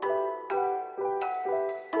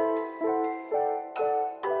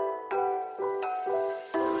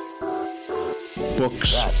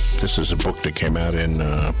books. This is a book that came out in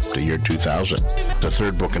the year 2000. The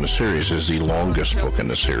third book in the series is the longest book in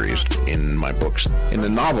the series in my books. In the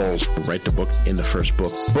novels, write the book in the first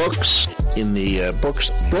book. Books. In the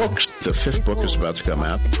books. The fifth book is about to come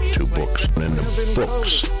out. 2 books. And in the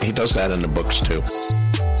books. He does that in the books, too.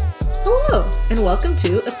 Hello, and welcome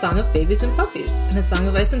to A Song of Babies and Puppies, and A Song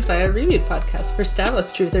of Ice and Fire review podcast for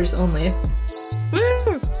Stavros truthers only.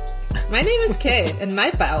 Woo! My name is Kay, and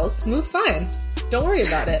my bowels move fine. Don't worry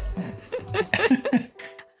about it.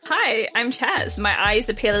 Hi, I'm Chaz. My eyes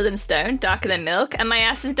are paler than stone, darker than milk, and my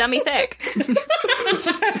ass is dummy thick.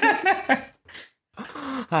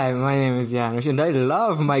 Hi, my name is Janusz, and I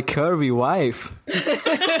love my curvy wife.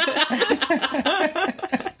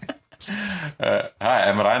 Hi,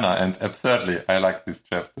 I'm Rainer, and absurdly, I like these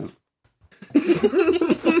chapters.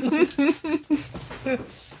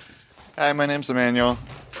 Hi, my name's Emmanuel.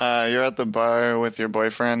 You're at the bar with your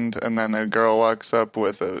boyfriend, and then a girl walks up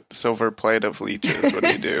with a silver plate of leeches. What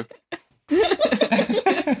do?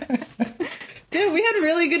 Dude, we had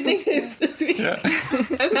really good nicknames this week. Yeah.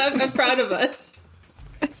 I'm proud of us.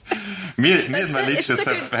 Me and my leeches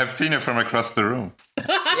have seen it from across the room.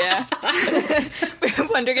 Yeah. We were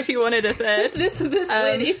wondering if you wanted a third. This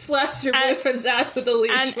lady slaps your boyfriend's ass with a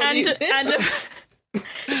leech.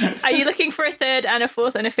 Are you looking for a third and a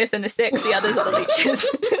fourth and a fifth and a sixth? The others are the leeches.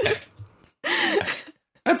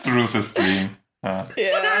 That's Ruth's dream. Yeah.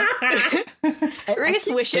 Reese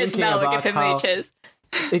wishes Mel would give him leeches.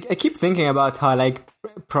 I keep thinking about how, like,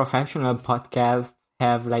 professional podcasts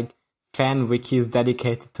have, like, fan wikis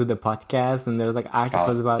dedicated to the podcast, and there's, like,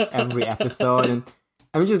 articles about every episode, and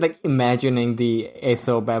I'm just, like, imagining the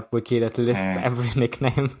ASOBAP wiki that lists every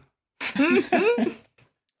nickname.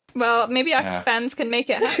 Well, maybe our fans can make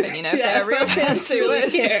it happen, you know, if they're real fans who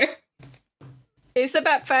would care. It's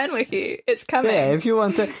about fan wiki. It's coming. Yeah, if you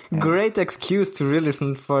want a great excuse to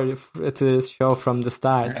re-listen to this show from the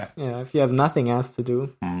start, if you have nothing else to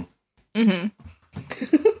do. Mm-hmm.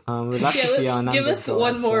 We'd love to see our numbers. Give us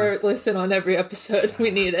one more listen on every episode.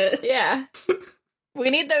 We need it. Yeah. We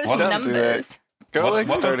need those numbers. Go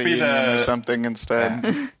start a union or something instead.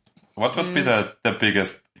 Yeah. What would be the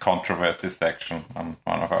biggest controversy section on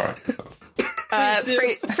one of our episodes?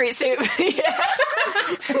 Fruit soup. Yeah.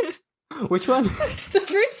 Which one? The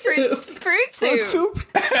fruit soup. Fruit soup.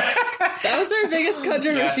 That was our biggest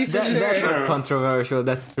controversy for sure. That was controversial,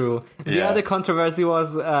 that's true. The other controversy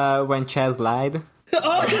was when Chaz lied.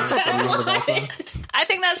 Oh, Chaz lied! I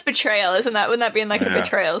think that's betrayal, isn't that? Wouldn't that be in like a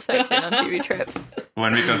betrayal section on TV trips?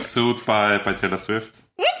 When we got sued by Taylor Swift.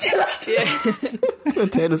 What Taylor Swift? When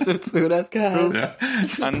Taylor Swift sued us. God. Yeah.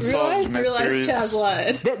 Unsolved mysteries. Realize Chaz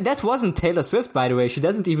lied. That wasn't Taylor Swift, by the way. She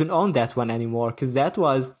doesn't even own that one anymore, because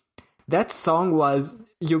that song was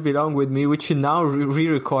You Belong With Me, which she now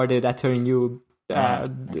re-recorded at her new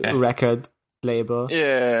record label.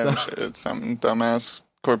 Yeah, I'm sure it's some dumbass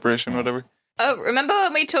corporation, whatever. Oh, remember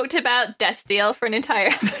when we talked about Death Deal for an entire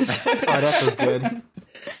episode? Oh, that was good.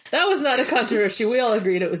 That was not a controversy. We all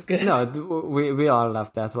agreed it was good. No, we all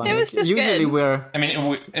loved that one. It was just usually good.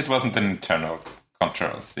 It wasn't an internal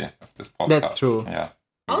controversy of this podcast. That's true. Yeah.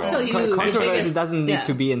 I'll tell you, controversy doesn't need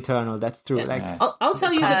to be internal. That's true. Yeah. Like, I'll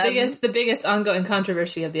tell you the biggest ongoing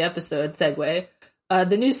controversy of the episode. Segue,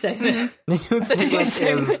 the news segment. The news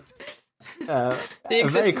segment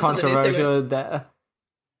is very controversial.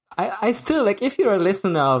 I still, like, if you're a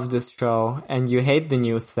listener of this show and you hate the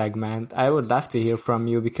news segment, I would love to hear from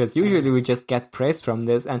you, because usually we just get praise from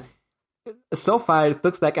this, and so far it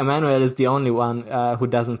looks like Emmanuel is the only one who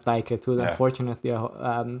doesn't like it, who's unfortunately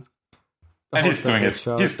and he's doing it.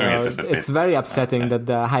 Show. He's doing it. It's very upsetting that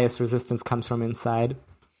the highest resistance comes from inside.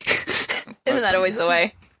 Isn't that always the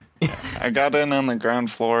way? I got in on the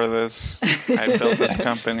ground floor of this. I built this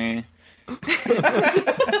company.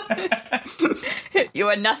 You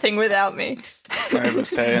are nothing without me. I was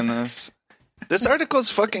saying this. This article's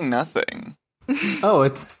fucking nothing. Oh,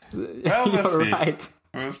 it's... Well, you're right.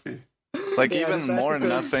 We'll see. Like, even more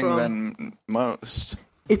nothing than most.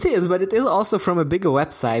 It is, but it is also from a bigger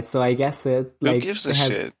website, so I guess it, like, Who gives a has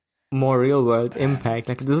shit? more real-world impact.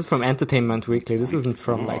 Like, this is from Entertainment Weekly. This isn't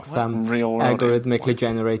from, like, some algorithmically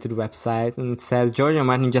generated website. And it says, George R.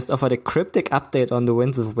 Martin just offered a cryptic update on the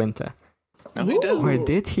Winds of Winter. No, he didn't. Or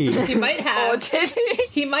did he? He might have. Or did he?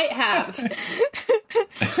 He might have.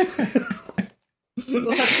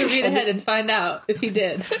 We'll have to read ahead and find out if he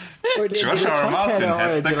did. Or did George R. R. Martin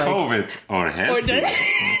has the COVID. Or has he?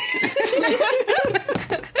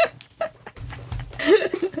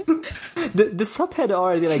 The subhead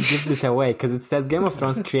already, like, gives it away, because it says Game of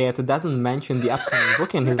Thrones creator doesn't mention the upcoming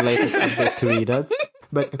book in his latest update to readers,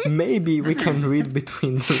 but maybe we can read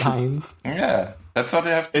between the lines. Yeah. That's what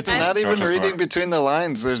they have to It's do. not even George's reading work. between the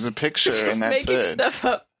lines. There's a picture, Just and that's making it. stuff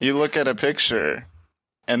up. You look at a picture,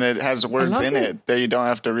 and it has words love in it. it that you don't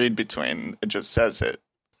have to read between. It just says it.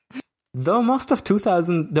 Though most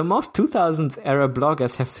 2000s era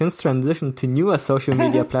bloggers have since transitioned to newer social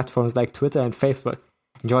media platforms like Twitter and Facebook,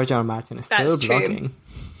 George R. R. Martin is still That's true. blogging,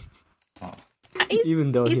 He's-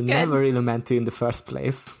 even though he's he good. never really meant to in the first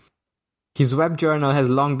place. His web journal has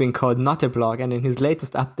long been called not a blog, and in his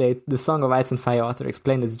latest update, the Song of Ice and Fire author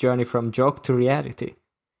explained his journey from joke to reality.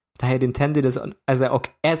 I had intended as a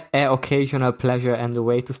occasional pleasure and a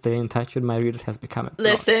way to stay in touch with my readers has become a blog.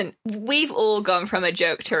 Listen, we've all gone from a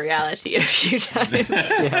joke to reality a few times.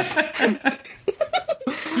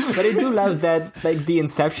 But I do love that, like, the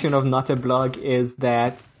inception of Not a Blog is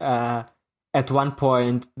that at one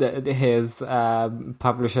point his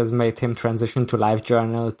publishers made him transition to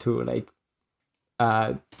LiveJournal to like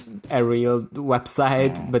a real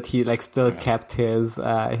website, but he like still kept his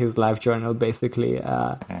LiveJournal basically.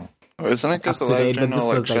 Isn't it because the Up to date, but this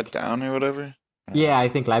LiveJournal was, shut like- down or whatever? Yeah, I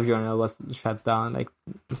think LiveJournal was shut down, like,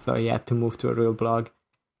 so he had to move to a real blog.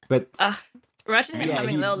 But Imagine him Yeah, having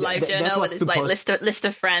a he- little live that journal was with his like supposed- list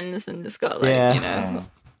of friends, and it's got like Yeah.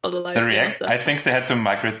 all the live The journal stuff. I think they had to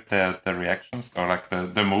migrate the reactions or like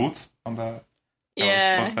the moods on the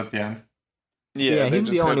Yeah. notes at the end. Yeah, they he's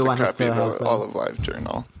just the had only to one who copy still has them. all of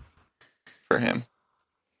LiveJournal for him.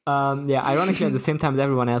 ironically, at the same time as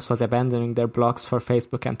everyone else was abandoning their blogs for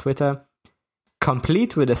Facebook and Twitter,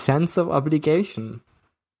 complete with a sense of obligation.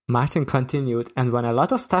 Martin continued, and when a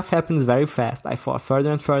lot of stuff happens very fast, I fall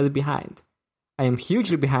further and further behind. I am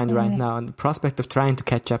hugely behind right now, and the prospect of trying to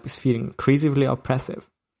catch up is feeling increasingly oppressive.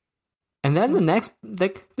 And then the next,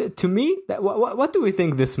 like, to me, what do we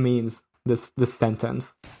think this means? This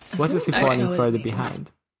sentence. What is he I don't know falling what it further means.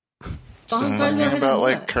 behind? Just talking about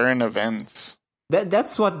like current events.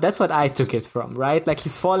 That's what I took it from, right? Like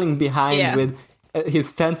he's falling behind Yeah. with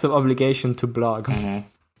his sense of obligation to blog.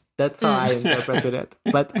 That's how I interpreted it.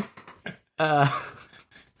 But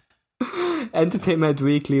Entertainment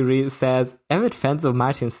Weekly says, avid fans of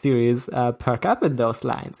Martin's series perk up at those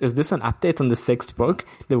lines. Is this an update on the 6th book,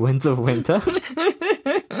 The Winds of Winter?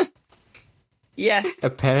 Yes.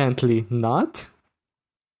 Apparently not.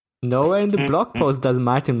 Nowhere in the blog post does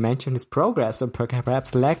Martin mention his progress, or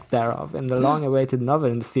perhaps lack thereof, in the long-awaited novel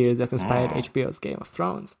in the series that inspired HBO's Game of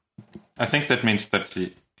Thrones. I think that means that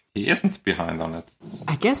he isn't behind on it.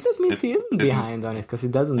 I guess that means he isn't behind on it, because he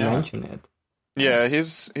doesn't mention it. Yeah,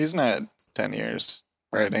 he's not 10 years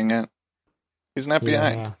writing it. He's not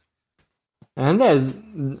behind. Yeah. And there's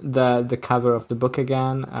the cover of the book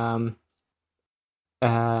again.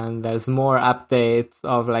 And there's more updates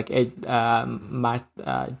of like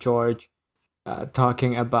George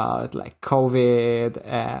talking about like COVID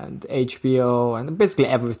and HBO and basically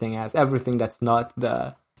everything else, everything that's not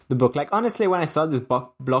the book. Like honestly, when I saw this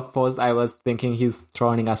blog post, I was thinking he's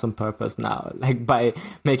trolling us on purpose now, like by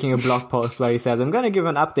making a blog post where he says, "I'm gonna give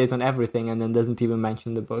an update on everything," and then doesn't even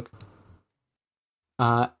mention the book.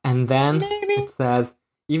 And then it says,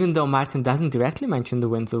 even though Martin doesn't directly mention The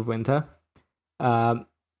Winds of Winter,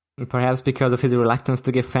 perhaps because of his reluctance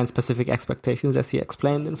to give fans specific expectations, as he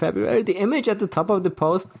explained in February, the image at the top of the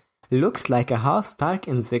post looks like a House Stark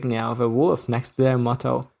insignia of a wolf next to their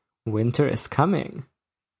motto, "Winter is coming."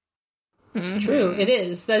 True, it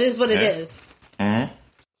is. That is what it is. Mm-hmm.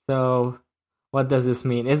 So, what does this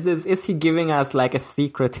mean? Is he giving us like a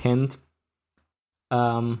secret hint?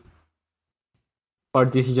 Or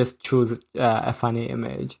did he just choose a funny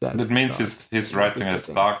image? That means he's writing a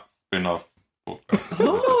Stark spin-off book.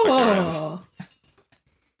 Oh,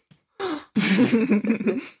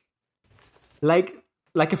 like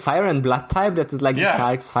a Fire and Blood type that is like the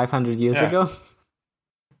Starks 500 years ago.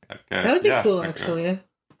 Okay. that would be cool, actually.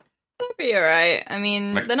 That'd be alright. I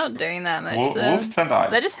mean, Like, they're not doing that much. Wolves and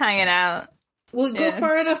Eyes. They're just hanging out. We'll go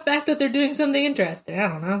far enough back that they're doing something interesting. I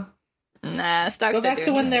don't know. Nah, Starks Go don't back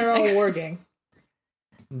do to when they were all interesting warging.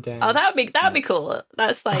 Damn. Oh, that would be cool.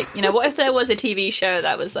 That's like, what if there was a TV show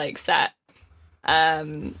that was like set,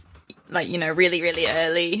 like really really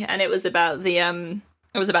early, and it was about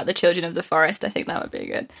the children of the forest. I think that would be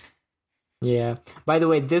good. Yeah. By the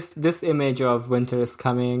way, this image of Winter is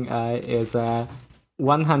Coming is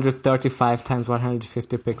 135 times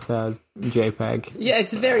 150 pixels JPEG. Yeah,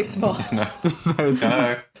 it's very small. Very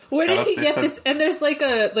small. Where did he get this? And there's like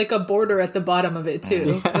a border at the bottom of it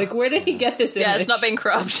too. Yeah. Like, where did he get this image? Yeah, it's not being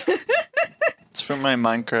cropped. It's from my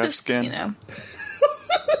Minecraft skin.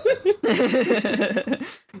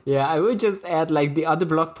 Yeah, I would just add, like, the other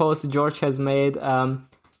blog post George has made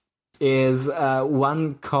is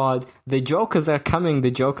one called "The Jokers Are Coming,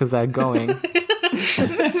 the Jokers Are Going."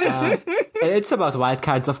 It's about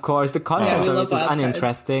wildcards, of course. The content of it is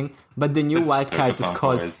uninteresting, but the new wildcards is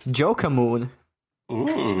called Joker-Moon.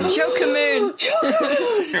 Ooh. Joker-Moon!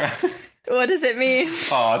 What does it mean?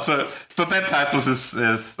 Oh, so that title is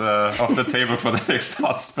off the table for the next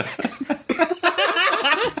hotspot.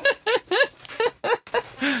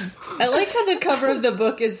 I like how the cover of the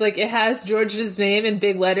book is like, it has George's name in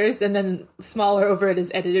big letters, and then smaller over it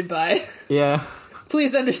is edited by. Yeah.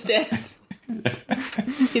 Please understand.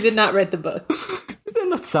 He did not write the book. Is there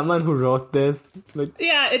not someone who wrote this?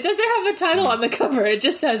 Yeah, it doesn't have a title on the cover. It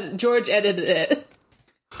just says George edited it.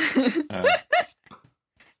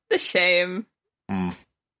 The shame.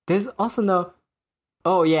 There's also no...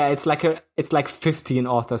 Oh yeah, it's like 15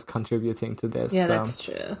 authors contributing to this. Yeah, that's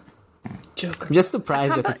true. Joker. I'm just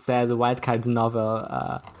surprised that it says a Wildcards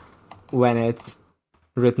novel when it's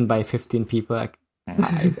written by 15 people. Like,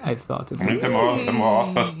 I thought it would be. The more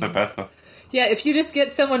authors, the better. Yeah, if you just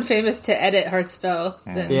get someone famous to edit Heartspell,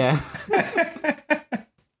 then... Yeah.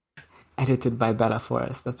 Edited by Bella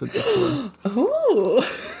Forrest. That would be cool. Ooh.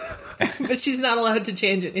 But she's not allowed to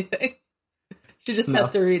change anything. She just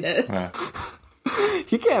has to read it. Yeah.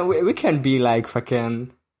 We can be like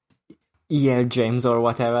fucking E.L. James or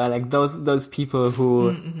whatever, like those people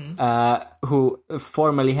who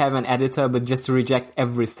formally have an editor but just reject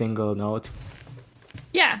every single note.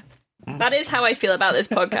 Yeah. That is how I feel about this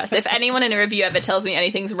podcast. If anyone in a review ever tells me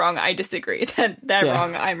anything's wrong, I disagree. They're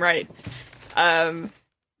wrong, I'm right.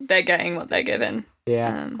 They're getting what they're given.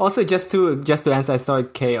 Yeah. Also, just to answer, I saw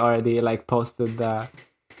Kay already like posted the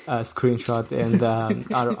screenshot in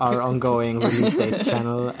our ongoing release date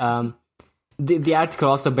channel. The article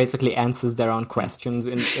also basically answers their own questions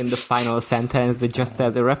in the final sentence. It just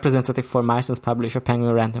says, a representative for Martin's publisher,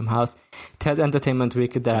 Penguin Random House, tells Entertainment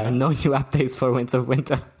Weekly there are no new updates for Winds of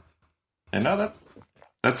Winter.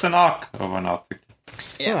 That's an arc of an article.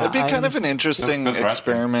 Yeah, it'd be kind of an interesting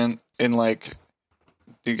experiment in like...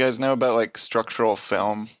 Do you guys know about like structural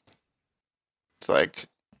film? It's like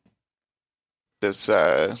this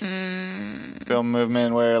film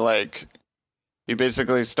movement where like you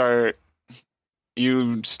basically start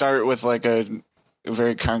with like a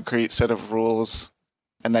very concrete set of rules,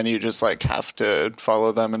 and then you just like have to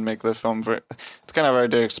follow them and make the film. It's kind of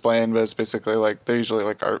hard to explain, but it's basically like they're usually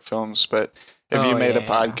like art films. But if you made a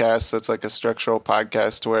podcast that's like a structural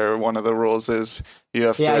podcast where one of the rules is you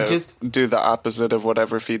have to do the opposite of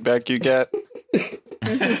whatever feedback you get,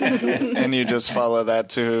 and you just follow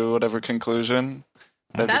that to whatever conclusion.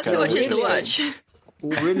 That's Who Watches the Watch.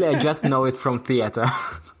 Really, I just know it from theater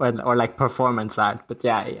or like performance art, but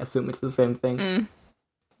yeah, I assume it's the same thing.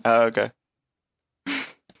 Oh, okay.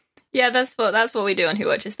 Yeah, that's what we do on Who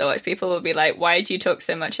Watches the Watch. People will be like, why did you talk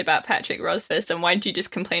so much about Patrick Rothfuss, and why did you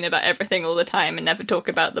just complain about everything all the time and never talk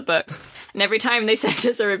about the books? And every time they send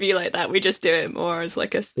us a review like that, we just do it more as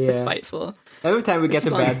like a spiteful. Every time we get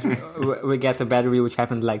a bad review, which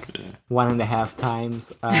happened like 1.5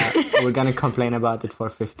 times, we're gonna complain about it for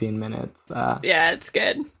 15 minutes. Yeah, it's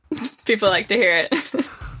good. People like to hear it.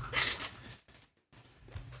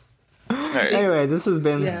 Anyway, this has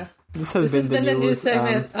been... Yeah. This has been the news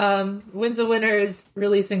segment. Winds of Winter is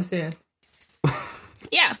releasing soon.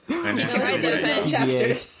 Yeah. Keep your eyes open.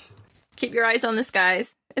 Chapters. Keep your eyes on the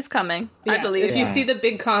skies. It's coming. Yeah. I believe. If you see the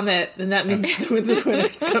big comet, then that means Winds of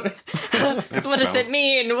Winter is coming. What does it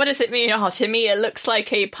mean? What does it mean? Oh, to me, it looks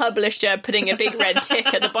like a publisher putting a big red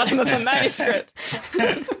tick at the bottom of a manuscript.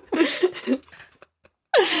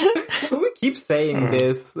 We keep saying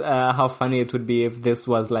this, how funny it would be if this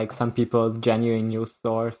was like some people's genuine news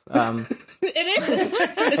source. It is.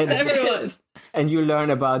 It's everyone's. And you learn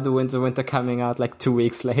about the Winds of Winter coming out like 2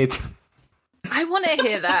 weeks late. I want to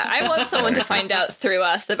hear that. I want someone to find out through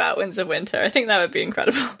us about Winds of Winter. I think that would be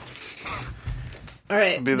incredible. All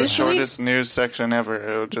right. It'd be the shortest news section ever.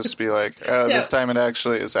 It would just be like, this time it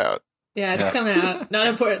actually is out. Yeah, it's coming out. Not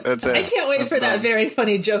important. That's it. I can't wait for that very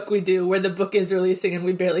funny joke we do where the book is releasing and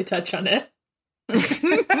we barely touch on it.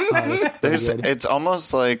 It's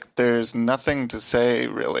almost like there's nothing to say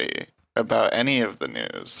really about any of the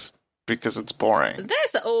news because it's boring.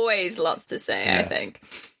 There's always lots to say, I think.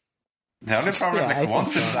 The only problem is like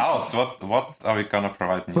once it's out, what are we gonna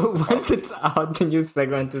provide news Once it's out, the news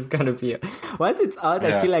segment is gonna be... Once it's out,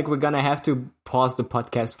 I feel like we're gonna have to pause the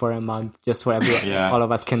podcast for a month just for all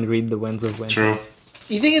of us can read the Winds of Winter. True.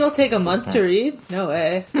 You think it'll take a month to read? No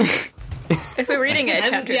way. If we're reading it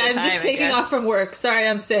chapter at a time, I'm just taking off from work. Sorry,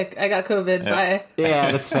 I'm sick. I got COVID. Bye.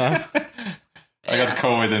 Yeah, that's fair. I got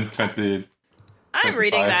COVID in 20... I'm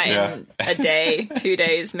reading that in a day, 2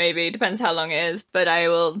 days, maybe. Depends how long it is. But I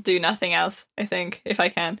will do nothing else, I think, if I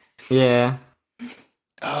can. Yeah.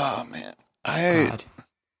 Oh, man. I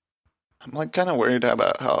I'm like kind of worried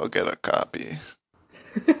about how I'll get a copy.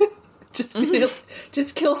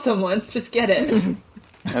 Just kill someone. Just get it.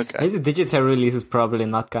 Okay. His digital release is probably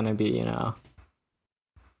not gonna be,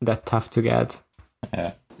 that tough to get.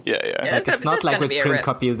 Yeah. Yeah. Like, it's not like with print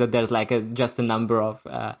copies that there's like just a number of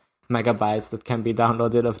megabytes that can be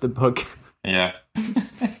downloaded of the book. Yeah.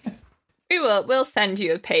 We'll send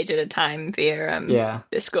you a page at a time via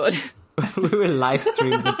Discord. We will live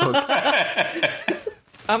stream the book.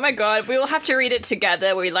 Oh my god, we will have to read it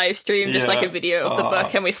together. We live stream just like a video of the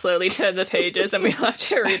book, and we slowly turn the pages, and we'll have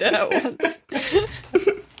to read it at once.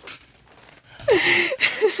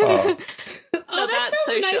 That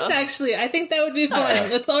sounds nice, actually. I think that would be fun.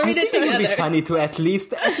 Let's all read it together. It would be funny to at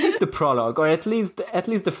least the prologue, or at least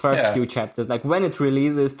the first few chapters. Like when it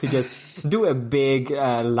releases, to just do a big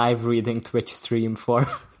live reading Twitch stream for.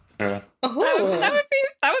 Sure. Oh.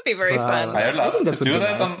 That would be very fun. Are you allowed to do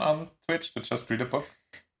that nice. on Twitch, to just read a book?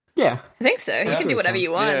 Yeah, I think so. You can do whatever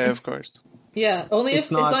you want. Yeah, of course. Yeah, only It's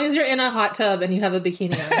as not- long as you're in a hot tub and you have a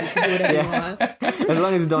bikini on, you can do whatever you want. as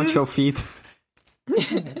long as you don't show feet.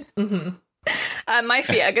 My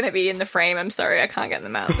feet are going to be in the frame. I'm sorry, I can't get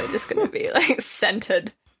them out. They're just going to be like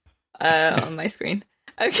centered on my screen.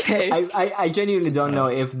 Okay. I genuinely don't know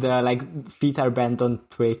if the feet are banned on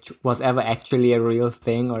Twitch was ever actually a real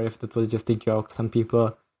thing, or if that was just a joke some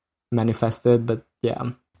people manifested. But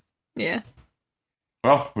yeah. Yeah.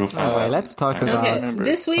 Well, we'll find Anyway, out. let's talk Okay. about. Okay,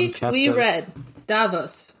 this week some we chapters. read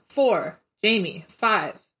Davos 4, Jamie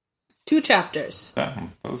 5, 2 chapters.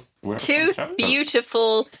 Damn, those were Two some chapters.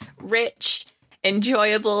 beautiful, rich,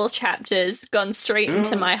 enjoyable chapters gone straight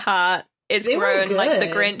into my heart. It's They were grown like the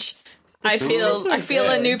good. Grinch. I Those feel were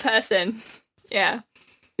a good. new person. Yeah.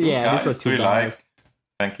 Yeah, this was Guys, two we guys. like.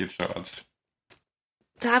 Thank you, George.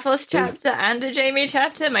 Davos chapter and a Jamie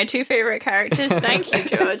chapter, my two favorite characters. Thank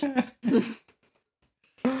you, George.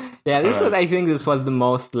 Yeah, I think this was the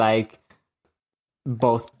most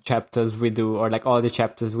both chapters we do, or all the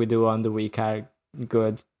chapters we do on the week are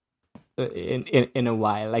good in a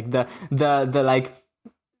while. Like the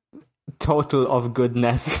total of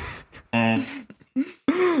goodness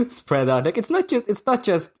spread out. Like it's not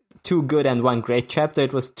just two good and one great chapter.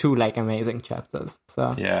 It was two amazing chapters.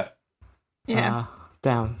 So Yeah. Yeah.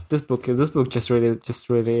 damn, this book just really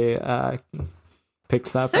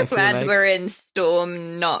picks up. So I feel glad like. we're in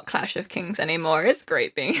Storm, not Clash of Kings anymore. It's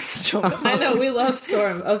great being in Storm. I know, we love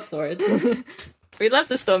Storm of Swords. We love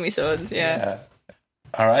the Stormy Swords, yeah.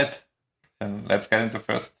 All right. Then let's get into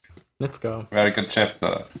first Let's go. very good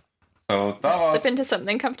chapter. So Davos. Slip into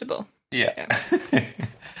something comfortable. Yeah.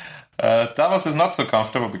 Davos is not so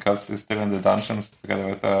comfortable because he's still in the dungeons together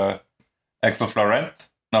with Axel Florent.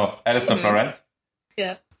 No, Alistair Florent.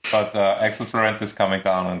 Yeah. But Axel Florent is coming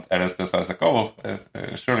down, and Alistair says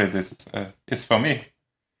surely this is for me.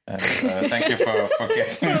 And thank you for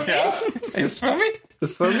getting me out. It's for me.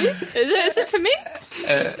 It's for me. Is it for me?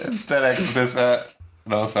 Then Axel says,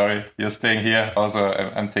 no, sorry, you're staying here. Also,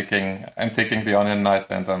 I'm taking the Onion Knight,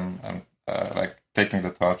 and I'm taking the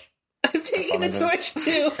torch. I'm taking the torch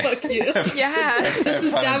too. Fuck you. Yeah. This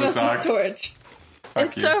is Davos' torch.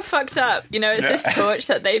 It's so fucked up. It's this torch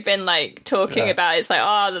that they've been talking about. It's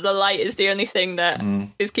the light is the only thing that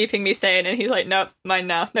is keeping me sane. And he's like, nope, mine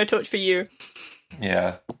now. No torch for you.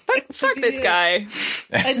 Yeah. Fuck this guy.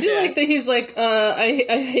 I do like that he's like, I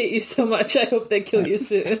hate you so much. I hope they kill you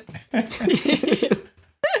soon. But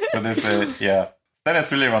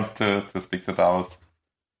Stannis really wants to speak to Davos.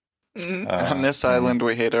 On this island,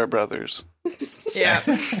 we hate our brothers. Yeah.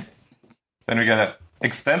 Then we get an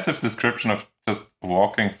extensive description of just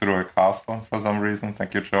walking through a castle for some reason.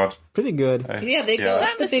 Thank you, George. Pretty good. Yeah, they go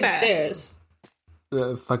up the big stairs.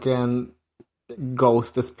 The fucking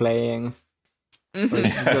ghost is playing. Some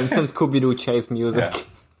Scooby-Doo chase music.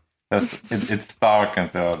 Yeah. It's dark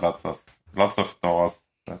and there are lots of doors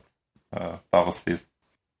that Davos sees.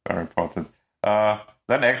 Very important.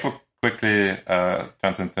 Then Axel quickly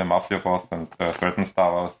turns into a mafia boss and threatens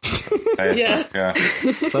Davos.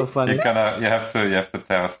 So funny. You have to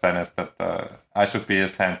tell Stannis that I should be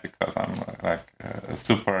his hand because I'm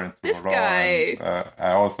super into This Raw guy. and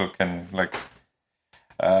I also can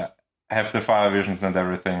have the fire visions and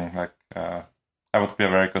everything. I would be a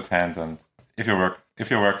very good hand, and if you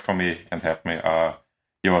work for me and help me,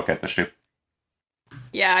 you will get the ship.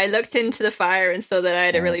 Yeah, I looked into the fire and saw that I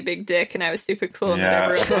had a really big dick and I was super cool and that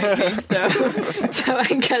everyone liked me. So I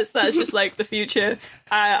guess that's just the future.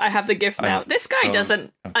 I have the gift now. This guy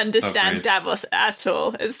doesn't understand Davos at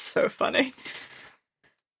all. It's so funny.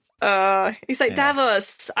 He's like,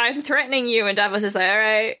 Davos, I'm threatening you. And Davos is like, all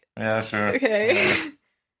right. Yeah, sure. Okay.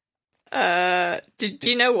 Do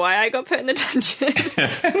you know why I got put in the dungeon?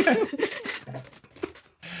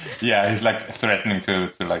 Yeah, he's like threatening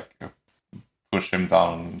to like push him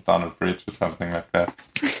down a bridge or something like that.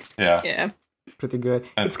 Yeah. Yeah. Pretty good.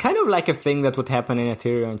 It's kind of like a thing that would happen in a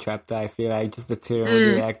Tyrion chapter, I feel like. Just that Tyrion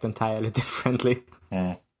would react entirely differently.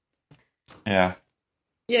 Yeah.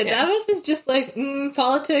 Yeah, Davos is just like,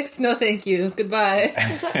 politics, no thank you, goodbye.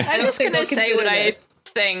 I'm just going to say what I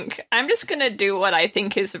think. I'm just going to do what I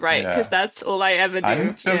think is right, because that's all I ever do.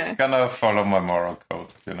 I'm just going to follow my moral code,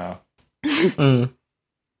 you know.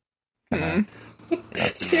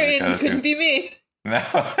 Tyrion couldn't be me. No.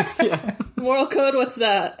 Moral code, what's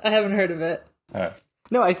that? I haven't heard of it.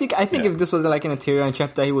 No, I think if this was like in a Tyrion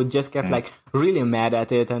chapter, he would just get like really mad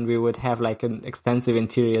at it, and we would have like an extensive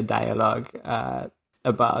interior dialogue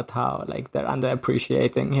about how like they're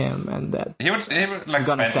underappreciating him, and that he would like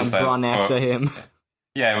gonna send Bronn after him.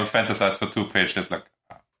 Yeah, he would fantasize for 2 pages like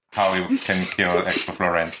how he can kill Expo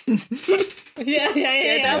Florent.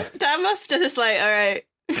 Yeah. Davos just like, all right.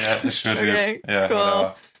 Yeah, sure. Okay, yeah,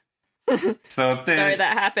 cool. So sorry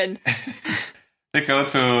that happened. They go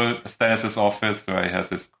to Stannis' office where he has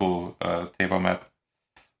his cool table map.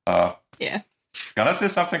 Yeah. Gonna say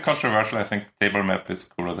something controversial. I think table map is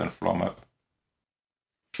cooler than floor map.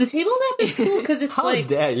 The table map is cool because it's How like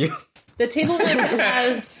dare you? the table map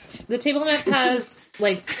has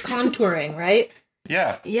like contouring, right?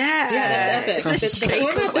 Yeah. Yeah. Yeah, that's epic. The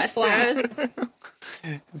floor map is flat.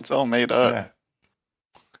 It's all made up. Yeah.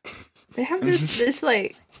 They have this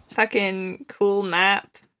like fucking cool map.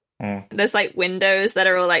 There's like windows that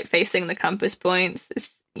are all like facing the compass points.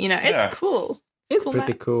 It's it's cool. It's cool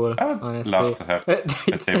pretty map. cool. I would honestly. love to have a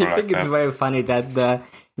table I think like it's that. very funny that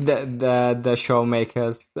the show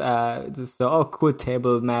makers just cool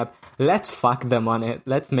table map. Let's fuck them on it.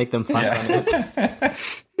 Let's make them fuck on it.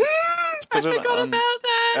 I forgot about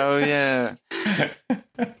that. Oh yeah.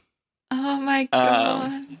 Oh my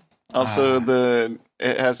god. Also,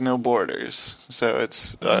 it has no borders, so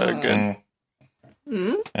it's good. Yeah.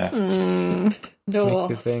 No Makes walls.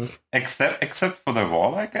 you think. Except for the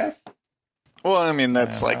wall, I guess. Well, I mean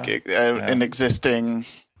that's like an existing.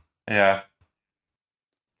 Yeah.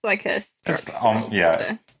 It's like a It's structural yeah.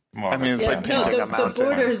 border. It's more I mean, it's of a- like No, painting a the mountain.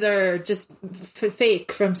 borders are just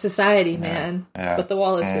fake from society, man. Yeah. But the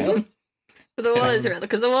wall is real. But the wall is real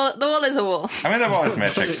because the wall is a wall. I mean, the wall is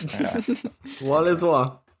magic. Yeah. Wall is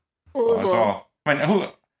wall. Wall is As wall. well. I mean,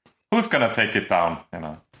 who's gonna take it down? You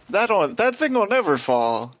know. That thing will never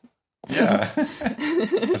fall. Yeah.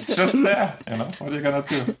 It's just there. You know. What are you gonna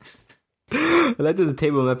do? That is the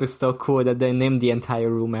table map is so cool that they named the entire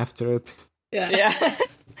room after it. Yeah. Yeah. Yeah.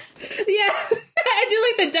 I do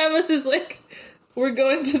like that Davos is like, we're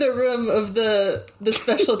going to the room of the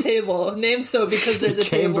special table, named so because there's a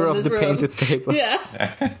Chamber table in of this the room. painted table.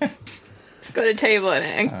 Yeah. It's got a table in it.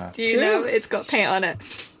 And do you True. know it's got paint on it?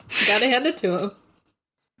 Gotta hand it to him.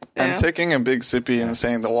 Yeah. I'm taking a big sippy and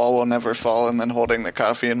saying the wall will never fall, and then holding the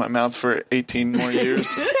coffee in my mouth for 18 more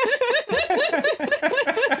years.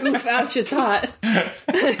 Oof, ouch, it's hot.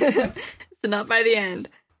 So not by the end.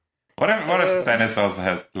 What if Stannis also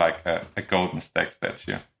had like a golden stack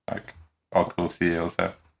statue, like all cool CEOs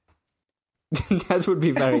have? That would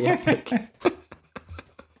be very epic.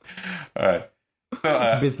 All right.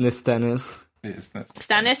 So Business tennis. business.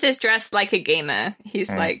 Stannis is dressed like a gamer. He's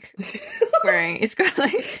like wearing. He's got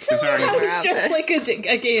like He's wearing, He's just like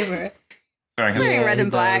a gamer. wearing his, wearing red he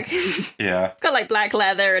and black. does. He's yeah. got like black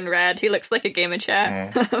leather and red. He looks like a gamer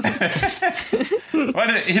chat. Well,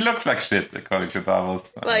 he looks like shit according to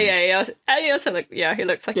Davos. Well, yeah, he also looks like Yeah, a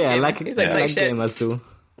gamer. like he looks like shit. gamers do.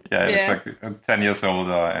 Yeah, he Yeah. looks like 10 years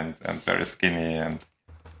older and very skinny and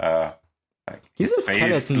like He's his a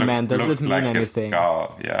face skeleton man. Does looks this mean like a anything?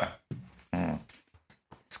 skull. Yeah.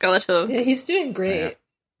 Skeletal. Yeah, he's doing great.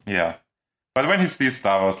 Yeah. But when he sees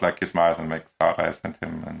Davos, like he smiles and makes hard eyes at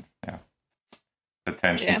him, and yeah, the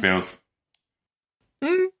tension builds.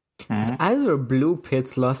 It's either blue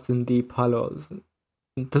pits lost in deep hollows.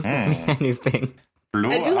 It doesn't mean anything.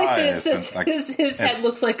 Blue I do like that it eyes says and, like, his head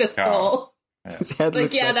looks like a skull. His head Like,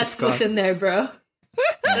 looks yeah, like a that's skull. what's in there, bro.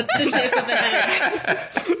 That's the shape of a head.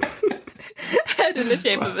 Head in the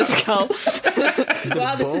shape of a skull.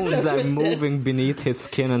 Wow, this is Bones so are twisted. moving beneath his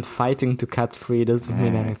skin and fighting to cut free. Doesn't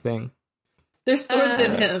mean anything. There's swords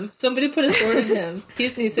in him. Somebody put a sword in him. He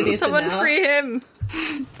needs to Someone now. free him.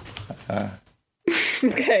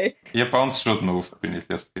 Okay. Your bones should move beneath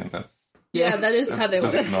your skin. That's Yeah, that is how they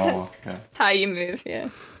just work. normal. Yeah. How you move, yeah.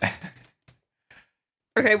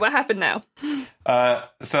 Okay, what happened now?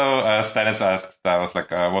 So Stannis asks Davos,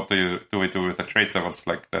 like, what do we do with the traitor? What's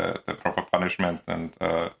like the proper punishment? And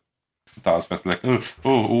Davos was like, what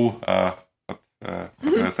do I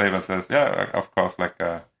say? But says, yeah, of course, like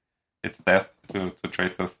it's death to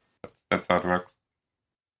traitors. That's how it works.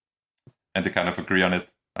 And they kind of agree on it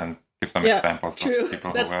and give some examples true. of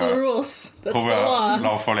people That's who the were, rules. That's who the were law.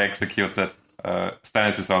 lawfully executed.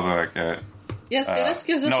 Stannis is also like... Yes, Stannis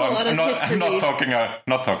gives us a lot of history. I'm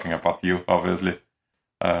not talking about you, obviously.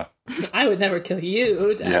 I would never kill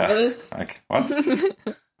you, Davos. Yeah, like, what?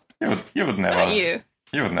 you would never... Not you.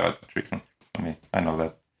 You would never do treason for me. I know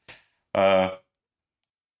that.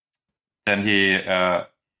 Then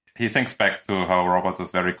he thinks back to how Robert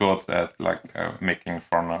was very good at making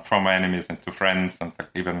former enemies into friends, and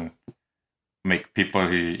even make people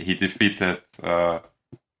he defeated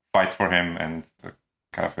fight for him and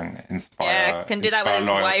kind of inspire. Yeah, can do that with his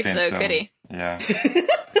wife though, could he? Yeah.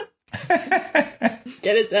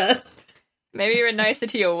 Get his ass. Maybe you were nicer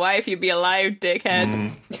to your wife, you'd be alive,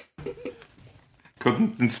 dickhead.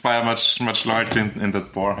 Couldn't inspire much loyalty in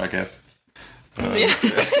that war, I guess. Yeah.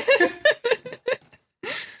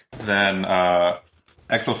 Then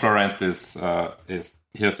Axel Florent is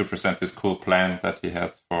here to present his cool plan that he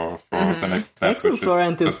has for the next step. Axel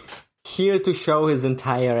Florent is here to show his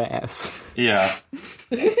entire ass. Yeah.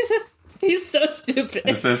 He's so stupid.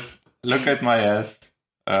 He says, "Look at my ass."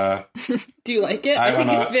 Do you like it? I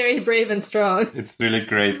think it's very brave and strong. It's really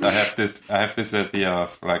great. I have this idea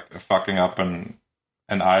of fucking up an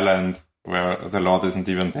island where the Lord isn't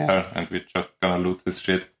even there, and we're just gonna loot his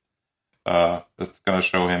shit. That's gonna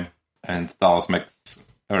show him. And Davos makes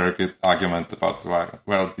a very good argument about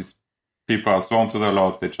why these people are sworn to the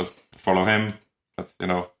Lord, they just follow him. That's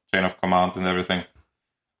chain of command and everything.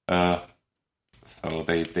 So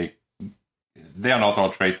they are not all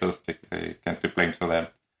traitors. They can't be blamed for them.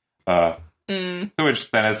 To which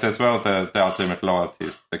Stannis says, well, the ultimate lord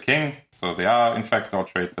is the king, so they are in fact all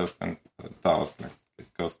traitors. And Davos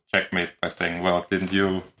goes checkmate by saying, well, didn't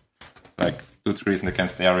you do treason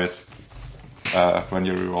against Aerys when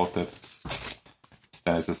you revolted?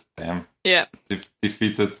 Stannis says, damn. Yeah.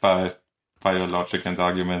 Defeated by your logic and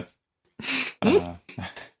argument.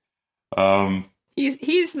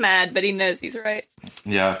 He's mad, but he knows he's right.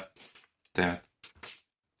 Yeah. Damn it.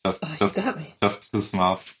 Just got me. Just too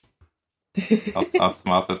smart.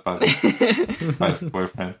 Outsmarted by his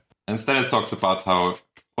boyfriend. And Stannis talks about how,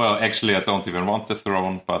 well, actually I don't even want the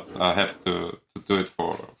throne, but I have to do it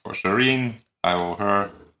for Shireen. I owe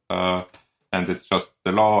her. And it's just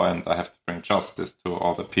the law, and I have to bring justice to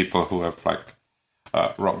all the people who have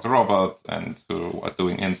wronged Robert and who are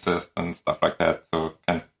doing incest and stuff like that. So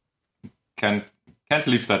can't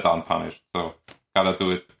leave that unpunished. So gotta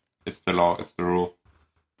do it. It's the law. It's the rule.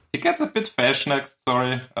 He gets a bit fash next.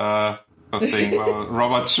 Sorry, saying, well,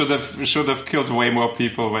 Robert should have killed way more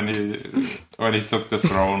people when he took the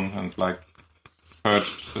throne and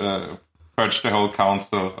purged the whole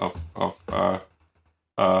council of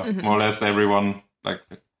more or less everyone.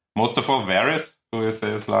 Most of all Varys, who he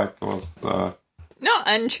says was not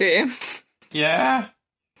untrue. Yeah.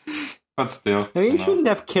 But still. You shouldn't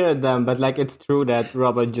have killed them, but it's true that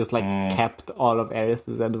Robert just kept all of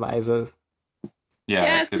Aerys' advisors.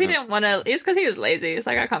 Yeah, it's because he didn't want to. It's because he was lazy. It's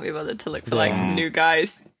I can't be bothered to look for new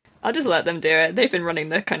guys. I'll just let them do it. They've been running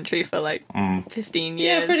the country for 15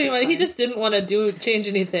 years. Yeah, pretty much. He just didn't want to change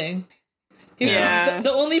anything.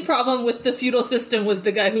 The only problem with the feudal system was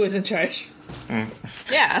the guy who was in charge.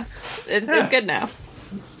 Yeah, it's good now.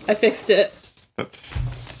 I fixed it. That's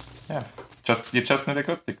you just need a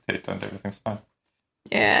good dictator and everything's fine.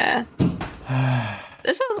 Yeah.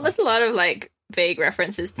 There's a lot of vague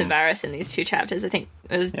references to Varys in these two chapters. I think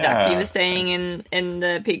it was Ducky was saying in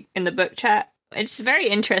the book chat. It's very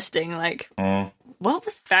interesting. What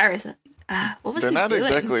was Varys? What was They're he not doing?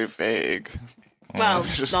 exactly vague. Well,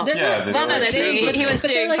 but he was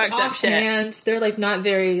doing fucked up shit. They're not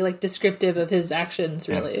very descriptive of his actions,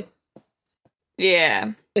 really.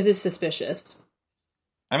 Yeah, it is suspicious.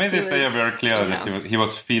 I mean, they say very clearly that he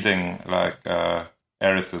was feeding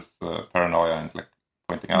Aerys' paranoia and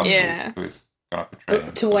pointing out who is gonna betray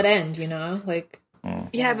him. To what end,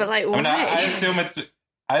 Yeah, but why? I mean,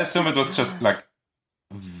 I assume it was just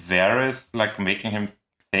Varys making him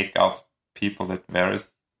take out people that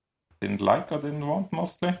Varys didn't like or didn't want,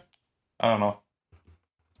 mostly. I don't know.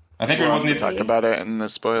 I think we would need to talk about it in the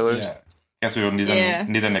spoilers. Yeah. I guess we would need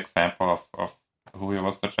an example of who he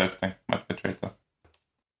was suggesting might be traitor.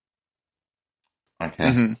 Okay.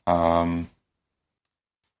 Mm-hmm.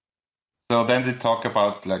 So then they talk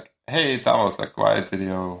about hey, Davos, why did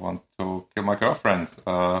you want to kill my girlfriend?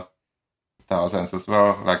 Davos answers,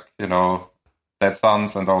 well, dead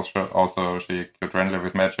sons, and also she killed Renly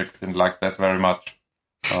with magic. Didn't like that very much.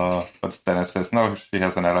 But Stannis says, no, she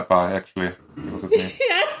has an alibi, actually. She was with me.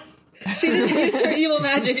 Yeah. She didn't use her evil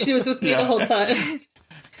magic. She was with me the whole time.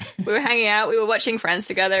 We were hanging out. We were watching Friends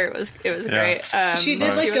together. It was great. She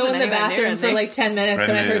did go in the bathroom for 10 minutes,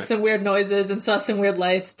 and I heard some weird noises and saw some weird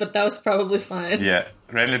lights, but that was probably fine. Yeah,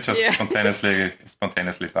 Renly just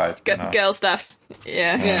spontaneously died. Girl stuff.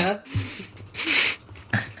 Yeah.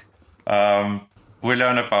 We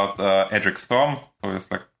learn about Edric Storm, who is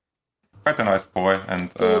quite a nice boy,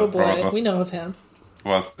 and the little boy. We know of him.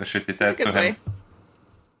 Was a shitty dad to him.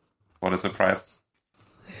 What a surprise.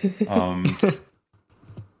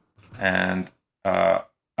 And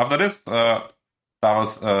after this,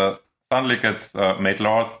 Davos suddenly gets made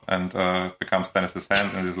Lord and becomes Stannis'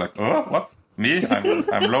 hand, and he's like, "Oh, what? Me?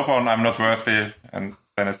 I'm lowborn. I'm not worthy." And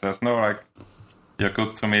Stannis says, "No, you're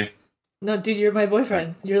good to me." No, dude, you're my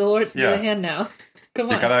boyfriend. You're the Lord. You're the hand now. Come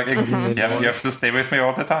on. You have to stay with me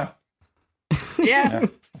all the time. Yeah.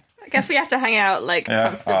 I guess we have to hang out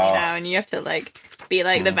constantly now, and you have to be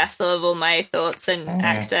the vessel of all my thoughts and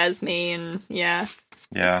act as me, and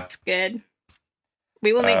it's good.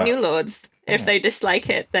 We will make new lords. If they dislike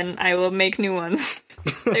it, then I will make new ones.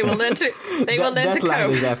 They will learn to. They will learn to cope. That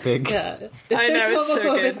line is epic. Yeah. If there's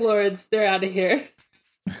homophobic lords, they're out of here.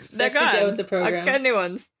 They're gone. With the program. I got new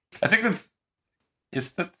ones. I think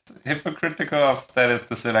is that hypocritical of Stannis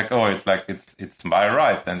to say it's my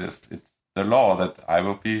right and it's the law that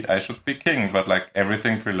I should be king, but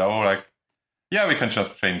everything below we can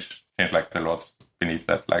just change the lords beneath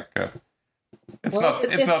that it's not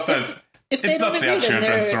their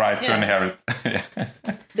children's right to inherit.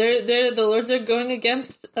 The lords are going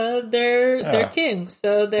against their king,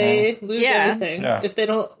 so they lose everything if they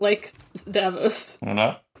don't like Davos.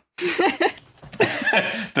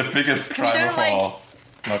 The biggest crime of all.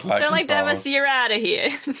 Not don't like Davos, you're out of here.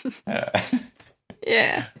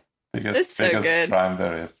 Yeah. Biggest crime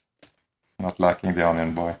there is. Not liking the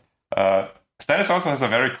Onion Boy. Stannis also has a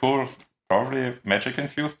very cool, probably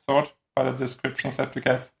magic-infused sword by the descriptions that we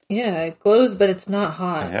get. Yeah, it glows, but it's not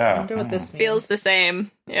hot. Yeah. I wonder what this means. Feels the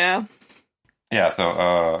same. Yeah. Yeah,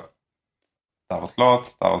 so Davos Lord,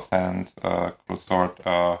 Davos Hand, cool sword.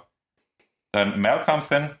 Then Mel comes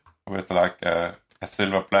in with a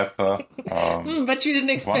silver platter. But you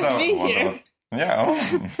didn't expect me here. Yeah,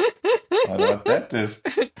 I know what that is.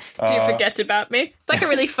 Do you forget about me? It's a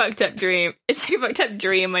really fucked up dream. It's a fucked up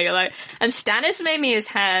dream where you're and Stannis made me his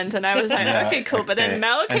hand, and I was okay, cool. But then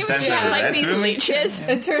Mel came with these leeches.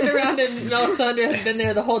 And turned around, and Melisandre had been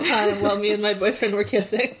there the whole time while me and my boyfriend were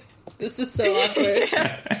kissing. This is so awkward.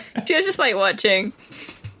 Yeah. She was just watching.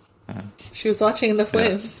 She was watching in the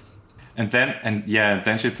flames. And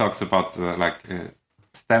then she talks about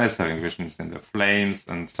Stannis having visions in the flames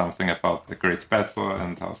and something about the great battle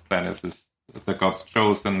and how Stannis is the god's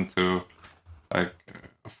chosen to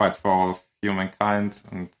fight for all of humankind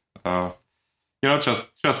and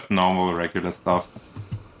just normal regular stuff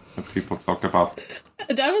that people talk about.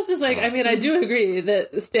 Davos is I do agree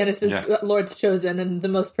that Stannis is Lord's chosen and the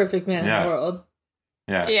most perfect man in the world.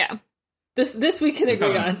 Yeah. Yeah. This we can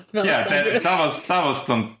agree on. Davos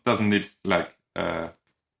doesn't need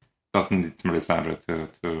Melisandre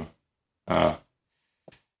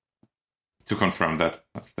to confirm that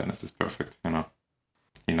Stannis is perfect. He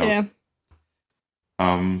knows.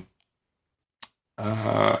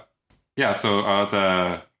 Yeah. So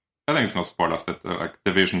I think it's no spoilers that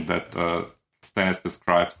the vision that Stannis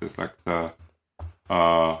describes is the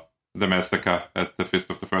massacre at the Feast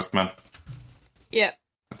of the First Man. Yeah.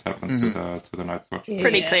 That happened to the Night's Watch.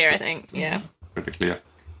 Pretty clear, I think. Yeah. Pretty clear.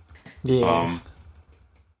 Yeah.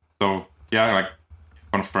 So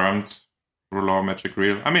confirmed R'hllor magic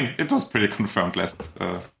real. I mean, it was pretty confirmed last.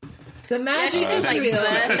 The magic is real.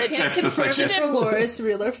 I can't confirm if R'hllor is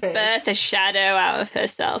real or fake. Birth a shadow out of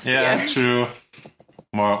herself. Yeah, true.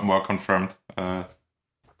 More confirmed.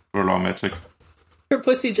 R'hllor magic. Her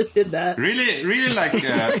pussy just did that. Really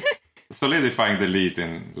solidifying the lead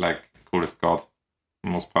in coolest god,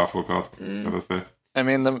 most powerful god. Gotta say. I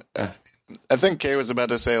mean I think Kay was about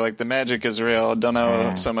to say the magic is real. Don't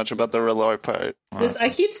know so much about the R'hllor part. I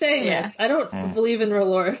keep saying this. I don't believe in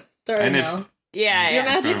R'hllor. Sorry, Mel. Your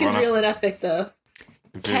magic is real and epic, though.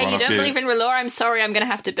 Hey, you don't believe in R'hllor? I'm sorry, I'm going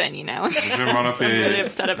to have to burn you now. If you want to be, really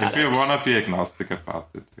upset about if you want to be agnostic about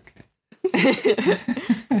it, okay.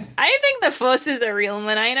 I think the forces are real,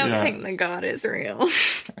 man. I don't think the god is real.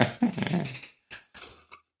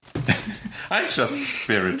 I'm just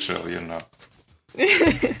spiritual,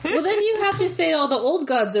 Well, then you have to say all the old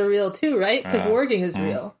gods are real too, right? Because warging is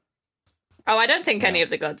real. Oh, I don't think any of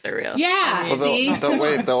the gods are real. Yeah,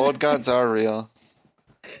 the old gods are real.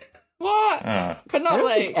 What? But not I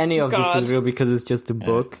don't think any of this is real because it's just a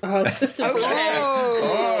book. Oh, it's just a book.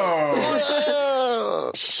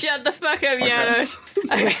 Shut the fuck up, Janos.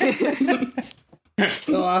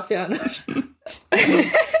 Go off, Janos.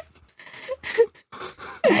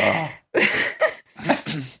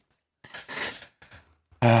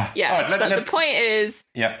 Yeah, right, but the point is,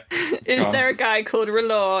 is there a guy called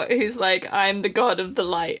R'hllor who's like, I'm the god of the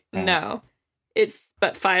light? No.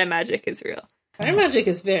 But fire magic is real. Fire magic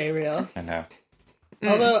is very real. I know.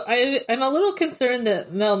 Although I'm a little concerned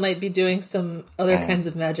that Mel might be doing some other kinds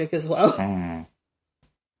of magic as well.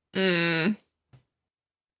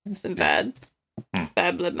 Some bad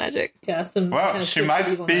blood magic. Yeah, some. Well, kind of she might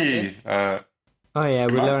magic. be. Oh yeah,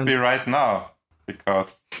 She we might learned. be right now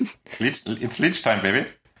because it's leech time, baby.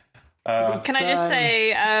 Can I just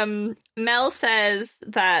say, Mel says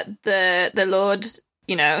that the Lord,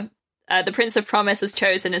 the Prince of Promise was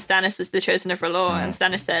chosen and Stannis was the chosen of R'hllor, and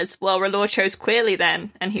Stannis says, well, R'hllor chose queerly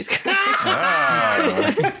then, and he's True!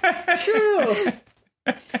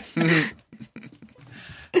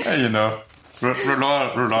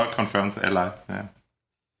 R'hllor confirmed Eli.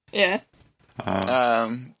 Yeah.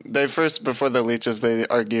 They first, before the leeches, they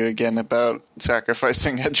argue again about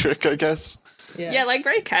sacrificing Edric, I guess. Yeah, like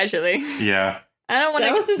very casually. Yeah. I don't want to.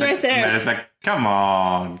 Davos is right there. It's like, come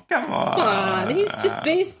on. Come on, he's just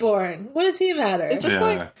baseborn. What does he matter? It's just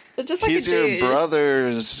like He's a your dude.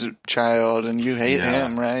 brother's child, and you hate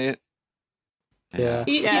him, right? Yeah.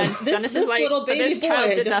 This is like, little but baby this child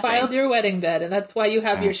boy did defiled nothing. your wedding bed, and that's why you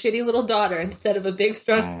have your shitty little daughter instead of a big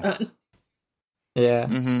strong son. Yeah,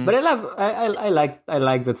 but I like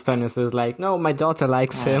that Stannis is like, no, my daughter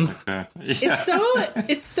likes him. Okay.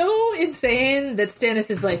 It's so insane that Stannis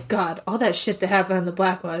is like, God, all that shit that happened on the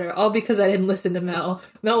Blackwater, all because I didn't listen to Mel.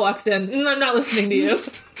 Mel walks in, I'm not listening to you.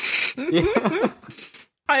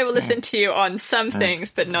 I will listen to you on some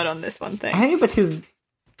things, but not on this one thing. Hey, but he's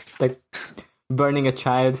like burning a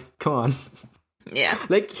child. Come on, Yeah.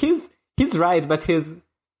 like he's right, but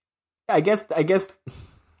I guess.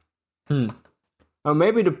 Or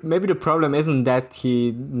maybe the problem isn't that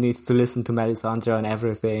he needs to listen to Melisandre on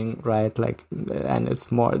everything, right? Like, and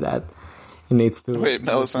it's more that he needs to. Wait,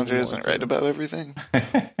 Melisandre isn't right about everything?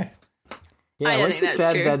 Yeah, I don't when think she that's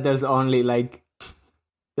said true. that there's only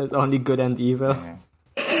good and evil.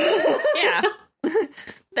 Yeah.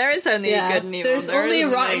 There is only good and evil. There's There only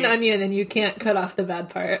isn't rotten like- onion, and you can't cut off the bad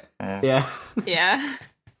part. Yeah, Yeah.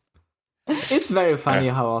 it's very funny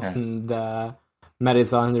how often the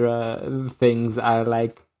Melisandre things are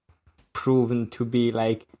like proven to be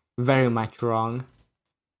like very much wrong.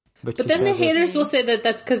 But she then the says it- haters will say that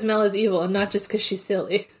that's because Mel is evil and not just because she's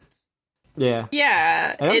silly. Yeah.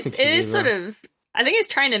 Yeah. I don't It think she's is sort evil. of. I think it's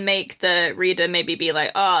trying to make the reader maybe be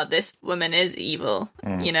like, oh, this woman is evil,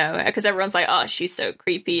 because everyone's like, oh, she's so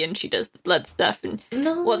creepy and she does the blood stuff and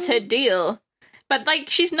No. what's her deal? But like,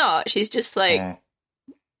 she's not. She's just like,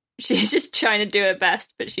 she's just trying to do her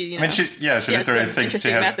best, but she, I mean, she has literally some thinks she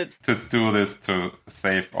interesting has methods. to do this to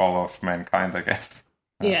save all of mankind, I guess.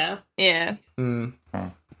 Yeah. Yeah.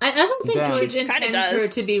 I don't think Damn. George She kinda intends does. her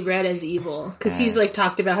to be read as evil, because he's like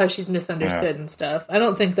talked about how she's misunderstood and stuff. I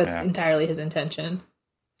don't think that's entirely his intention.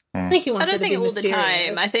 I think he I wants her don't to think be all the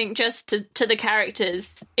time. mysterious. I think just to the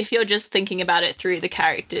characters, if you're just thinking about it through the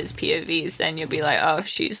characters' POVs, then you'll be like, oh,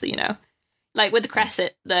 she's, like with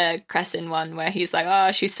the Crescent one, where he's like,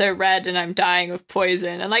 oh, she's so red and I'm dying of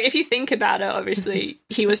poison. And like, if you think about it, obviously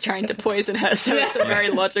he was trying to poison her, so it's a very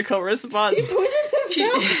logical response. He poisoned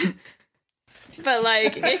himself. But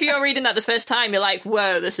like, if you're reading that the first time, you're like,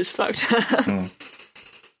 whoa, this is fucked up.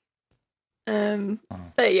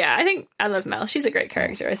 But yeah, I think I love Mel. She's a great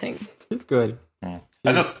character, I think. It's good. I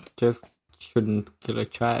Just shouldn't kill a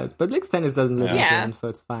child. But like Stannis doesn't listen to Yeah. him, so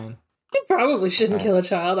it's fine. He probably shouldn't kill a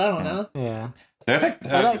child. I don't know. Yeah. do you think,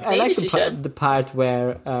 I like Maybe the, she should. the part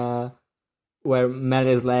where Mel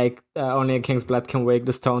is like, only a king's blood can wake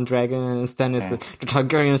the stone dragon, and Stannis says, the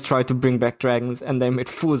Targaryens tried to bring back dragons, and they made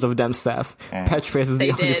fools of themselves. Patchface is They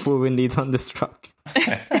the only did. fool we need on this truck.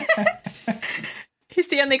 He's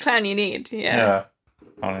the only clan you need. yeah,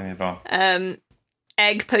 only need one.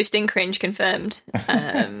 Egg posting cringe confirmed.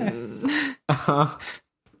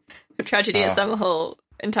 Tragedy at Summerhall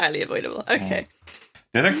entirely avoidable. Okay.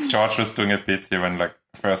 Do you think George was doing a bit here when, like,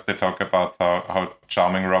 first they talk about how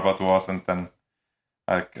charming Robert was, and then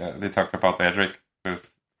they talk about Edric,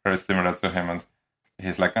 who's very similar to him, and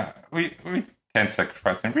he's like, we can't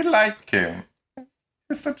sacrifice him. We like him.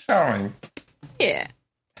 He's so charming. Yeah,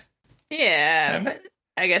 And but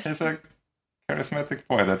I guess he's a charismatic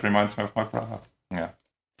boy that reminds me of my brother. Yeah.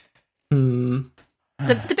 the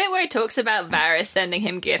bit where he talks about Varys sending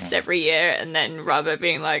him gifts every year, and then Robert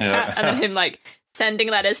being like, Yeah. and then him like sending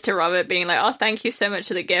letters to Robert being like, oh, thank you so much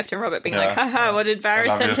for the gift, and Robert being like, haha, what did Varys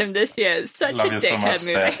love send you. him this year? It's such a Love you so dickhead much,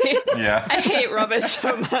 movie. Dad. Yeah. I hate Robert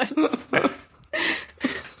so much.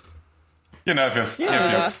 You know, if you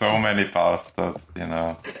have so many bastards, you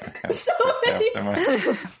know. So many.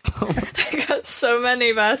 I got so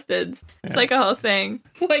many bastards. It's like a whole thing.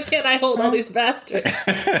 Why can't I hold all these bastards?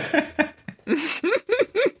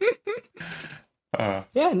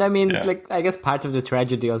 And I mean, like, I guess part of the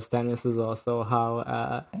tragedy of Stannis is also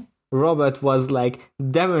how Robert was, like,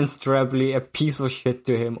 demonstrably a piece of shit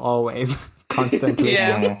to him always, constantly.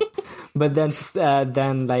 But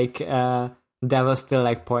then like, Davos still,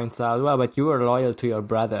 like, points out, well, but you were loyal to your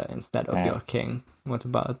brother instead of your king. What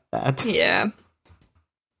about that? Yeah.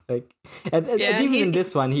 Like, and even in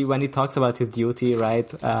this one, when he talks about his duty,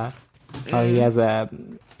 right? How he has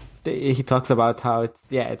he talks about how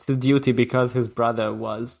it's his duty because his brother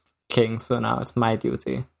was king, so now it's my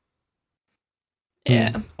duty.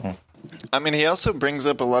 Yeah. I mean, he also brings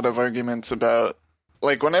up a lot of arguments about,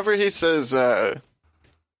 like, whenever he says,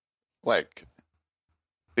 like,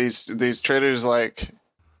 these traitors, like,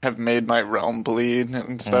 have made my realm bleed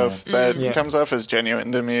and stuff, that comes off as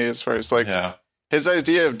genuine to me, as far as, like, his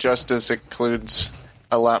idea of justice includes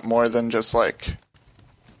a lot more than just, like,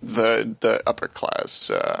 the upper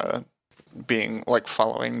class being, like,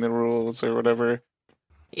 following the rules or whatever.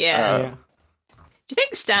 Yeah. Do you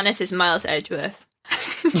think Stannis is Miles Edgeworth?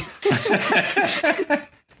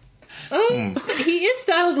 He is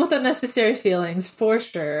saddled with unnecessary feelings, for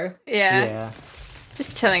sure. Yeah.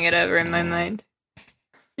 Just telling it over in my mind.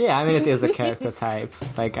 Yeah, I mean, it is a character type.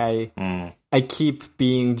 Like, I keep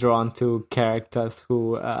being drawn to characters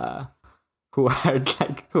who are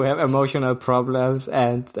like, who have emotional problems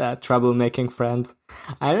and trouble making friends.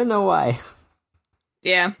 I don't know why.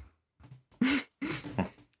 Yeah.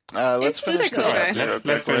 Let's finish the chapter.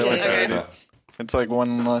 Let's finish the chapter. It's like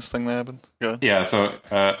one last thing that happened. Go. Yeah, so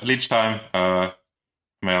Leech time.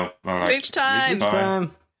 Leech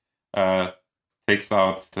time. Takes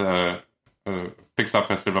out, picks up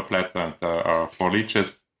a silver platter, and there are 4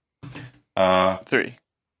 leeches. 3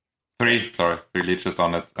 leeches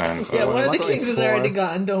on it, and one of the kings is already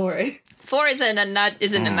gone. Don't worry. 4 isn't a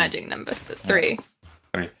magic number, but 3.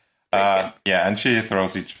 3. And she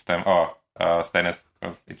throws each of them. Stannis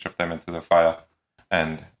throws each of them into the fire,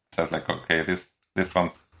 and says, like, okay, this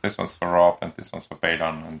one's for Robb, and this one's for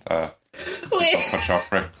Baelon, and this one's for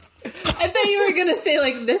Joffrey. I thought you were gonna say,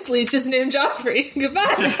 like, this leech is named Joffrey. Goodbye.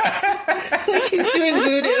 Like he's doing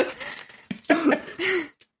voodoo.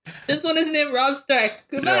 This one is named Robb Stark.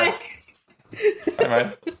 Goodbye.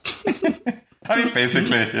 Yeah. I mean,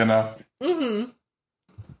 basically, you know.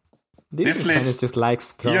 This leech just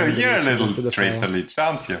likes throwing. You're a little traitor leech,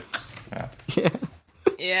 aren't you? Yeah.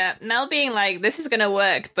 Yeah, Mel being like, this is going to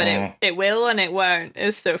work, but it will and it won't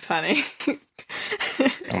is so funny.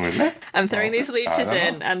 I'm throwing these leeches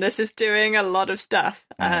in, and this is doing a lot of stuff.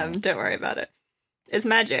 Don't worry about it. It's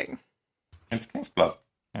magic. It's King's blood.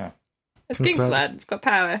 Yeah. It's King's blood. It's got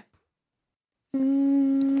power.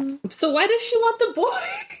 So why does she want the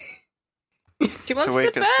boy? She wants to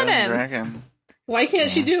wake to a burn stone him. dragon. Why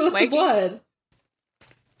can't she do it with the blood?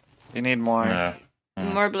 You need more. Yeah.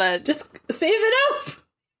 More blood. Just save it up.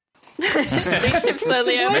 Leech him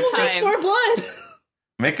slowly over Just time. more blood.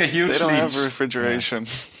 Make a huge They don't leech. have refrigeration.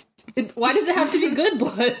 Why does it have to be good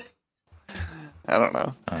blood? I don't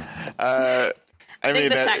know. I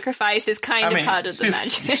think the sacrifice is kind of part of the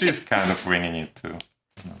magic. She's kind of winning it too.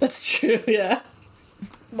 That's true, yeah.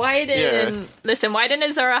 Why didn't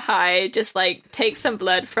Azor Ahai just, like, take some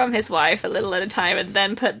blood from his wife a little at a time and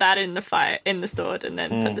then put that in the fire, in the sword, and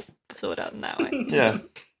then put the sword out in that way? Yeah.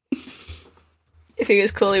 If he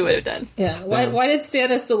was cool, he would have done. Yeah. Why did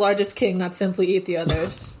Stannis, the largest king, not simply eat the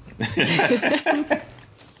others?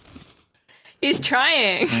 He's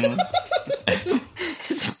trying.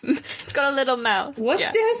 It's got a little mouth. What's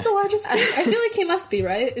Stannis the largest king? I feel like he must be,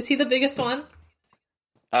 right? Is he the biggest one?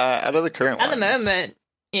 Out of the current At ones. the moment,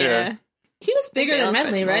 yeah. He was bigger than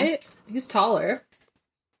Renly, right? He's taller.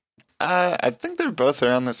 I think they're both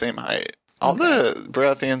around the same height. All the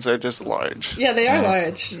Baratheons are just large. Yeah, they are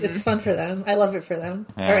large. It's fun for them. I love it for them.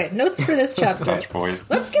 Yeah. All right, notes for this chapter. Large boys.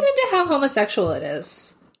 Let's get into how homosexual it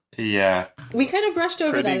is. Yeah. We kind of brushed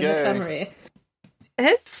over Pretty that in the gay. summary.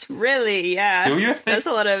 It's really, Do you think there's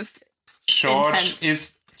a lot of George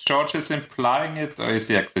is implying it, or is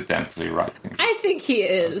he accidentally writing it? I think he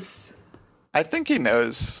is. I think he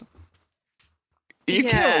knows. You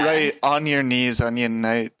can't write on your knees, onion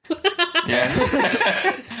knight.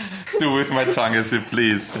 Yeah. Do with my tongue as you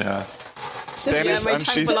please. Yeah. Stannis my tongue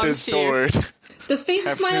unsheathed belongs his to you. sword. The faint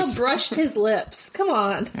smile brushed his lips. Come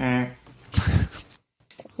on.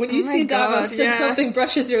 When you see Davos and something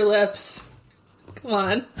brushes your lips. Come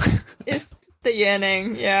on. It's the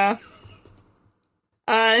yearning, yeah.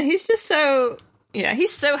 He's just so Yeah,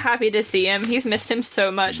 he's so happy to see him. He's missed him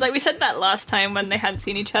so much. Like we said that last time when they hadn't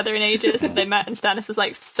seen each other in ages, and they met, and Stannis was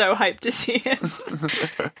like so hyped to see him.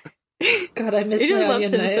 God, I miss He just my loves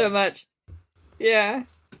Onion him Knight. so much. Yeah.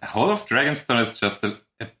 Whole of Dragonstone is just a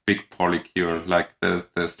big polycule. Like the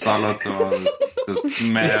Salador, the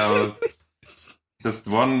smell, just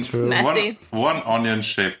one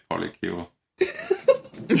onion-shaped polycule.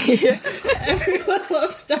 Everyone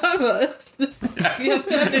loves Davos. You have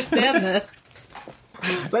to understand this.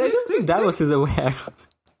 But I don't think Davos is aware.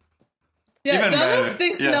 Yeah, Even Davos Mel-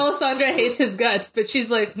 thinks yeah. Melisandre hates his guts, but she's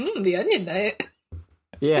like, the Onion Knight.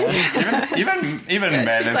 Yeah. Even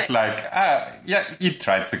Mel she's is like, yeah, he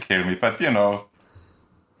tried to kill me, but you know.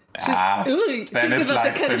 Ooh, Stannis think about the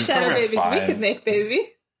likes kind him, of so shadow we're babies we fine. could make, baby.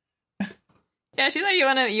 Yeah, she's like, you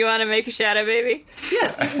wanna make a shadow baby?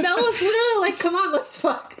 Yeah, Mel was literally like, come on, let's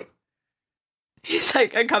fuck. He's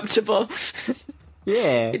like uncomfortable.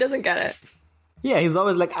 Yeah. He doesn't get it. Yeah, he's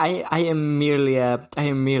always like, I am merely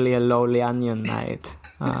a lowly onion knight.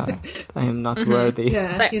 I am not worthy.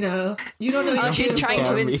 Yeah, Like- you don't know. Oh, she's trying to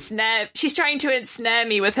Scare me. ensnare. She's trying to ensnare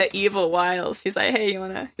me with her evil wiles. She's like, "Hey, you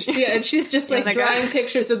wanna?" Yeah, and she's just like wanna go? drawing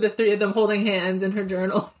pictures of the three of them holding hands in her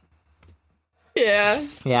journal. Yeah.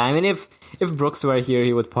 Yeah, I mean, if Brooks were here,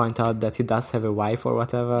 he would point out that he does have a wife or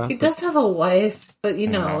whatever. He does have a wife, but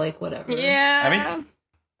like whatever. Yeah. I mean,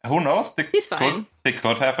 who knows? He's fine. They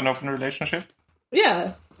could have an open relationship.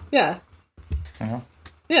 Yeah. Yeah.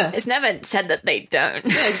 It's never said that they don't.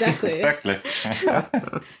 Yeah, exactly. Exactly.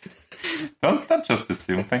 don't just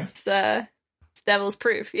assume things. It's devil's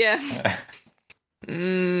proof. Yeah.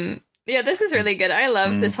 Yeah, this is really good. I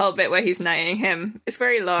love this whole bit where he's knighting him. It's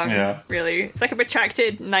very long. Yeah. Really. It's like a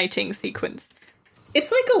protracted knighting sequence.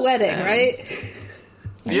 It's like a wedding, right?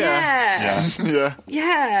 Yeah. Yeah.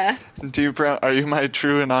 Yeah. Yeah. Are you my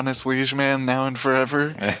true and honest liege man now and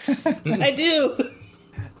forever? I do.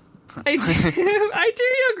 I do,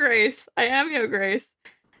 your grace. I am your grace.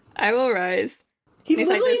 I will rise. He He's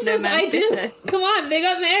like, literally "There's no says, man I do. fitter." Come on, they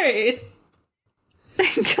got married.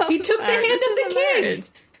 He took the hand of the king.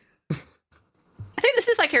 I think this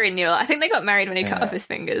is like a renewal. I think they got married when he cut off his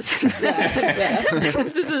fingers. Yeah.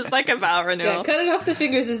 This is like a vow renewal. Yeah, cutting off the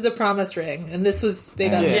fingers is the promise ring, and this was they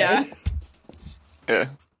got Yeah. married.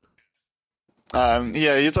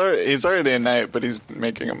 Yeah. He's already a knight, but he's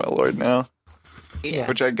making him a lord now, Yeah.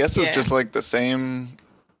 which I guess is Yeah. just like the same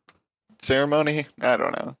ceremony. I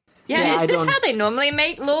don't know. Yeah, Yeah, I is this don't- how they normally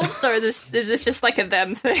make lords, or is this just like a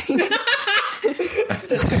them thing?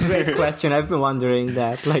 Great question. I've been wondering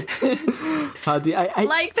that. Like, how do I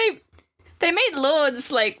Like they made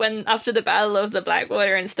lords like when after the Battle of the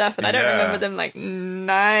Blackwater and stuff, and I don't Yeah. remember them like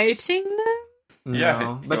knighting them. No,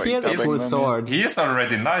 Yeah, but he has a dubbing full them, yeah. sword. He is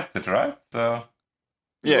already knighted, right? So,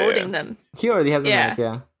 Yeah. Lording them. He already has a Yeah. knight,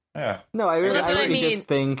 yeah. yeah. No, I really, that's I what I really mean. just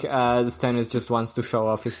think Stannis just wants to show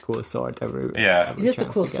off his cool sword every Yeah. He has a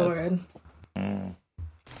chance cool he gets. sword.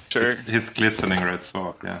 Sure. His glistening red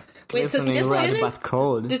sword, yeah. Wait, so Glistening did red but Stannis,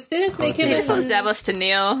 cold. did Stannis make him This was in... Davos to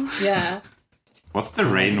kneel. Yeah. What's the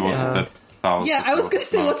rainwood Yeah. that Davos Yeah, is I was gonna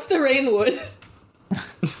say, called? what's the Rainwood?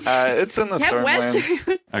 It's in the Yeah, Stormlands.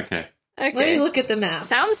 West. Okay. Let me Okay. look at the map.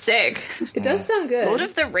 Sounds sick. It does sound good. Lord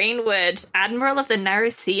of the Rainwood, Admiral of the Narrow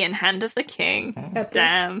Sea, and Hand of the King. Epic.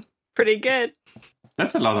 Damn. Pretty good.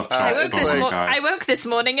 There's a lot of I choice woke for this one mo- guy. I woke this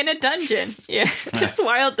morning in a dungeon. Yeah. It's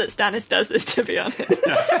wild that Stannis does this, to be honest.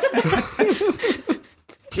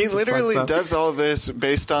 He literally fucked up. does all this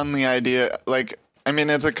based on the idea, like, I mean,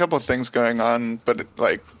 it's a couple things going on, but,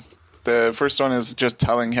 like, the first one is just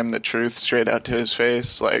telling him the truth straight out to his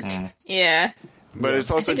face, like, Yeah. but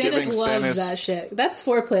it's also giving Stannis loves Stannis, that shit. That's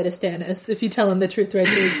foreplay to Stannis, if you tell him the truth right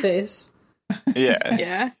to his face. yeah,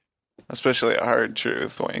 Yeah. especially a hard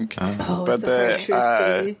truth, wink. Oh, But it's a hard the,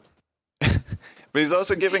 truth, baby. But he's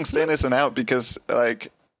also giving Stannis an out because, like,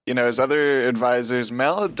 you know, his other advisors,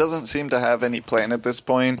 Mel doesn't seem to have any plan at this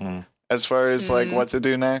point as far as, like, what to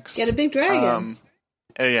do next. Get a big dragon.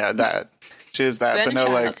 Yeah, that. She is that, but no,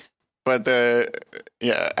 Burn like, but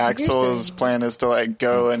Axel's thing. plan is to, like,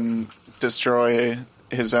 go and destroy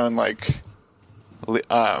his own, like,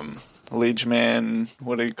 liegeman,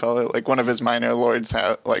 what do you call it? Like, one of his minor lords'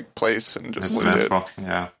 place and just His loot it. Vespa,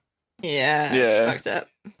 yeah. Yeah. Yeah. It's fucked up.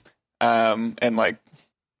 And, like,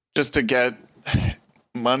 just to get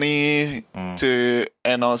money to,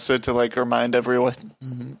 and also to, like, remind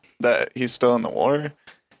everyone that he's still in the war.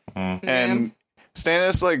 And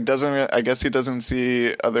Stannis, like, I guess he doesn't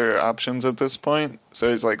see other options at this point, so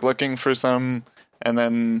he's, like, looking for some,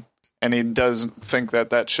 and he does think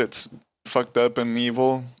that shit's fucked up and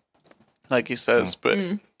evil, like he says, but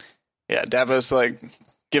yeah, Davos, like,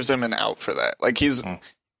 gives him an out for that. Like, he's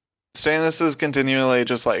Stannis is continually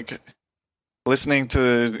just like listening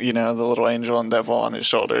to, you know, the little angel and devil on his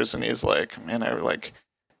shoulders, and he's like, man,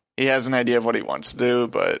 he has an idea of what he wants to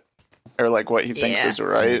do, or like what he thinks is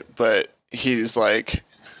right, but he's like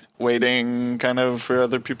waiting kind of for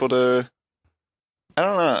other people to, I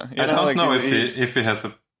don't know. I don't know if he has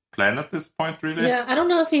a plan at this point, really. Yeah, I don't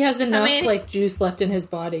know if he has enough like juice left in his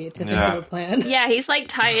body to think of a plan. Yeah, he's like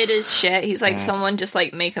tired as shit. He's like, someone just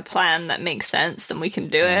like make a plan that makes sense and we can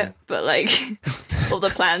do it. But like all the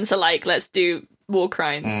plans are like, let's do war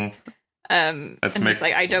crimes. Let's make,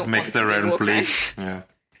 like, I don't make want the to do realm war bleed. crimes. Yeah.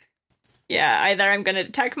 Yeah, either I'm going to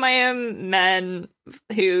attack my own men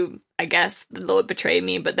who, I guess, the Lord betrayed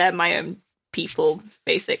me, but they're my own people,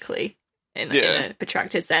 basically, in a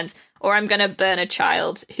protracted sense. Or I'm going to burn a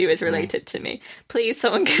child who is related to me. Please,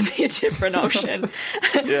 someone give me a different option.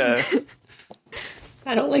 Yeah.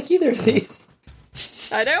 I don't like either of these.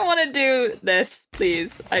 I don't want to do this,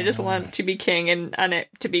 please. I just want to be king and it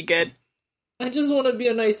to be good. I just want to be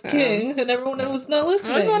a nice king, and everyone else not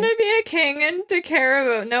listening. I just want to be a king and to care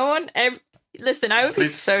about no one. Listen, I would be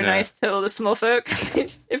so nice to all the small folk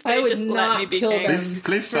if they just let me be king.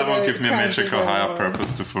 Please someone give me a magical higher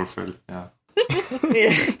purpose to fulfill. Yeah.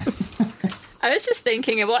 I was just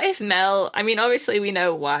thinking, what if Mel, I mean, obviously we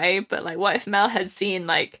know why, but like, what if Mel had seen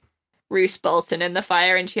like Roose Bolton in the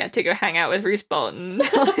fire and she had to go hang out with Roose Bolton and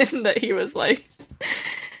tell him that he was like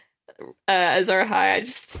Azor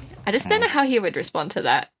Ahai? I just don't know how he would respond to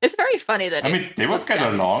that. It's very funny that they would get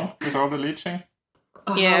along with all the leeching.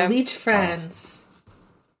 Oh, yeah, leech friends.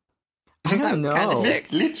 I don't know. Kind of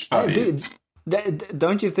sick. Leech buddies. Dude,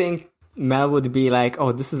 don't you think Mel would be like,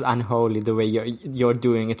 "Oh, this is unholy the way you're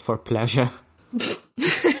doing it for pleasure"?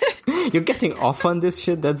 You're getting off on this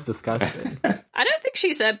shit. That's disgusting. I don't think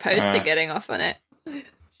she's opposed to getting off on it.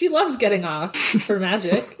 She loves getting off for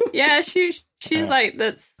magic. Yeah, she's like,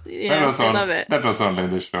 that's, I love it. That was only in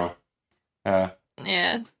the show. Yeah.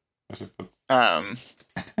 Yeah.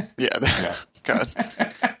 God,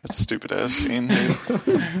 that's a stupid ass scene, dude.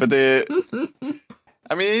 But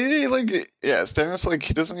Stannis, like,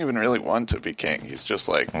 he doesn't even really want to be king. He's just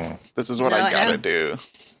like, this is what I gotta do.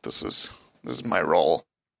 This is my role.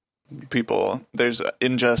 People, there's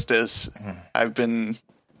injustice. I've been,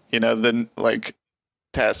 the like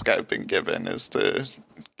task I've been given is to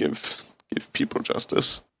give people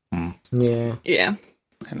justice. Yeah,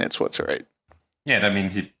 and it's what's right. Yeah, I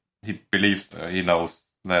mean, he believes, he knows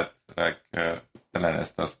that like the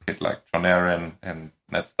Lannisters killed like Jon Arryn and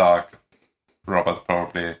Ned Stark, Robert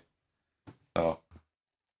probably. So,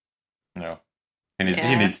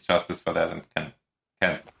 he needs justice for that and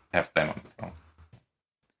can't have them on the throne.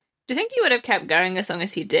 Do you think he would have kept going as long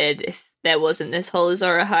as he did if there wasn't this whole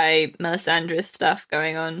Azor Ahai Melisandre stuff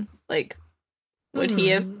going on? Like, would he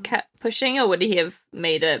have kept pushing, or would he have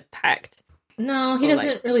made a pact? No, he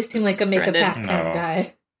doesn't really seem like a make a pact kind of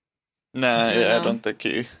guy. Nah, I don't think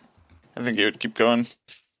I think he would keep going.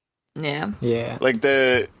 Yeah. Like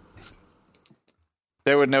there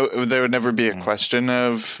would never be a question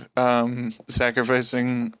of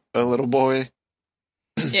sacrificing a little boy.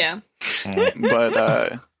 Yeah.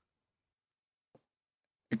 But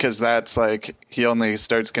because that's like, he only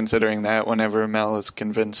starts considering that whenever Mel has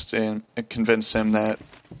convinced him that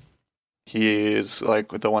he is like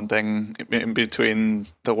the one thing in between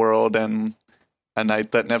the world and a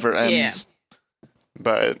night that never ends. Yeah.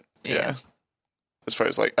 But yeah, as far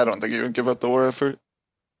as like, I don't think he would give up the war effort.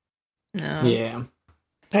 No. Yeah.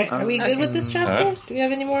 Are we good with this chapter? Do we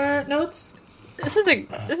have any more notes? This is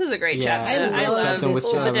a great chapter. I love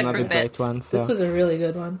all the different bits. One, so. This was a really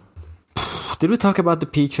good one. Did we talk about the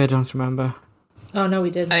peach? I don't remember. Oh no,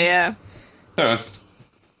 we didn't. Oh yeah. There was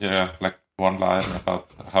like one line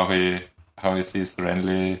about how he sees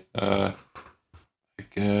Renly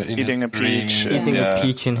eating a peach. Eating a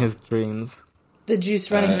peach in his dreams. The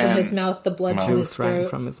juice running from his mouth, the blood from his throat. Running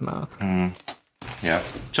from his mouth. Yeah,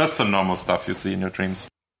 just some normal stuff you see in your dreams.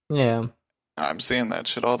 Yeah. I'm seeing that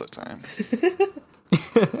shit all the time.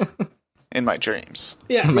 In my dreams.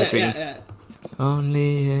 Yeah, in my dreams. Yeah.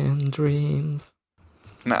 Only in dreams.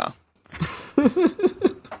 No.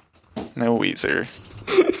 No Weezer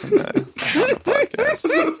on the podcast.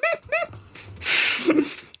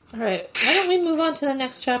 Alright, why don't we move on to the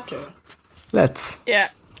next chapter? Let's. Yeah.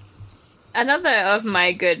 Another of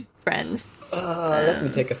my good friends. Let me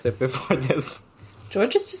take a sip before this.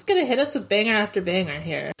 George is just gonna hit us with banger after banger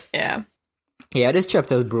here. Yeah. Yeah, this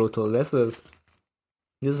chapter is brutal. This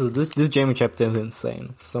Jaime chapter is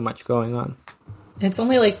insane. So much going on. It's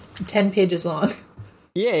only like 10 pages long.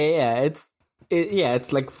 Yeah.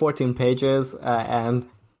 It's like 14 pages, and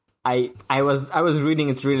I was reading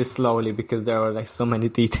it really slowly because there were like so many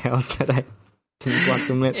details that I didn't want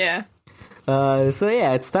to miss. Yeah. So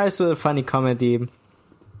yeah, it starts with a funny comedy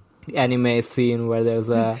anime scene where there's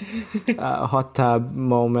a hot tub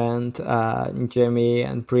moment. Jimmy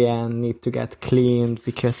and Brienne need to get cleaned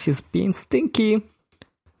because he's being stinky.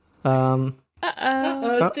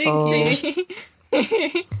 Stinky.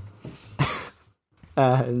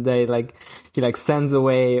 He sends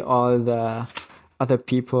away all the other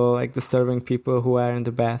people, like the serving people who are in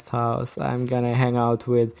the bathhouse. I'm gonna hang out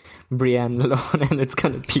with Brienne alone, and it's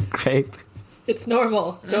gonna be great. It's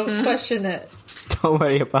normal. Don't question it. Don't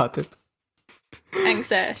worry about it.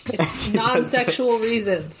 Anxious. It's non-sexual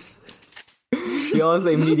reasons. He also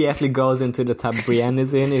immediately goes into the tub Brienne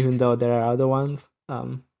is in, even though there are other ones.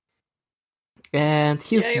 And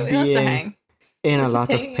he's being in a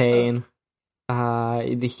lot of pain.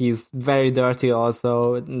 He's very dirty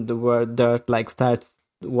also. The word dirt starts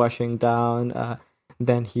washing down.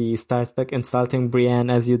 Then he starts insulting Brienne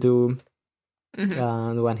as you do.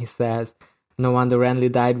 And when he says, "No wonder Renly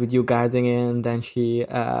died with you guarding in," then she...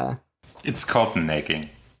 It's called nagging.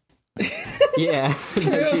 Yeah,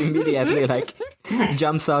 then she immediately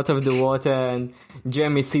jumps out of the water, and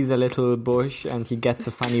Jeremy sees a little bush and he gets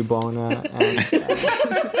a funny boner. And,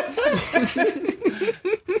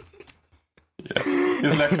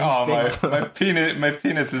 he's like, "Oh, my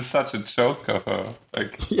penis is such a joke of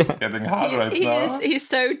getting hard right now." He's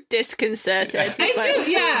so disconcerted. I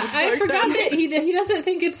forgot that he doesn't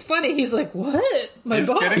think it's funny. He's like, "What? He's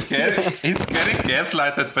getting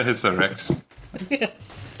gaslighted by his erection. Yeah.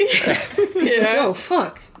 He's like, "Oh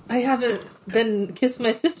fuck! I haven't been kissed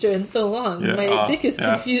my sister in so long. Yeah. My dick is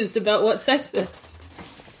confused about what sex is."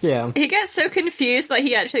 Yeah, he gets so confused that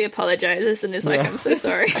he actually apologizes and is like, "I'm so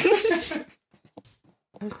sorry."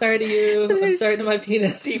 I'm sorry to you. I'm sorry to my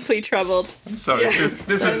penis. Deeply troubled. I'm sorry. Yeah.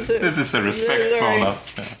 This is a respect corner.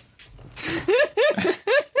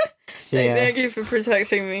 Yeah. Thank you for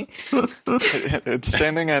protecting me. It's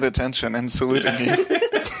standing at attention and saluting you.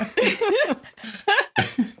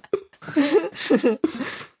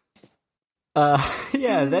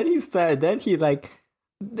 Then he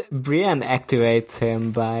Brienne activates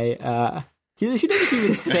him by she doesn't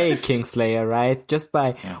even say Kingslayer, right? Just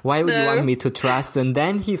by, why would you want me to trust? And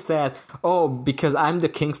then he says, "Oh, because I'm the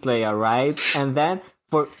Kingslayer, right?" And then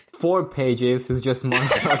for 4 pages, he's just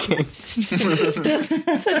monologuing.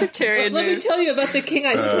 Such a Tyrion Let me tell you about the king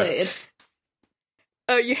I slayed.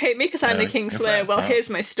 Oh, you hate me because I'm the Kingslayer? Well,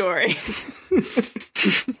 here's my story.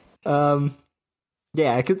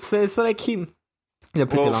 Yeah, I could say, so he... Well,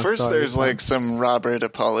 first story. There's some Robert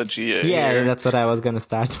apology. Yeah, that's what I was gonna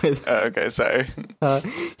start with. Okay, sorry.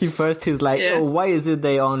 He's like, "Oh, why is it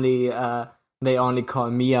they only call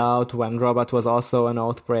me out when Robert was also an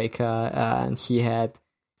Oathbreaker and he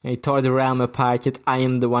tore the realm apart, yet I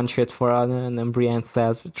am the one shit for honor." And then Brienne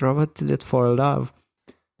says, "But Robert did it for love."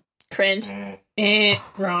 Cringe.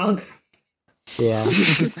 Wrong. Yeah.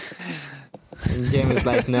 And Jaime's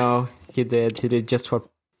like, "No, he did just for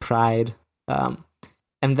pride."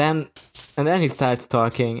 And then he starts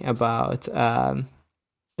talking about the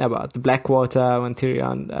Blackwater when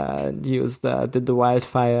Tyrion did the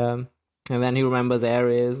wildfire, and then he remembers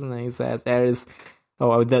Aerys, and then he says the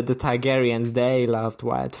Targaryens, they loved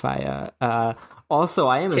wildfire. Also,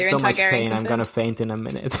 I am in so much pain, I'm gonna faint in a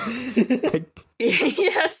minute.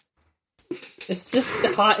 Yes. It's just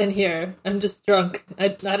hot in here. I'm just drunk. I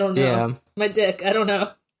don't know. Yeah. My dick. I don't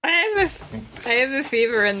know. I have a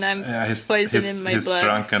fever and I'm poison in my blood. He's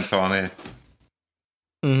drunk and horny.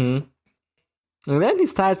 Mm-hmm. And then he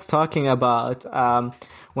starts talking about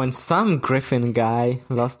when some Griffin guy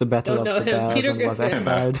lost the Battle of the Bells Peter and Griffin. was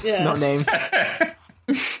exiled. Yeah. No name.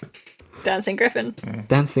 Dancing Griffin.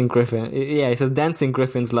 Dancing Griffin. Yeah, he says Dancing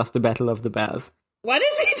Griffins lost the Battle of the Bells. Why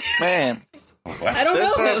does he do Man, I don't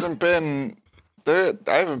this know. hasn't been... I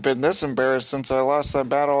haven't been this embarrassed since I lost that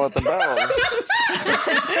battle at the Bells.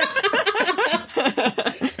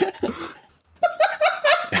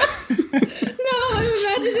 No, I'm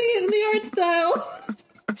imagining it in the art style.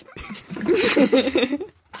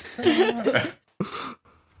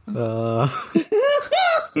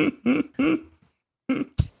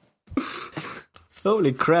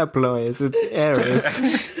 Holy crap, Lois, it's Aerys.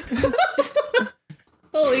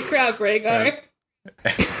 Holy crap, Rhaegar.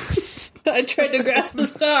 I tried to grasp a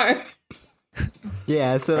star.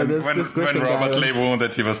 Yeah, so this when Robert lay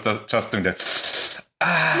wounded, he was just doing that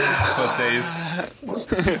for days.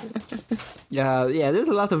 Yeah, there's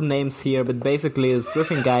a lot of names here, but basically this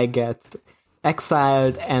Griffin guy gets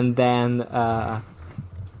exiled and then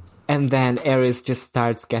And then Aerys just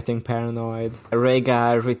starts getting paranoid.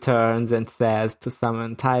 Rhaegar returns and says to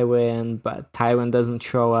summon Tywin, but Tywin doesn't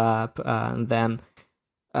show up. And then,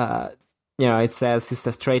 it says he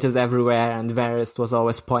says traitors everywhere, and Varys was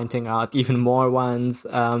always pointing out even more ones.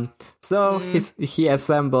 He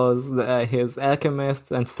assembles his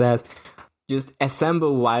alchemists and says, just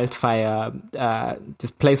assemble wildfire,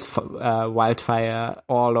 just place wildfire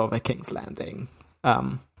all over King's Landing.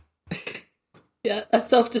 Yeah, a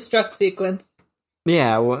self-destruct sequence.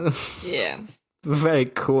 Yeah. Yeah. Very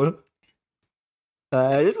cool.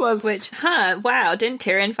 It was... Wow, didn't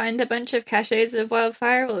Tyrion find a bunch of caches of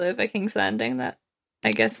wildfire all over King's Landing? That,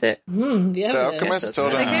 I guess it... yeah, the alchemist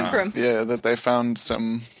told him that they found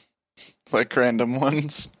some, like, random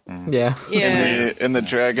ones. Yeah. In the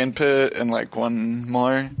dragon pit and, like, one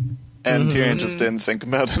more. And Tyrion just didn't think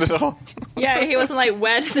about it at all. Yeah, he wasn't like,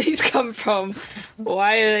 where do these come from?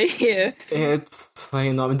 Why are they here? It's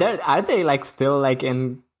phenomenal. Are they like still like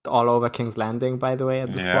in all over King's Landing, by the way,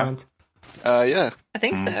 at this point? Yeah. I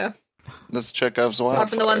think so. That's Chekhov's wildfire. Apart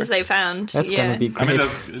from the ones they found. That's gonna be great. I mean,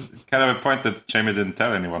 there's kind of a point that Jaime didn't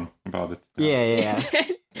tell anyone about it. Yeah.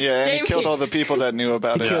 Yeah, and he killed all the people that knew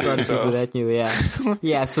about it too. People that knew,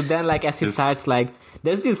 yeah. So then, like, as he starts, like,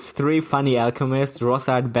 there's these three funny alchemists: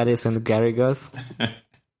 Rossard, Beddis, and Garrigus.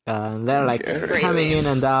 They're like coming in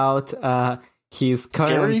and out. He's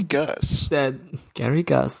current. Gary Gus. Gary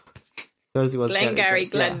Gus. Thursday was Glengarry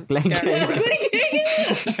King.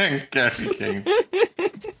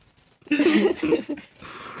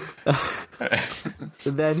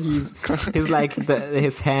 Then he's like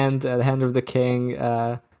his hand, the hand of the king,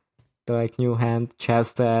 the like new hand,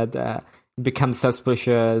 Chested, becomes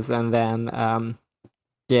suspicious, and then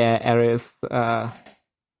Aerys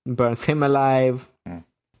burns him alive.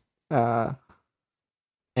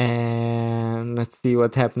 And let's see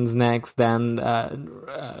what happens next. Then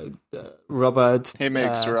Robert he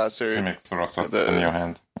makes Rossard the new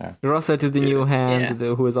hand. Yeah. Rossard is the new hand,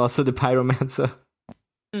 who is also the pyromancer.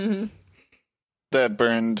 Mm-hmm. That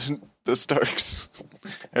burned the Starks,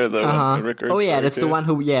 or the Rickard. Oh yeah, Stark, that's the one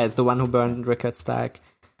who. Yeah, it's the one who burned Rickard Stark.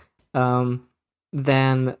 Then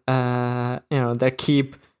they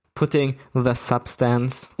keep putting the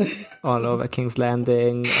substance all over King's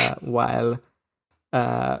Landing while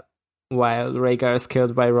Rhaegar is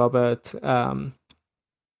killed by Robert. And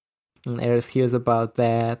Aerys hears about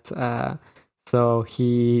that. So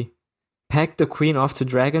he packed the queen off to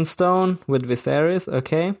Dragonstone with Viserys.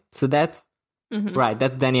 Okay, so that's right.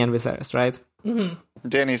 That's Dany and Viserys, right? Mm-hmm.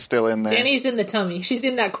 Dany's still in there. Dany's in the tummy. She's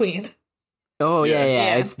in that queen. Oh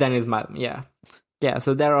yeah. It's Dany's mom. Yeah.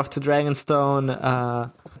 So they're off to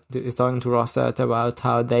Dragonstone. He's talking to Rossard about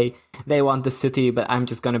how they want the city, but I'm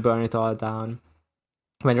just gonna burn it all down.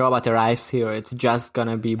 When Robert arrives here, it's just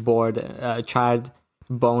gonna be charred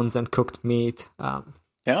bones and cooked meat.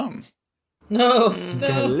 Yum. No,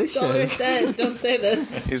 delicious. Don't say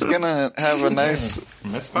this. He's gonna have a nice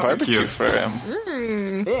barbecue for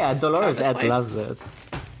him. Yeah, Dolores Ed loves it.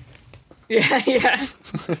 Yeah.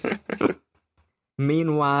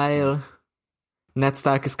 Meanwhile, Ned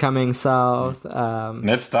Stark is coming south.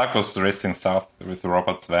 Ned Stark was racing south with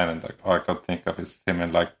Robert's van, and all I could think of is him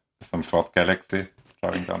in like some Ford Galaxy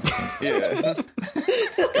driving down the things. Yeah,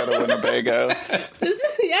 he's got a Winnebago.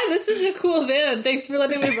 This is a cool van. Thanks for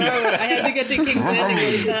letting me borrow it. I had to get to King's Landing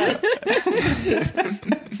really fast.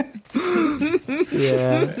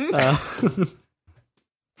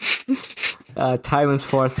 Tywin's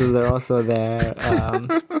forces are also there,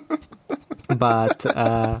 but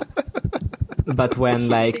when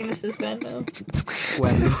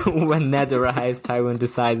when Ned arrives, Tywin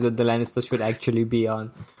decides that the Lannisters should actually be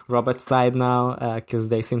on Robert's side now because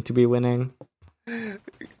they seem to be winning.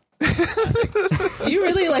 You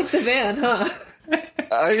really like the van, huh?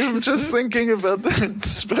 I am just thinking about that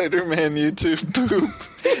Spider-Man YouTube poop.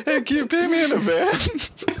 Hey, can you pay me in a van?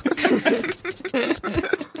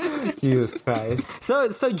 Jesus Christ. So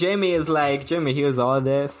Jaime hears all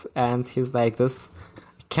this, and he's like, this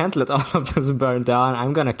can't let all of this burn down.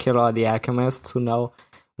 I'm gonna kill all the alchemists who know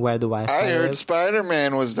where the wildfire is. I heard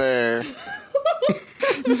Spider-Man was there.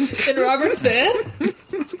 In Robert's van?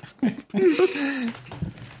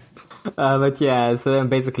 But yeah, so then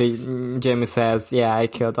basically Jaime says, I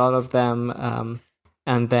killed all of them,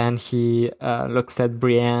 and then he looks at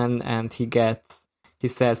Brienne and he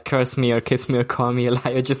says, curse me or kiss me or call me a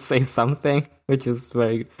liar, just say something, which is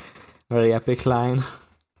very, very epic line.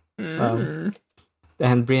 And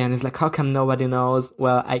Brienne is like, how come nobody knows?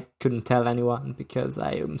 Well, I couldn't tell anyone because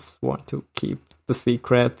I am sworn to keep the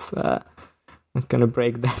secret. I'm not gonna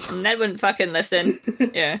break that. Ned wouldn't fucking listen.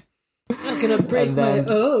 Yeah. I'm not gonna break my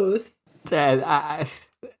oath.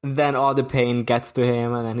 then all the pain gets to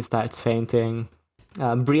him, and then he starts fainting.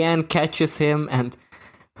 Brienne catches him, and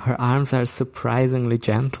her arms are surprisingly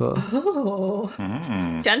gentle. Oh.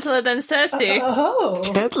 Gentler than Cersei. Oh.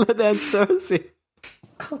 Gentler than Cersei.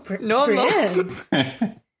 Oh, Normal.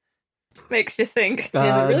 Brienne. Makes you think.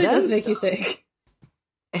 Damn, it really does make you think.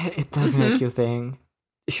 It does make you think.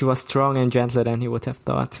 She was strong and gentler than he would have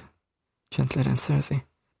thought. Gentler than Cersei.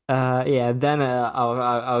 Then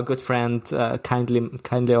our good friend,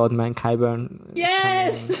 kindly old man Qyburn.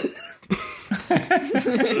 Yes!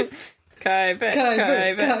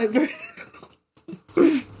 Qyburn.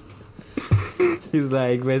 He's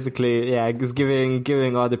like basically, he's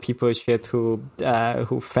giving all the people shit who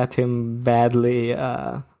fed him badly.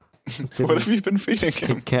 What have you been feeding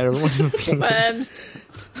him? Take care of what you're feeding.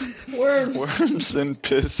 Worms and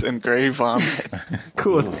piss and grey vomit.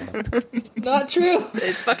 Cool. Not true.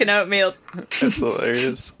 It's fucking oatmeal. That's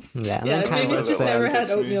hilarious. Yeah, Jamie's just never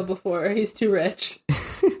had oatmeal before. He's too rich.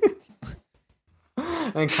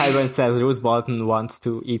 And Qyburn says Roose Bolton wants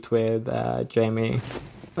to eat with Jamie.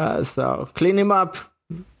 So clean him up,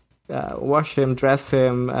 wash him, dress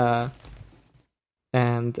him,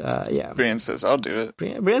 and Brienne says, I'll do it.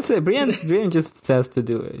 Brienne just says to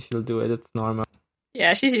do it. She'll do it. It's normal.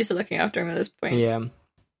 Yeah, she's used to looking after him at this point. Yeah.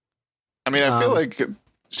 I mean, I feel like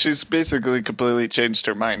she's basically completely changed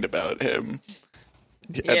her mind about him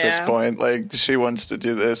at this point. Like, she wants to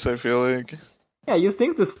do this, I feel like. Yeah, you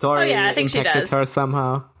think the story I think impacted her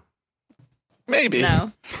somehow? Maybe.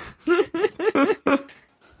 No.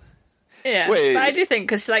 Yeah, Wait. but I do think,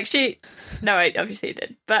 because, like, no, I obviously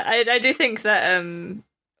did, but I do think that,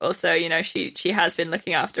 also, you know, she has been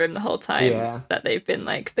looking after him the whole time, that they've been,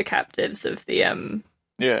 like, the captives of the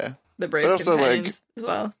brave also, companions as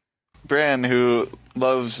well. Bran, who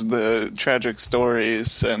loves the tragic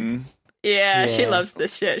stories, and... Yeah, she loves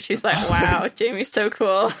this shit. She's like, wow, Jamie's so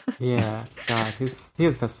cool. Yeah, God, he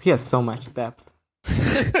has so much depth.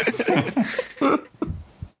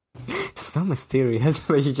 So mysterious,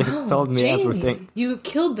 but you just told me Jamie, everything. You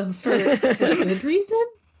killed them for a good reason?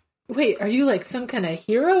 Wait, are you like some kind of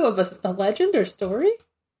hero of a legend or story?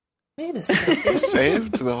 Wait a second. You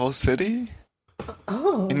saved the whole city?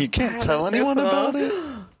 Oh. And you can't tell anyone about it?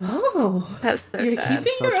 Oh. That's so You're sad.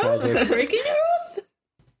 keeping your oath? Tragic. Breaking your oath?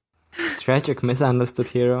 Tragic, misunderstood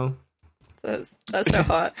hero. That's so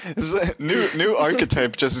hot. This is a new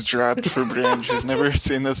archetype just dropped for Brienne. She's never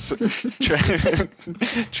seen this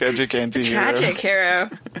tragic anti-hero. Tragic hero.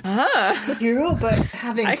 Hero, but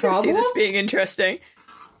having I problems? can see this being interesting.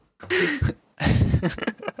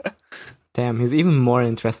 Damn, he's even more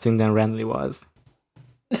interesting than Renly was.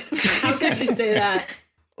 How could you say that?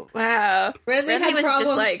 Wow. Renly had was problems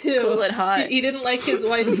just, like, too. cool and hot. He didn't like his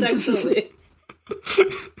wife sexually.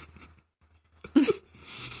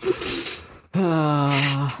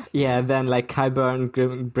 Then like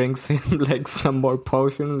Qyburn brings him like some more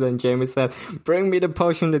potions, and Jamie says, "Bring me the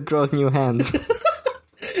potion that grows new hands."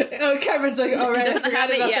 Oh, Qyburn's like, all right, I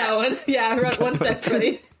forgot about that one. Yeah, run 1 sec,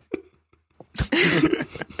 buddy.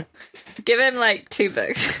 Give him like 2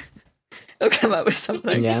 books. He'll come up with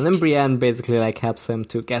something. Yeah, and then Brienne basically like helps him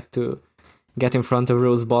to get in front of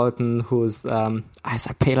Roose Bolton, whose eyes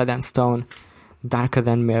are paler than stone, darker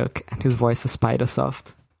than milk, and his voice is spider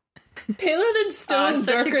soft. Paler than stone,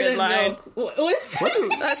 darker than milk. What is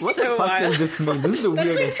that? That's What so the fuck wild. does this mean? This is the That's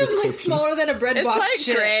like weirdest something description. smaller than a bread It's box like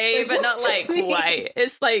shit. grey, Like, but what not does like this mean? white.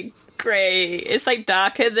 It's like grey. It's like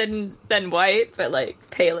darker than white, but like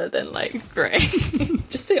paler than like grey.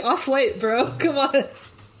 Just say off-white, bro. Come on.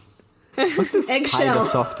 What's this Eggshell.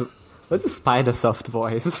 What's a spider soft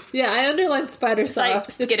voice? Yeah, I underlined spider like soft.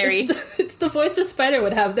 skittery. It's the voice a spider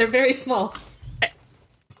would have. They're very small.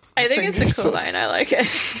 I think it's a cool line. I like it.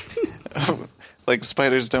 Like,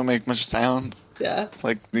 spiders don't make much sound. Yeah.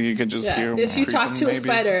 Like, you can just hear them. If you talk to a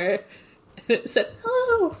spider, it said,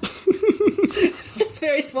 "Oh," it's just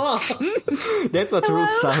very small. That's what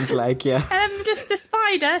Roose sounds like, yeah. I'm just a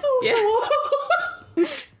spider. Yeah.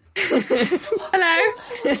 Hello.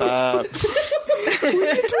 Stop.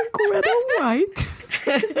 Red or white?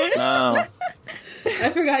 No. I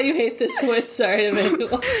forgot you hate this voice. Sorry,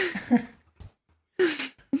 Emmanuel.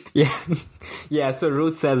 Yeah, so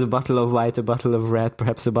Roose says a bottle of white, a bottle of red,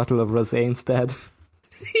 perhaps a bottle of rosé instead.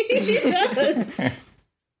 Yes.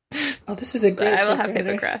 Oh, this is a great. I will have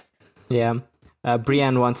hippogriff. hippogriff. Yeah.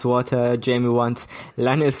 Brienne wants water, Jamie wants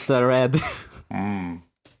Lannister red.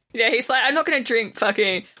 Yeah, he's like, I'm not going to drink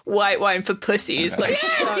fucking white wine for pussies. Like,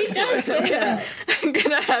 He does say that. I'm going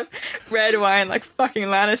to have red wine like fucking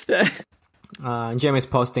Lannister. Jamie's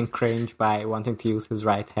posting cringe by wanting to use his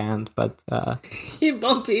right hand, but You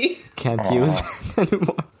bumpy. can't use it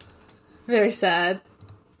anymore. Very sad.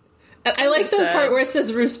 I like the part where it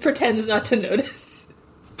says Roos pretends not to notice.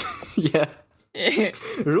 Yeah.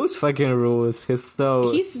 Roos fucking rules.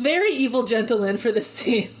 He's very evil gentleman for this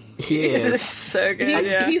scene. He is. This is so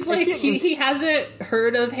good. He's like he hasn't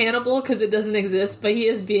heard of Hannibal because it doesn't exist, but he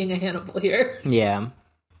is being a Hannibal here. Yeah.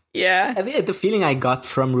 Yeah. I mean, the feeling I got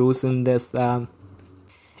from Roos in this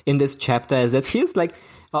chapter is that he's like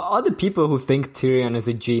all the people who think Tyrion is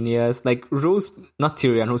a genius, like Roos, not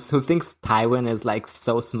Tyrion, who thinks Tywin is like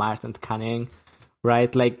so smart and cunning,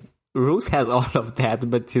 right? Like Roos has all of that,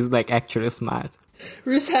 but he's like actually smart.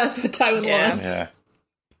 Roos has what Tywin wants.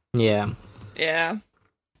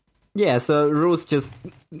 Yeah, so Roos just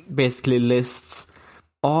basically lists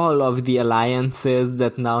all of the alliances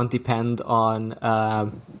that now depend on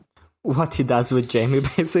what he does with Jaime,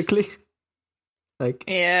 basically. Like,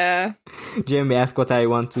 Jaime asks what do you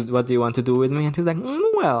want to do with me? And he's like,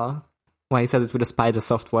 well, he says it with a spider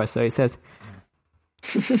soft voice, so he says,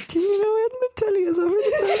 do you know Edmund Tully is over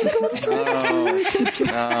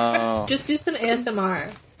No. Just do some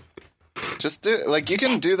ASMR. Just do, like, you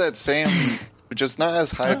can do that same, just not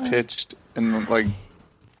as high-pitched, and, like...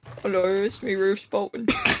 Hello, it's me, Roos Bolton.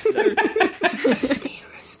 It's me,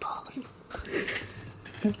 Roos Bolton.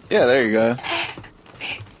 Yeah, there you go.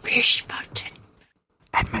 Roos Bolton.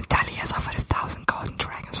 Edmund Tully has offered 1,000 golden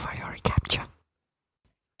dragons for your recapture.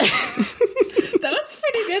 That was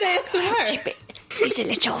pretty good ASMR. He's a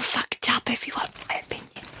little fucked up, if you want my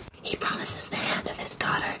opinion. He promises the hand of his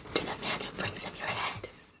daughter to the man who brings him your head.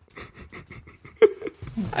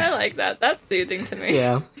 I like that. That's soothing to me.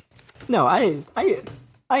 Yeah. No, I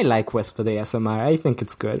like whispered ASMR. I think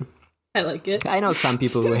it's good. I like it. I know some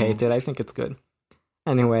people who hate it. I think it's good.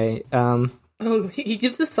 Anyway, Oh, he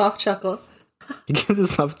gives a soft chuckle. He gives a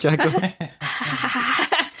soft chuckle.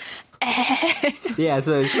 Yeah,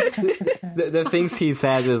 so the things he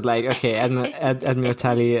says is like, okay, Admiral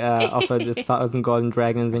Tully offered 1,000 golden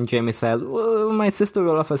dragons, and Jaime said, well, my sister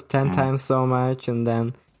will offer 10 times so much, and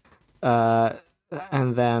then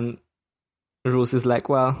Roos is like,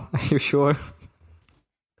 well, are you sure?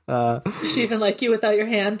 She even like you without your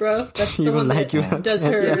hand, bro? That's the one that does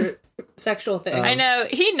her sexual thing. I know.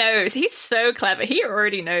 He knows. He's so clever. He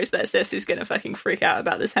already knows that Sis is gonna fucking freak out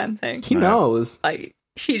about this hand thing. He knows. Like,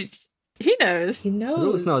 he knows. He knows.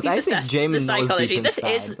 Roos knows. I think Jaime knows psychology. deep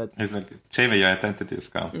inside, but... He's like, Jaime, your identity is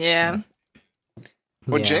gone. Yeah.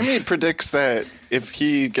 Well, Jaime predicts that if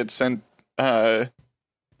he gets sent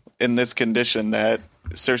in this condition, that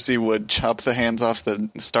Cersei would chop the hands off the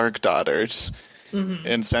Stark daughters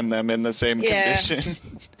and send them in the same condition.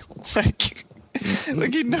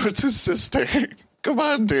 like he knows his sister. Come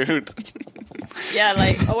on, dude. Yeah,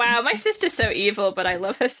 like, oh, wow, my sister's so evil, but I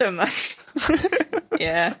love her so much.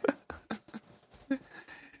 Yeah.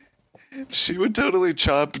 She would totally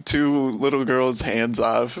chop two little girls' hands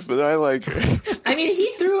off, but I like her. I mean,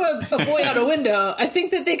 he threw a boy out a window. I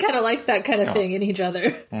think that they kind of like that kind of thing in each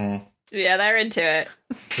other. Yeah, they're into it.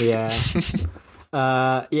 Yeah.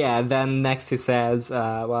 Then next he says,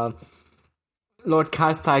 well, Lord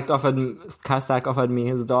Karstark offered me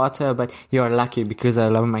his daughter, but you're lucky because I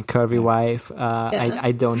love my curvy wife.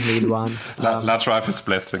 I don't need one. Large wife is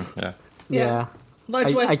blessing, Yeah.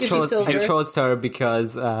 Large wife gives you silver. I chose her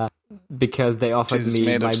because they offered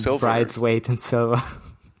me my bride's weight in silver.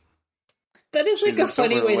 That is like a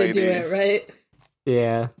funny way to do it, right?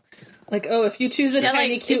 Yeah. Like, oh, if you choose a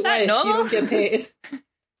tiny cute wife, normal? you don't get paid.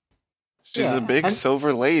 She's a big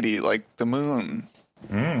silver lady, like the moon.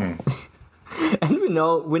 And we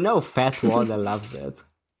know Fat Water loves it.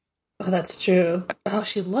 Oh, that's true. Oh,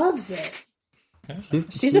 she loves it.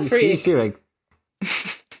 She's a She's freak.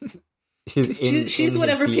 She's in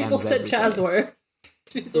whatever his people DMs said Chaz were.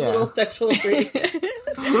 She's a little sexual freak.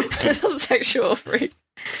 Little sexual freak.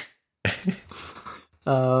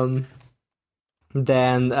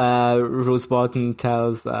 Then Roose Bolton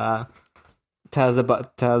tells Jaime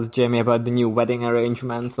about the new wedding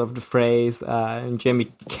arrangements of the Freys, and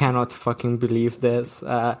Jaime cannot fucking believe this.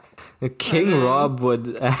 King Robb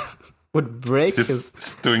would break his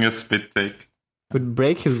doing a spit take. Would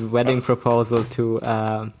break his wedding proposal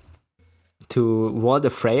to Walder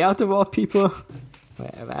Frey out of all people.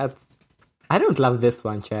 I don't love this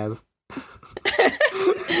one, Chaz.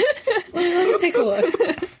 Let me take a look.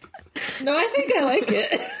 No, I think I like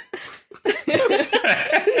it.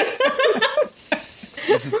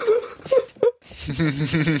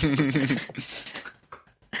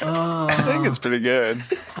 I think it's pretty good.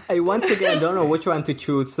 I once again don't know which one to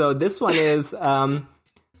choose. So this one is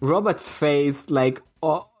Robert's face, like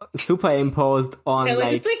superimposed on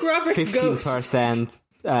it's like Robert's 15%.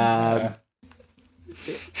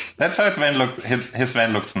 That's how His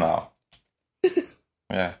Van looks now.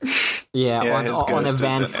 Yeah. on a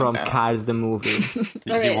van from Cars the movie.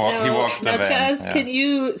 All right, he walked now the van. Chaz, can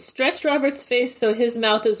you stretch Robert's face so his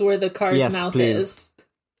mouth is where the car's mouth is?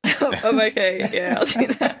 Oh, okay. Yeah, I'll do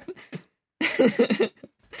that.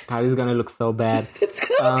 God, he's gonna look so bad. It's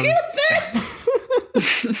gonna look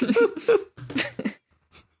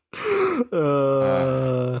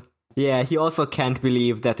bad. Yeah, he also can't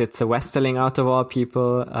believe that it's a Westerling out of all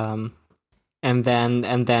people. And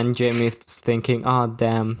then Jamie's thinking, oh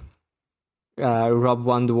damn, Rob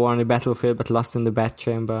won the war on the battlefield but lost in the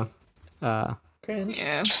Batchamber. Cringe.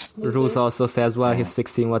 Yeah. Roose also says, well, he's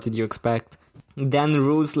 16, what did you expect? Then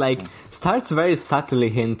Roose starts very subtly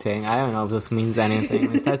hinting, I don't know if this means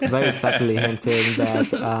anything, he starts very subtly hinting that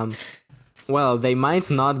they might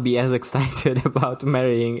not be as excited about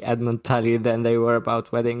marrying Edmund Tully than they were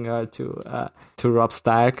about wedding her to Robb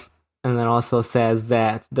Stark. And then also says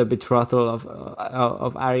that the betrothal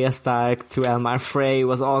of Arya Stark to Elmar Frey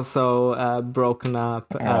was also broken up.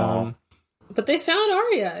 But they found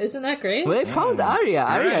Arya. Isn't that great? Well, they found Arya.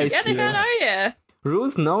 Arya is they found Arya.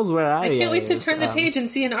 Roose knows where Arya is. I can't wait to turn the page and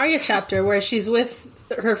see an Arya chapter where she's with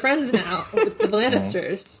her friends now, with the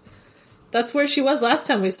Lannisters. That's where she was last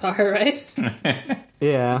time we saw her, right?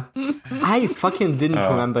 Yeah. I fucking didn't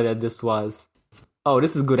remember that this was... Oh,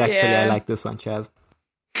 this is good, actually. Yeah. I like this one, Chaz.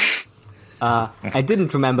 I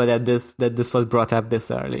didn't remember that this was brought up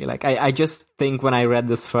this early. I just think when I read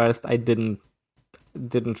this first, I didn't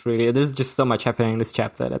really... There's just so much happening in this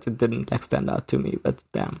chapter that it didn't extend out to me, but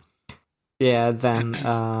damn. Yeah, then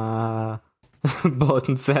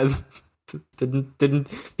Bolton says,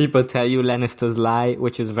 didn't people tell you Lannisters lie?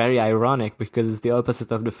 Which is very ironic because it's the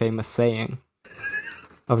opposite of the famous saying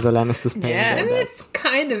of the Lannisters paying Yeah. I mean, it's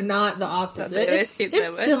kind of not the opposite. It's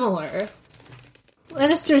similar.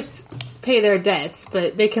 Lannisters pay their debts,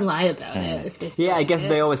 but they can lie about it if they feel I guess it.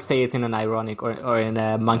 they always say it in an ironic or in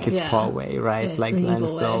a monkey's paw way, right? Like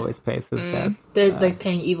Lannister always pays his debts. They're like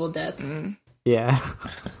paying evil debts. Yeah.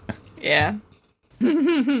 Yeah.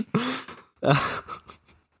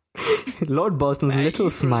 Lord Bolton's little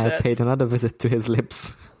smile paid another visit to his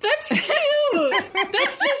lips. That's cute!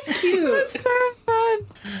 That's just cute! That's so fun.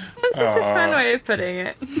 That's such a fun way of putting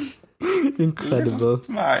it. Incredible.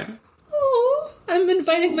 Smile. Oh, I'm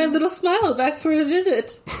inviting my little smile back for a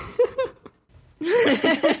visit.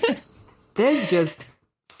 There's just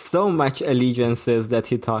so much allegiances that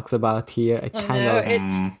he talks about here. I kind of...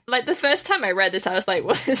 It's like the first time I read this, I was like,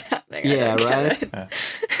 what is happening? Yeah, right?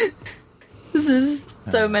 This is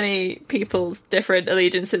so many people's different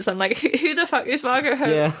allegiances. I'm like, who the fuck is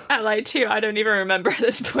Margot allied to? I don't even remember at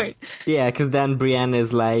this point. Yeah, because then Brienne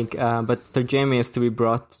is like, but Sir Jaime is to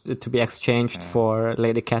be exchanged for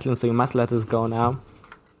Lady Catelyn, so you must let us go now.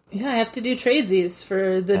 Yeah, I have to do tradesies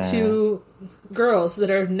for the two girls that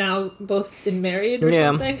are now both married or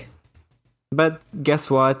something. But guess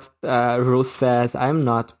what? Roose says, I'm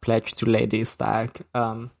not pledged to Lady Stark.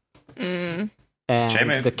 And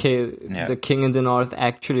Jaime. the king in the north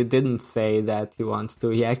actually didn't say that he wants to.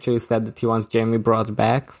 He actually said that he wants Jaime brought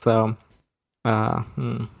back. So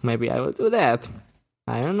maybe I will do that.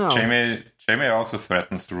 I don't know. Jaime also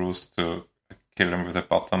threatens Roose to kill him with a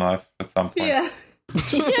butter knife at some point. Yeah.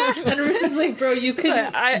 And Roose is like, bro, you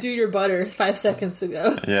could do your butter 5 seconds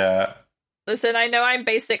ago. Yeah. Listen, I know I'm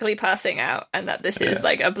basically passing out and that this is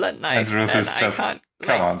like a blunt knife And Roose is I just, can't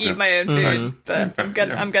come on, eat dude. my own food, but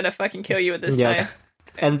I'm gonna fucking kill you with this knife.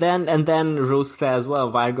 And then Roose says,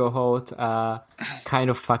 well, Vargo Holt kind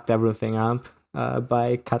of fucked everything up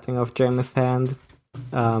by cutting off Jaime's hand.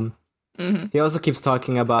 He also keeps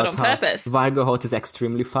talking about how purpose. Vargo Holt is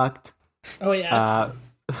extremely fucked. Oh, yeah.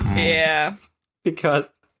 Yeah.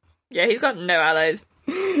 Because... Yeah, he's got no allies.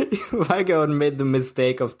 Vargo made the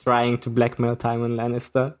mistake of trying to blackmail Tywin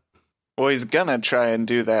Lannister. Well, he's gonna try and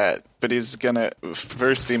do that, but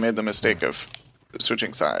first he made the mistake of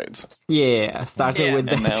switching sides. Yeah, starting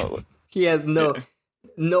with And that. now, He has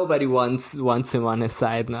nobody wants him on his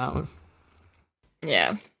side now.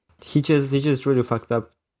 Yeah. He just really fucked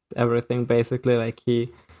up everything, basically. Like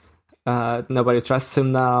nobody trusts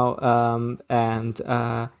him now,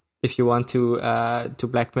 and if you want to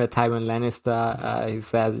blackmail Tywin Lannister, he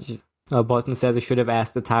says, Bolton says he should have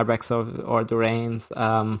asked the Tarbex or the Rains.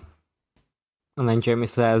 And then Jaime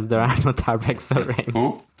says there are no Tarbex or Rains.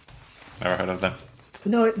 Who? Never heard of them.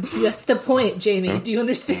 No, that's the point, Jaime. Do you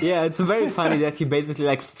understand? Yeah, it's very funny that he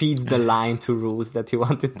basically feeds the line to Roose that he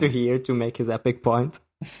wanted to hear to make his epic point.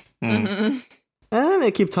 And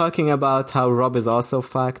they keep talking about how Robb is also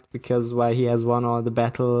fucked because he has won all the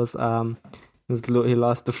battles. He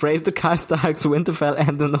lost the Freys, the Karstarks, Winterfell,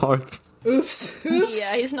 and the North. Oops.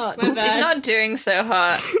 Yeah, he's not doing so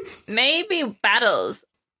hot. Maybe battles.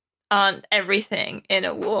 aren't everything in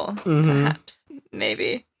a war, perhaps,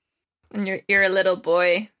 maybe. And you're a little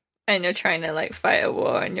boy, and you're trying to, like, fight a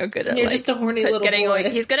war, and you're good at, you're like... just a horny little boy.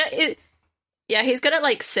 He's good at... he's good at,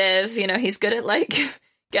 like, civ, you know, he's good at, like,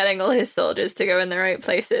 getting all his soldiers to go in the right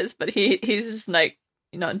places, but he's just, like,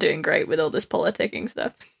 not doing great with all this politicking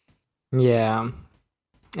stuff. Yeah.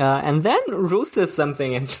 And then Roose says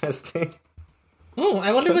something interesting. Oh,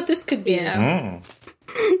 I wonder what this could be.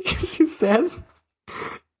 Because he says,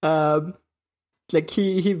 like,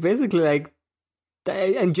 he basically, like,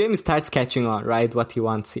 and James starts catching on, right, what he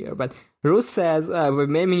wants here. But Roose says,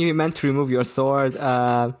 maybe he meant to remove your sword,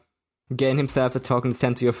 gain himself a token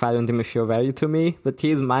sent to your father and him show value to me, but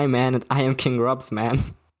he is my man and I am King Rob's man.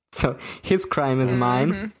 So his crime is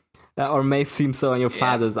mine, or may seem so in your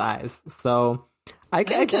father's eyes. So I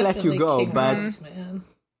can let you go, King but Rob's man.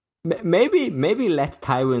 maybe let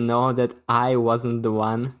Tywin know that I wasn't the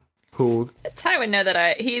one who... Tywin know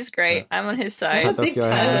that he's great. I'm on his side. I'm a big Tywin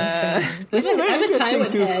fan. I'm a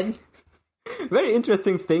Tywin head. Very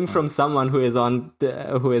interesting thing from someone who is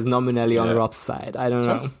nominally on Rob's side. I don't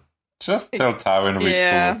know. Just tell Tywin we cool.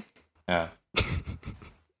 Yeah.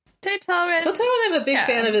 Tell Tywin I'm a big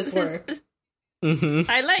fan of his work.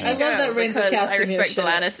 I let you I go love that Reigns of because I Castamere respect shit. the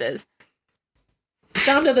Lannisters.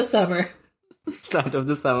 Sound of the summer. Sound of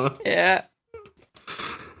the summer. Yeah.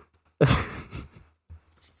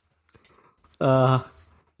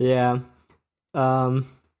 Yeah. And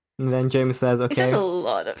then James says, okay. There's a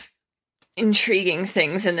lot of intriguing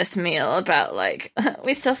things in this meal about, like,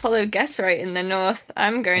 we still follow Gessright in the north.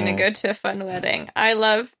 I'm going to go to a fun wedding. I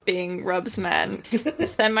love being Rob's man.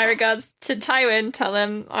 Send my regards to Tywin. Tell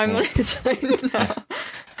him I'm on his side now.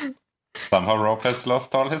 Somehow Rob has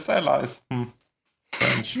lost all his allies.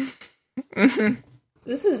 Strange.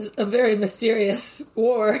 This is a very mysterious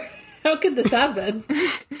war. How could this happen?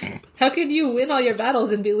 How could you win all your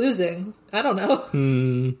battles and be losing? I don't know.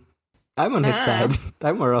 I'm on his side.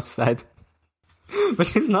 I'm on Rob's side. But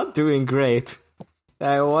he's not doing great.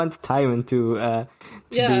 I want Tywin to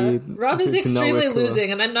yeah, be, Rob is extremely cool.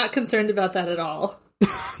 losing, and I'm not concerned about that at all.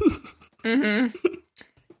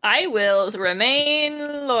 I will remain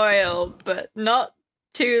loyal, but not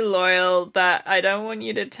too loyal that I don't want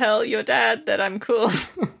you to tell your dad that I'm cool.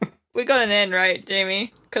 We got an in, right,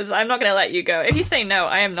 Jamie? Because I'm not going to let you go. If you say no,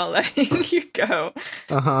 I am not letting you go.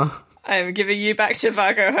 I'm giving you back to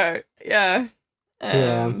Vargo Hoat. Yeah.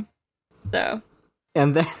 So.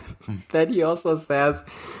 And then he also says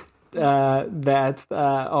that,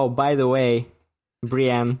 oh, by the way,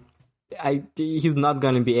 Brienne, he's not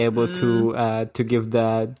going to be able to give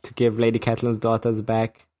Lady Catelyn's daughters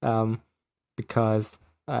back because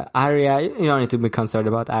Arya, you don't need to be concerned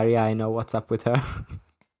about Arya. I know what's up with her.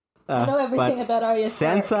 I know everything about Arya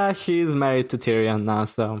Stark. Sansa, she's married to Tyrion now,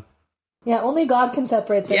 so... Yeah, only God can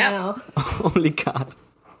separate them now. Only God.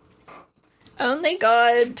 Only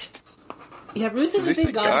God. Yeah, Roose is a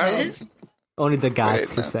big God. Only the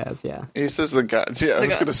gods, he says, yeah. He says the gods, yeah. I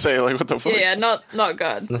was going to say, like, what the fuck? Yeah, not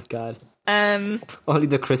God. Not God. Only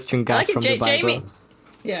the Christian God from the Bible. Jamie.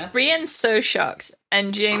 Yeah. Brienne's so shocked,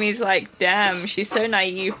 and Jamie's like, damn, she's so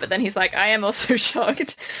naive, but then he's like, I am also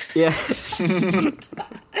shocked. Yeah.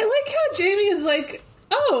 I like how Jamie is like,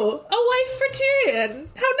 oh, a wife for Tyrion.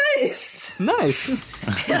 How nice. Nice.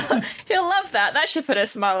 He'll love that. That should put a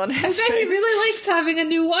smile on his face. I bet he really likes having a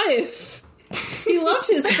new wife. He loved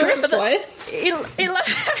his first wife. He loved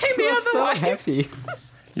having the other so wife. Happy.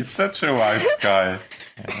 He's such a wife guy.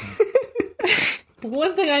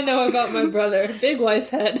 One thing I know about my brother, big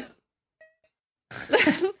wife head.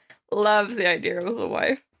 Loves the idea of a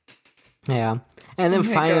wife. Yeah. And then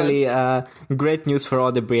finally, great news for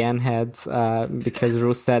all the Brienne heads, because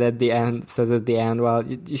Roose says at the end, well,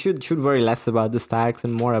 you should worry less about the Starks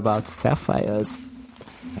and more about Sapphires.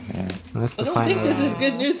 That's the I don't think this is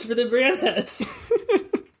good news for the Brienne heads.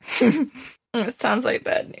 It sounds like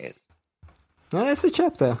bad news. Well, that's a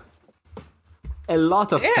chapter. A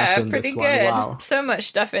lot of stuff in pretty this good. one. Wow. So much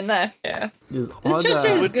stuff in there. Yeah. This chapter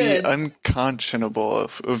It is would good. be unconscionable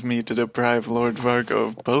of me to deprive Lord Vargo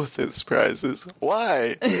of both his prizes.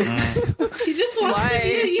 Why? He just wants to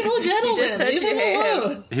be an evil gentleman. He just said Leave you him hate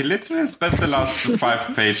alone. him. He literally spent the last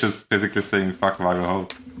 5 pages basically saying fuck Vargo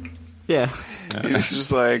Hoat. Yeah. He's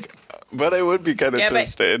just like, but I would be kind of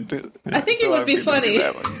twisted. I think it would be funny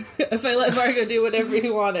if I let Vargo do whatever he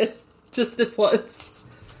wanted. Just this once.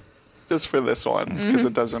 Just for this one, because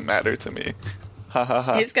it doesn't matter to me. Ha ha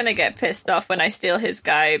ha. He's gonna get pissed off when I steal his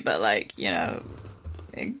guy, but like, you know,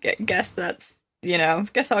 guess that's, you know,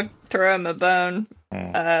 guess I'll throw him a bone.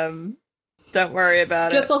 Don't worry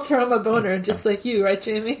about it. Guess I'll throw him a boner, just like you, right,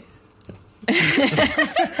 Jamie?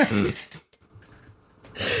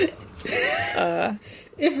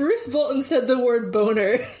 If Roose Bolton said the word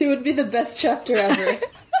boner, it would be the best chapter ever.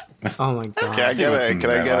 Oh my god. Can I get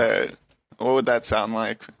a... What would that sound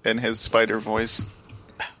like in his spider voice?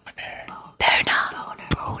 Boner.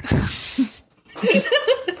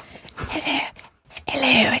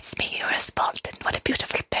 Hello, it's me, Roose Bolton. What a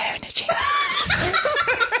beautiful boner, Jamie.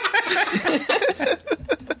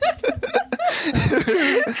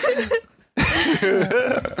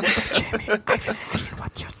 Jamie, I've seen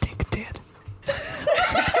what your dick did.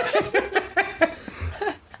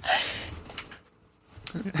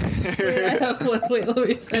 I have one. Wait, let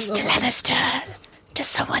me find Mr. Lannister, does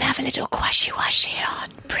someone have a little quashy-washy on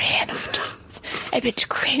Brienne of Tarth? A bit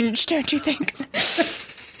cringe, don't you think?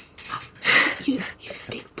 You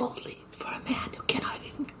speak boldly for a man who cannot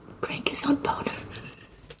even crank his own boner.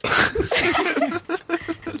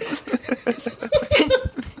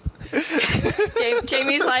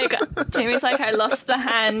 Jamie's like, I lost the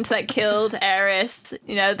hand that killed Aerys,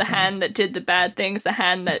 you know, the hand that did the bad things, the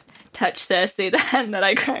hand that touched Cersei, the hand that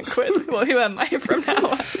I crank with. Well, who am I from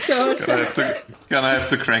now on? So Gonna have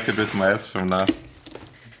to crank a bit my ass from now.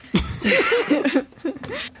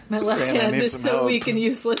 my left Man, I hand need is some so help. weak and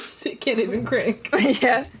useless, it can't even crank.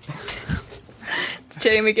 Yeah.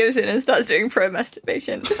 Jamie goes in and starts doing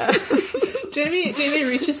pro-masturbation. Jamie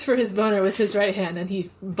reaches for his boner with his right hand and he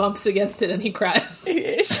bumps against it and he cries.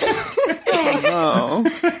 Oh,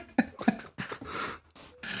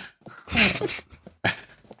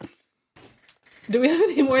 Do we have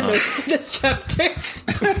any more notes in this chapter?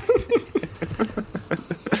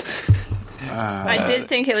 I did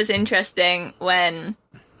think it was interesting when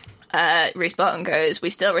Roose Bolton goes, we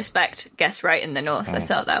still respect guest right in the North. I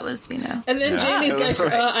thought that was, you know... And then Jamie's like,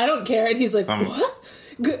 I don't care. And he's like, what?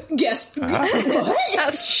 Guest? What?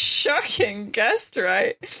 That's shocking, guest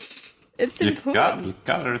right. It's You important.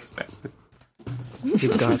 gotta respect it. You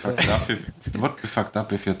got it. It would be fucked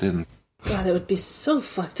up if you didn't. God, it would be so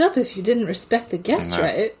fucked up if you didn't respect the guest, No.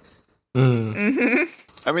 right?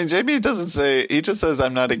 I mean, Jamie doesn't say. He just says,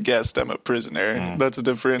 "I'm not a guest. I'm a prisoner." That's a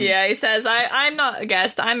different. Yeah, he says, I'm not a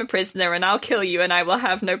guest, I'm a prisoner, and I'll kill you, and I will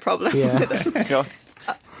have no problem Yeah. with it. Yeah.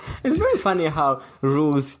 It's very funny how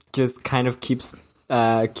Roose just kind of keeps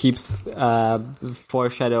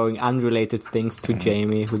foreshadowing unrelated things to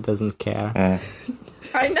Jamie, who doesn't care.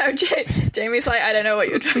 I know, Jamie's like, I don't know what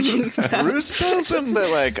you're talking about. Roose tells him that,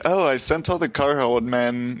 like, oh, I sent all the Carhold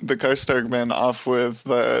men, the Karstark men, off with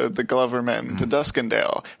the Glover men to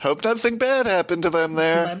Duskendale. Hope nothing bad happened to them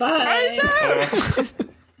there. Bye-bye.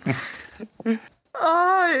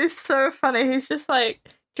 Oh, it's so funny. He's just like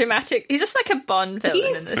dramatic. He's just like a Bond villain. He's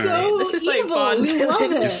in this so movie. This is like evil. Bond We love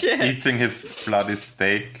villain it. shit. Eating his bloody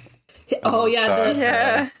steak. Oh, yeah.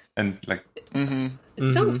 Yeah. And like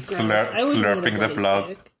It sounds gross. I wouldn't eat a slurping the bloody blood.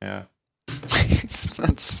 steak. Yeah. It's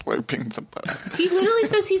not slurping the blood. He literally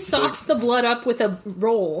says he sops the blood up with a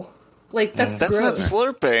roll. Like, that's That's not gross.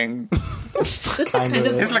 slurping. That's a kind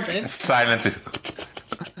of He's something. like silently.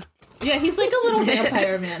 Yeah, he's like a little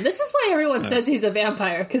vampire man. This is why everyone says he's a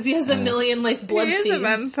vampire, because he has a million, like, blood He is themes. a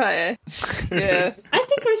vampire. Yeah. I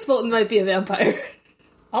think Roose Bolton might be a vampire.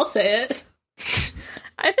 I'll say it.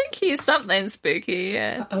 I think he's something spooky,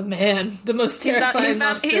 yeah. Oh, man. The most terrifying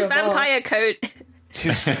monster He's of all. vampire code.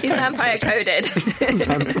 He's vampire coded.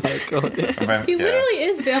 Vampire coded. He literally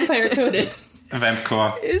is vampire coded.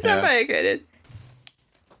 Vampcore. He's vampire coded.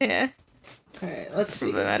 Yeah. Alright, let's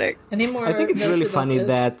see. Problematic. Any more I think it's notes really about funny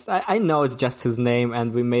this? that I know it's just his name,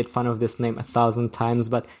 and we made fun of this name 1,000 times,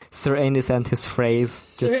 but Sir Aenys and his phrase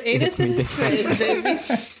Sir just hits Aenys me and his different. phrase,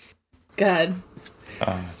 baby. God.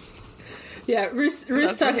 Yeah, Roose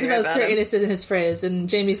Love to talks hear about about Sir him. Aenys and his phrase, and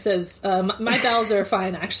Jamie says, my bowels are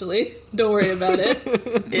fine, actually. Don't worry about it.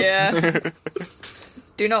 Yeah.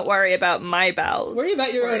 Do not worry about my bowels. Worry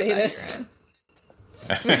about your own Worry about anus.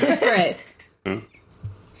 Frey.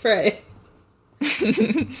 Frey.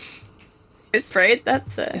 It's frayed.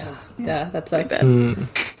 That's Yeah, that sucks. bad.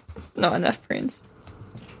 Not enough prunes.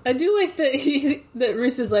 I do like that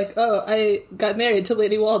Roose is like, oh, I got married to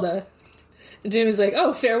Lady Walda. And Jamie's like,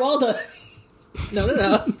 oh, fair Walda. No.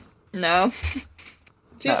 No. Nah,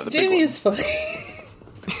 the big Jamie one. is funny.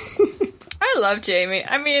 I love Jamie.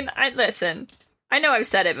 I mean, listen. I know I've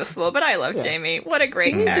said it before, but I love Jamie. What a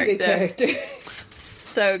great Jamie's character. a good character.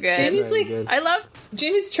 So good. Jamie's Very like, good. I love.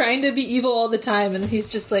 Jamie's trying to be evil all the time, and he's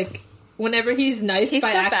just like, whenever he's nice He's by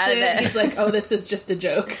so bad at accident, it. he's like, oh, this is just a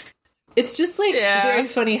joke. It's just like Yeah. very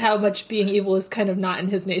funny how much being evil is kind of not in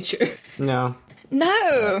his nature. No.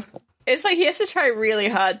 No. It's like he has to try really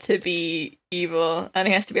hard to be evil, and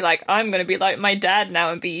he has to be like, I'm going to be like my dad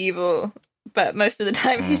now and be evil. but most of the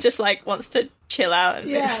time he's just like wants to chill out. And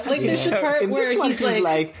there's a part where he's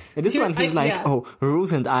like, oh,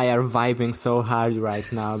 Ruth and I are vibing so hard right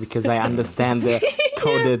now because I understand the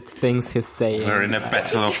coded things he's saying. We're in a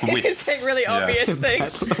battle of wits. It's a really obvious thing.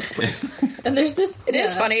 And there's this. It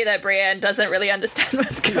is funny that Brienne doesn't really understand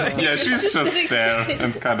what's going on. Yeah, she's just there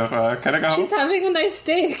and kind of, can I go home? She's having a nice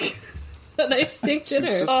steak. A nice steak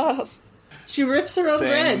dinner. She rips her own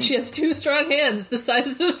bread. She has 2 strong hands, the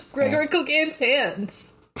size of Gregor Clegane's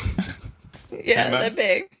hands. Yeah, they're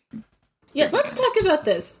big. Yeah, let's talk about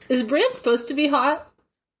this. Is Brienne supposed to be hot?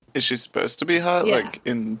 Is she supposed to be hot, like,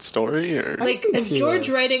 in story? Or like, is George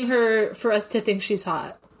writing her for us to think she's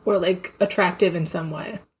hot? Or, like, attractive in some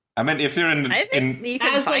way? I mean, if you're into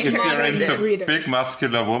big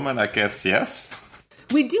muscular woman, I guess yes.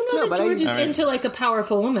 We do know that George is into, like, a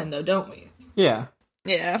powerful woman, though, don't we? Yeah.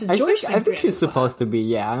 Yeah. I think she's supposed to be,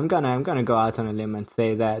 yeah. I'm gonna go out on a limb and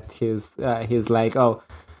say that he's like,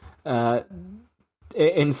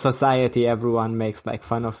 in society everyone makes like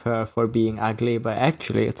fun of her for being ugly, but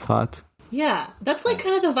actually it's hot. Yeah, that's like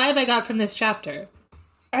kind of the vibe I got from this chapter.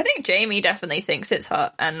 I think Jamie definitely thinks it's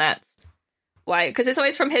hot, and that's why, because it's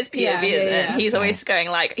always from his POV, isn't it? He's always going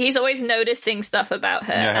like, he's always noticing stuff about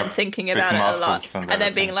her and thinking about it a lot, and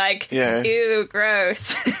then being like, ew,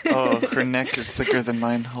 gross. Oh, her neck is thicker than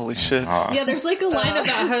mine, holy shit. Yeah, there's like a line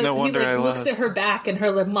about her, no wonder he looks at her back and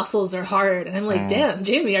her muscles are hard, and I'm like, damn,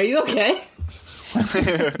 Jamie, are you okay?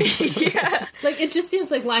 Yeah. Like, it just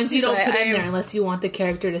seems like lines you don't put in there unless you want the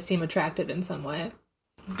character to seem attractive in some way.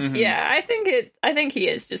 Mm-hmm. Yeah, I think he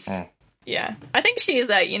is just, yeah. I think she's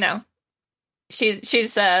like,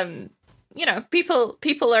 she's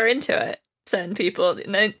people are into it, certain people,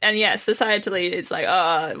 and yeah, societally it's like,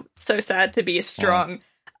 oh, so sad to be a strong,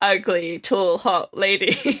 ugly, tall, hot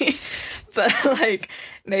lady. But like,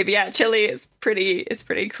 maybe actually it's pretty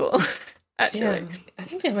cool. Actually, damn, I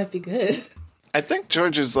think that might be good. I think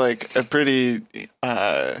George is like a pretty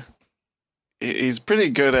he's pretty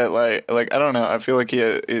good at like I don't know, I feel like he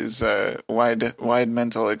is wide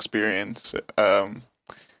mental experience, and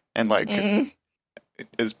like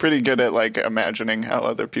is pretty good at like imagining how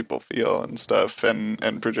other people feel and stuff,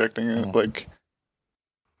 and projecting it. Like,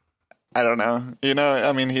 I don't know,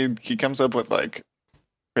 I mean, he comes up with like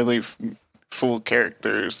really full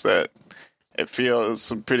characters that it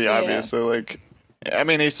feels pretty obvious. So like, I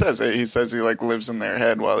mean, he says he like lives in their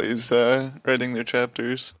head while he's writing their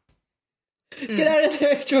chapters. Get out of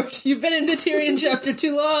there, George. You've been in the Tyrion chapter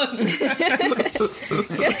too long.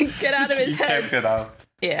 Get out of his head. Can't get out.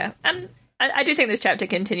 Yeah, and I do think this chapter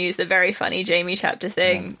continues the very funny Jamie chapter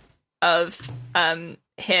thing of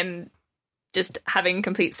him just having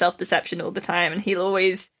complete self-deception all the time, and he'll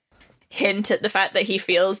always hint at the fact that he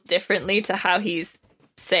feels differently to how he's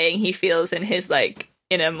saying he feels in his like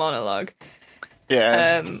inner monologue.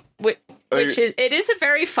 Yeah. Which is a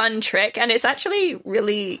very fun trick, and it's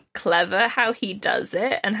really clever how he does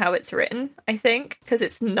it and how it's written, I think, because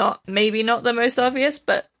it's maybe not the most obvious,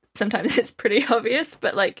 but sometimes it's pretty obvious,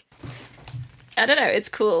 but like, I don't know, it's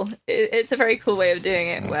cool. It's a very cool way of doing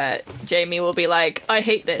it, where Jamie will be like, I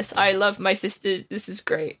hate this, I love my sister, this is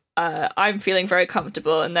great, I'm feeling very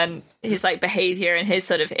comfortable, and then his like behavior and his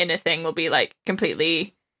sort of inner thing will be like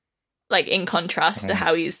completely like in contrast to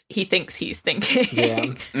how he thinks he's thinking. Yeah.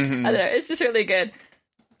 Mm-hmm. I don't know, it's just really good.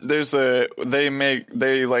 There's they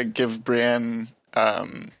like give Brienne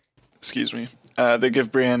they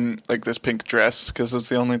give Brienne like this pink dress because it's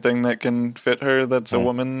the only thing that can fit her that's a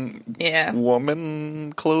woman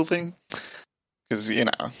clothing, because she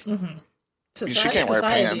can't wear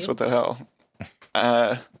pants, what the hell.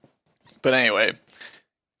 But anyway,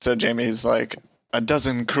 so Jamie's like, a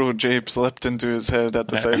dozen cruel japes leapt into his head at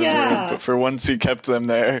the sight of her, but for once he kept them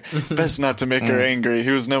there. Best not to make her angry.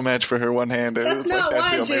 He was no match for her one-handed. That's not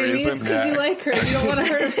why, Jamie. It's because you like her. You don't want to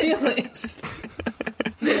hurt her feelings.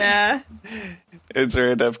 Yeah. It's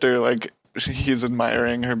right after, like, he's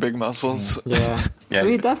admiring her big muscles. Yeah. I mean,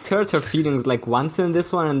 he does hurt her feelings, like, once in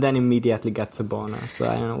this one, and then immediately gets a boner. So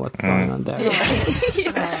I don't know what's going on there.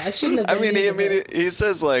 I shouldn't have been he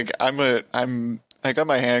says, like, I got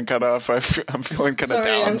my hand cut off. I'm feeling kind of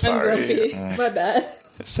down. Sorry. My bad.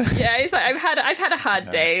 Yeah, he's like, I've had a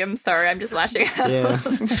hard day. I'm sorry. I'm just lashing out. Yeah.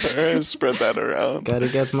 Sorry, spread that around. Gotta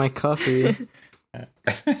get my coffee.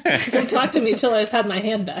 Don't talk to me till I've had my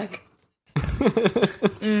hand back.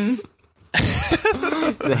 The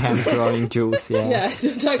hand throwing juice. Yeah. Yeah.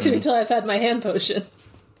 Don't talk to me till I've had my hand potion.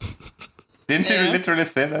 Didn't he literally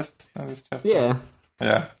say that in this chapter? Yeah.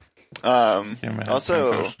 Yeah.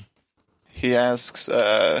 Also, he asks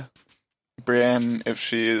Brienne if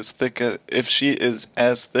she is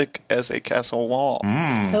as thick as a castle wall.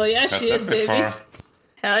 Hell yeah, she is, baby.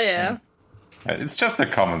 Hell yeah. It's just a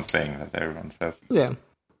common thing that everyone says. Yeah.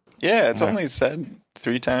 Yeah, it's only said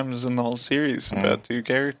 3 times in the whole series about 2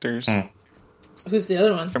 characters. Who's the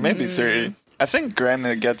other one? Or maybe 3. I think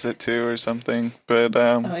Granna gets it too or something, but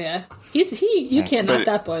Oh yeah, you can't knock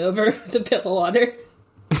that boy over the pit of water.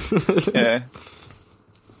 yeah.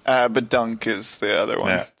 But Dunk is the other one.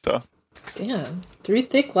 Yeah. So Damn, 3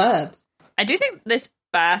 thick lads. I do think this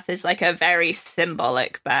bath is like a very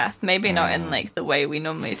symbolic bath. Maybe not in like the way we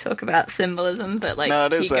normally talk about symbolism, but like No,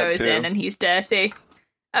 it is he that goes too. in and he's dirty.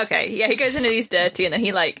 Okay, yeah, he goes in and he's dirty, and then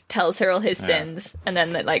he like tells her all his sins, and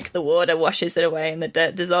then like the water washes it away and the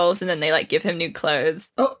dirt dissolves, and then they like give him new clothes.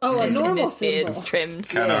 Oh, a And normal his beard's symbol. trimmed.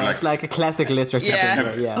 Kind of It's like a classic literature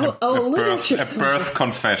Yeah. thing. Yeah. Oh, a literature symbol. birth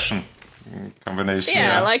confession combination.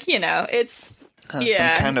 Yeah, like it's some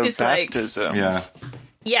yeah, kind of it's like- baptism.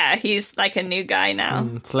 Yeah, he's like a new guy now.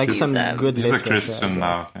 It's like He's, some good he's a literature. Christian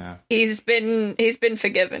I guess. now. Yeah. He's been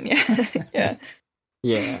forgiven. Yeah, yeah.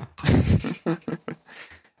 Yeah.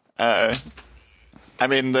 I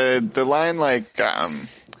mean the line like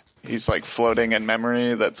he's like floating in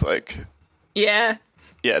memory. That's like Yeah.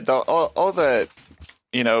 all that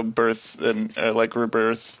birth and like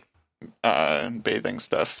rebirth bathing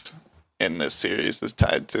stuff in this series is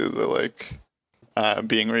tied to the like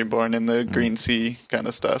being reborn in the Green Sea kind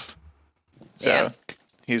of stuff. So Yeah.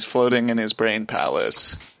 he's floating in his brain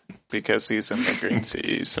palace because he's in the Green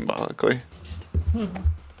Sea symbolically.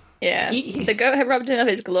 Yeah. He- The goat had robbed him of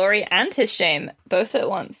his glory and his shame, both at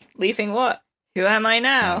once, leaving what? Who am I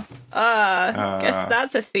now? Guess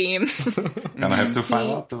that's a theme. Gonna have to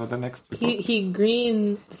find out over the next few books. He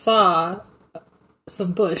green saw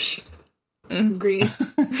some bush. Green.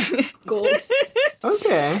 Gold.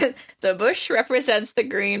 Okay. The bush represents the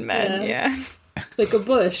green men, yeah. Like a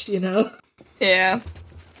bush, Yeah.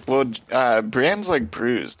 Well, Brienne's like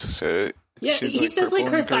bruised, so Yeah, she's, he says like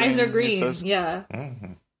purple her and thighs are he green. says. Yeah.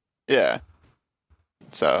 Yeah.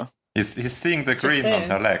 So He's seeing the green on saying.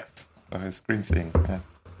 her legs. So he's green seeing. Yeah.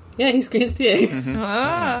 Yeah, he's green seeing.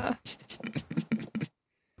 Ah.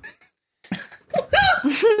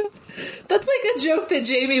 That's like a joke that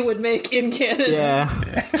Jamie would make in Canada. Yeah.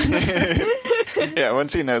 yeah,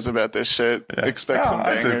 once he knows about this shit, expect some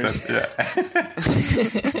I did bangers. that,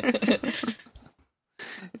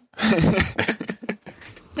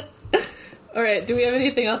 All right, do we have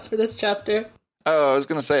anything else for this chapter? Oh, I was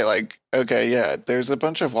gonna say, like, okay, yeah, there's a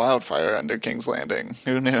bunch of wildfire under King's Landing.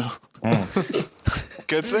 Who knew?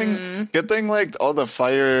 Good thing, like, all the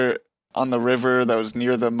fire on the river that was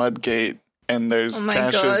near the mud gate, and there's Oh my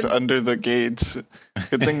caches God. under the gates.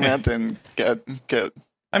 Good thing that didn't get.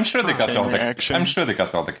 I'm sure they got Chain all the. reaction. I'm sure they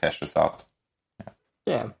got all the caches out.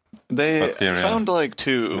 Yeah. They But Tyrion- found like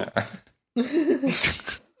 2.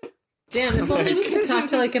 Damn, if only we could talk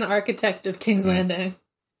to like an architect of King's Landing.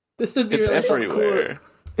 This would be It's really everywhere.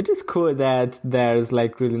 It is cool that there's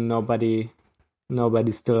like really nobody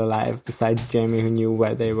still alive besides Jamie who knew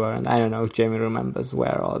where they were, and I don't know if Jamie remembers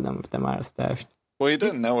where all of them are stashed. Well, he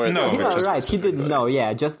didn't know where. No, they but were No, just right? He didn't know.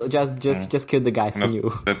 Yeah, just kill the guys who Knows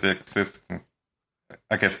knew. that they exist.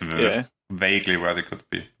 I guess Yeah. vaguely where they could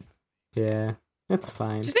be. Yeah, it's Do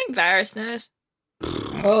fine. you think Varys knows?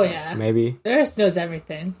 Oh yeah, Maybe. Varys knows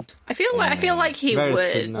everything. I feel like he Varys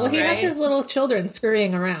would. should know. Well, he has right? his little children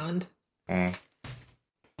scurrying around. Mm.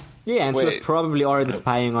 Yeah, and he was Wait. probably already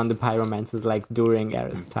spying on the pyromancers like during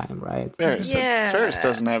Aerys' time, right? Ferris. Yeah. Ferris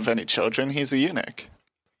doesn't have any children. He's a eunuch.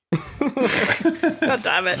 God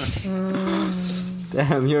damn it.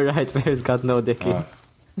 Damn, you're right. Varys got no dicky.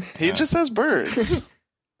 He just has birds.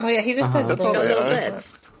 Oh yeah, he just has That's all little- they Little are.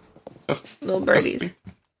 bits. Just Little birdies.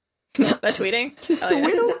 They're tweeting. Just Oh, a yeah.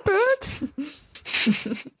 little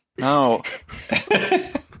bird. No.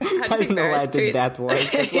 I don't know why I did that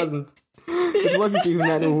voice. It wasn't even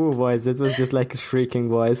an ooh voice. It was just like a shrieking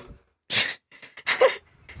voice.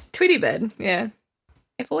 Tweety bed, yeah.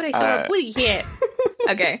 If what I saw a booty hit.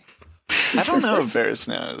 Okay. I don't know if Varys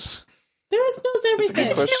knows. Varys knows everything. good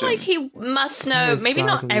I feel question. like he must know, Yes, maybe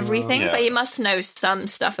not possibly. everything, Yeah. but he must know some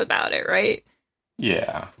stuff about it, right?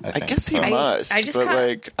 yeah. I think guess he so. must, I just but can't-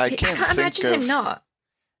 like I can't think imagine of him not.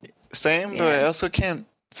 same, but I Yeah. also can't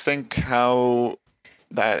think how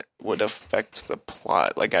that would affect the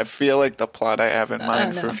plot. Like I feel like the plot I have in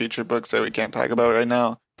mind for know. future books that we can't talk about right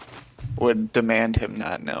now would demand him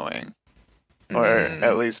not knowing, or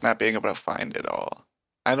at least not being able to find it all.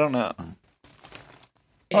 I don't know. Oh,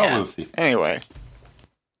 Yeah. we'll see. Anyway,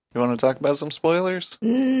 You want to talk about some spoilers?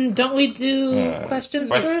 Don't we do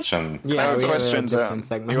questions first? Question. Yeah, we questions. have a different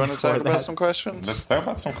segment You want to for talk about that. some questions? Let's talk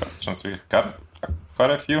about some questions. We got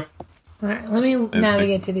quite a few. All right, let me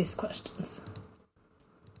navigate to these questions.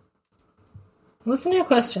 Listener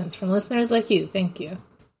questions from listeners like you. Thank you.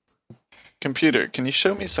 Computer, can you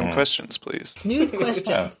show me some questions, please? Nude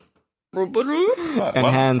questions.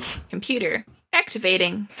 Enhance. Computer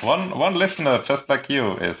activating. One listener, just like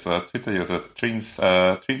you, is a Twitter user, Treen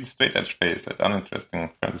Straight Edge Face at Uninteresting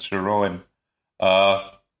Francis Rowan.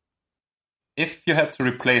 If you had to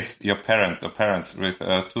replace your parent or parents with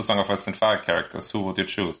two Song of Ice and Fire characters, who would you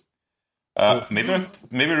choose?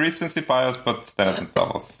 Maybe recency bias, but Stannis and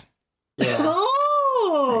Davos. Yeah.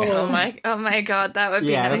 Oh my god, that would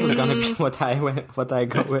be Yeah, that nice. was gonna be what I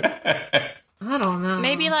go with. I don't know.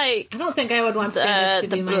 Maybe like I don't think I would want Stannis to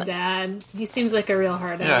be my dad. He seems like a real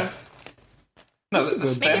hard ass. No, maybe like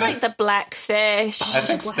Stannis. the Blackfish. I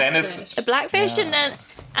think Stannis. A Blackfish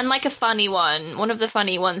and like a funny one of the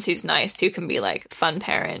funny ones who's nice who can be like fun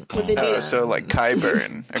parent. Would they be So like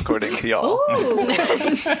Qyburn, according to y'all.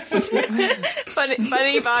 funny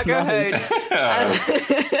Vargo Hoad.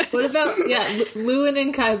 What about Lewin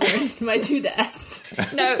and Qyburn, my two dads?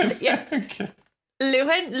 No, yeah.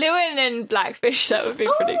 Lewin and Blackfish, that would be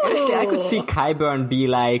pretty good. Yeah, I could see Qyburn be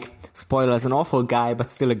like, spoilers, an awful guy, but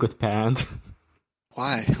still a good parent.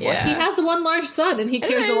 Why? Yeah. He has one large son, and he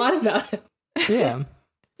cares a lot about him. Yeah.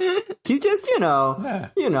 He's just, the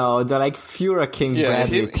like Führer King Yeah,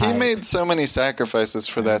 Bradley he type. made so many sacrifices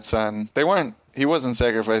for that son. He wasn't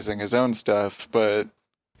sacrificing his own stuff, but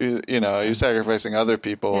you're sacrificing other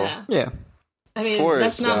people. Yeah. Yeah. I mean, For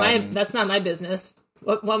that's his not son. that's not my business.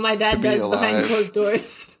 What my To dad be does behind alive. closed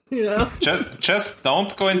doors, Just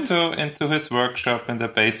don't go into his workshop in the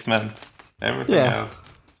basement. Everything else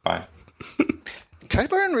is fine.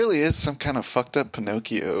 Qyburn really is some kind of fucked up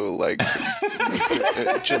Pinocchio, like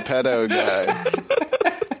Geppetto guy.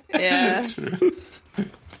 Yeah.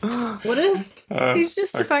 What if He's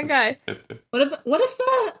just a fun guy. what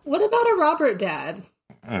about a Robert dad?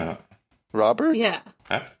 Robert? Yeah.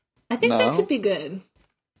 Huh? I think that No. could be good.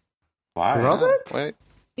 Why? Robert? Wait.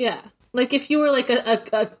 Yeah. Like if you were like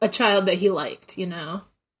a child that he liked,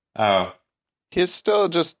 Oh, He's still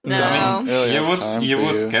just No. dumb. Really you have would time you for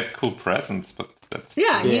would you. get cool presents, but that's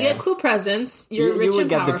Yeah, you Yeah. get cool presents. You're You rich would and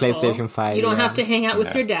get the powerful. PlayStation 5, You don't yeah. have to hang out with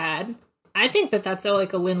Yeah. your dad. I think that's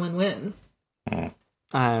like a win-win-win.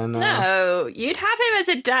 I don't know. No, you'd have him as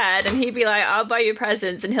a dad, and he'd be like, "I'll buy you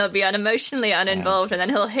presents," and he'll be unemotionally uninvolved, and then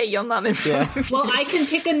he'll hit your mum in front Yeah. of you. Well, I can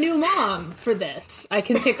pick a new mom for this. I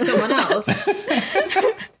can pick someone else.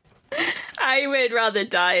 I would rather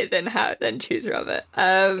die than choose Robert.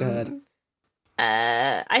 Good.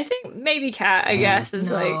 I think maybe Cat. I guess is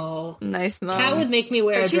No. like nice mom. Cat would make me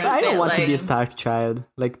wear a But she's dress. I don't want to be a like- Stark child.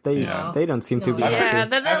 Like they don't seem to be. No. Yeah,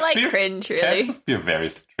 they're like feel cringe, Cat really. would be a very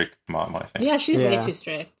strict mom, I think. Yeah, she's way Yeah. too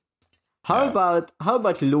strict. How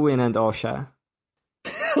about Lewin and Osha?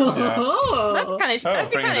 Oh, That'd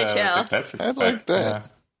be bring kind of the chill. classics I'd back. like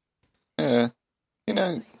that.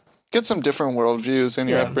 Yeah. Get some different worldviews in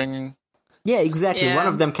your Yeah. upbringing. Yeah, exactly. Yeah. One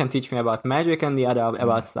of them can teach me about magic, and the other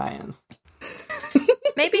about science.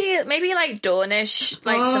 Maybe like Dornish,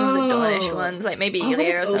 like some of the Dornish ones, like maybe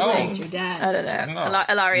Ilya or something. Owen's your dad. I don't know. No.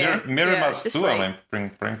 Ilaria. Mirimas just too. like- I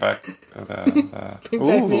mean, bring back the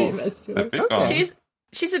Ooh. big one.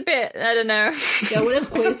 She's a bit. I don't know. Yeah, what if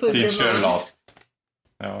Quaith was Teach your her a mom?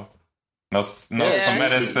 lot. No some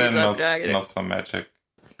medicine, you love dragon. no some magic.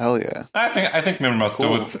 Hell yeah. I think Mirimas too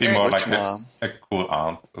would be more like Mom. a cool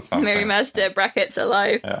aunt or something. Mary Master brackets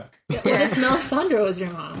alive. Yeah. What if Melisandre was your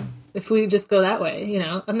mom? If we just go that way,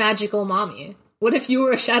 a magical mommy. What if you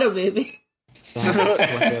were a shadow baby? What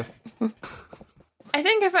if? I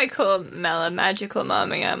think if I call Mel a magical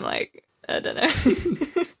mommy, I'm like, I don't know.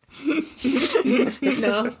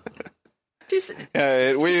 No. Just,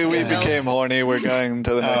 Yeah, we became horny. We're going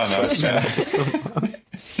to the next no. question.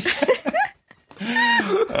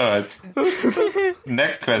 All right.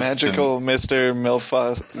 Next question. Magical Mr.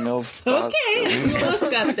 Milfos. Okay, who else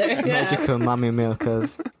got there? Yeah. Magical mommy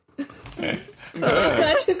milkers.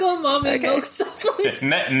 Magical mommy milk supplement.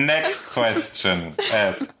 Next question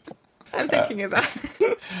asked I'm thinking about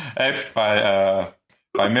asked by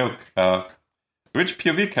Milk. Which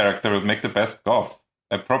POV character would make the best goth?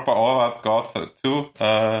 A proper all-out goth too.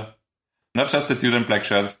 Not just a dude in black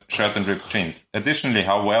shirt and ripped jeans. Additionally,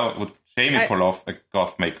 how well would Jamie pull off a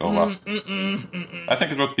goth makeover? I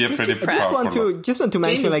think it would be a pretty powerful look. Just want to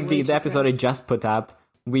mention, Jamie's like way the too episode I just put up.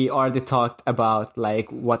 We already talked about like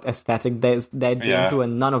what aesthetic they'd be Yeah. into,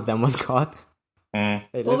 and none of them was goth. They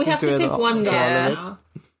Well, we listened have to it pick all- one to all guy of it. now.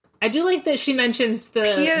 I do like that she mentions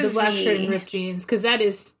the black shirt and ripped jeans, because that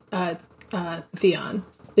is Theon.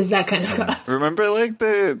 Is that kind of goth. Remember, like,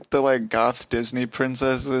 the like, goth Disney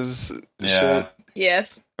princesses shit?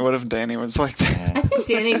 Yes. What if Dany was like that? I think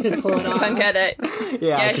Dany could pull it off. Punk edit.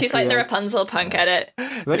 Yeah, she's like the Rapunzel punk edit.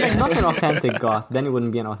 But like, not an authentic goth, then it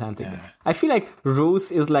wouldn't be an authentic. I feel like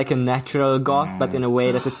Roose is like a natural goth, but in a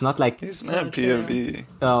way that it's not like... He's not POV.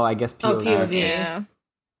 Oh, I guess POV. Oh, POV. Yeah.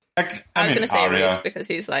 I was mean, going to say Arya. Roose because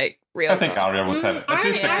he's like real. I think Arya would have at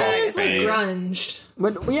least the goth Arya's like face. grunge.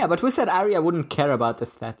 But we said Arya wouldn't care about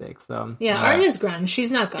aesthetics, so... Yeah, Arya's grunge.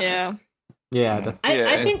 She's not goth. Yeah. Yeah, that's...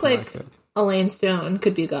 I think, like, good. Elaine Stone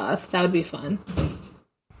could be goth. That would be fun.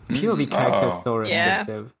 POV characters so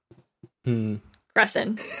restrictive.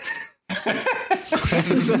 Gresson.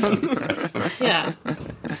 Yeah.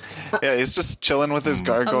 Yeah, he's just chilling with his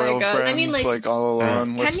gargoyle God. friends, I mean, like, all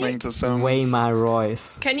alone, listening to some... Waymar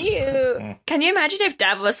Royce. Can you imagine if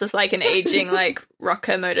Davos was like an aging like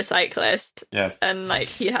rocker motorcyclist? Yes. And like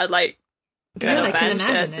he had like Yeah, I can band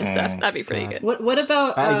imagine shirts and it. stuff. That'd be pretty good. What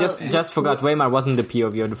about... I just forgot Waymar wasn't the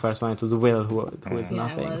POV of the first one. It was Will who is Yeah, it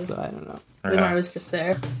nothing. was. So I don't know. Waymar was just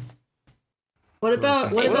there. What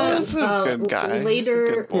about Will's a good guy. later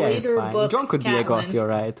He's a good boy. Yeah, it's fine. books? John could be a goth. Catelyn? You're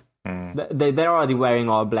right. They're already wearing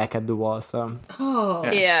all black at the wall, so Oh,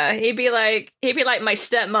 Yeah, he'd be like my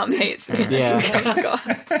stepmom hates me. Yeah. God.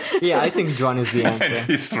 yeah. I think John is the And answer.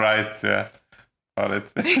 he's right, yeah. Got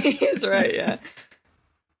it. He's right. Yeah.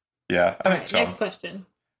 Yeah, I think John. next question.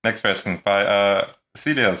 Next question by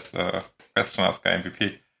Celia's question asker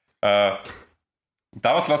MVP.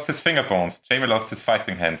 Davos lost his finger bones. Jaime lost his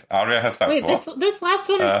fighting hand. Arya has that. Wait, this last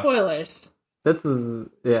one is spoilers. That's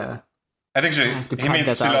yeah. I think have to he cut means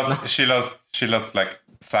that out now. she lost like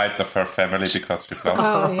sight of her family because she's lost.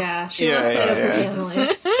 Oh yeah, she Yeah, lost sight of her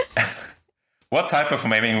yeah. family. What type of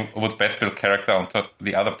maiming would best build character onto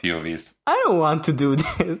the other POVs? I don't want to do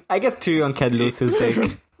this. I guess Tyrion can lose his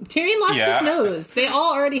dick. Tyrion lost Yeah. his nose. They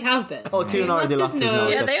all already have this. Oh, Tyrion already lost his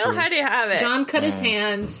nose. Yeah, That's they all true. already have it. John cut his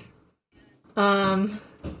hand. Catelyn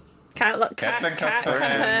Cat cut her cut her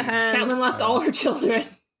hand. hand. Catelyn lost all her children.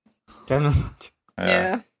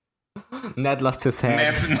 Yeah. Ned lost his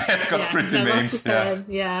head. Ned got pretty Ned lost maimed. his Yeah. head.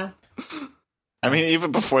 Yeah. I mean,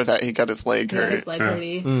 even before that, he got his leg Yeah, hurt. his leg True.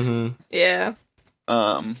 hurty. Mm-hmm. Yeah.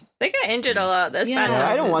 Mm. They get injured a lot. There's Yeah. bad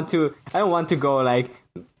I don't want to. I don't want to go like,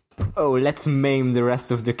 oh, let's maim the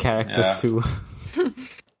rest of the characters Yeah. too. All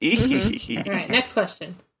right, next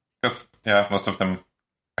question. Because most of them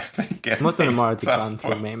get Most of them maimed are at the some gone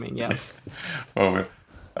through point. maiming. Yeah. Oh,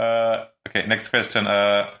 okay, next question.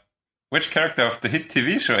 Which character of the hit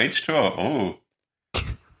TV show H2O? Oh.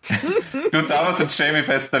 Do Davos and Jaime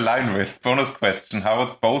best align with? Bonus question. How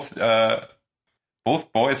would both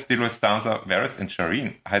boys deal with Sansa, Varys, and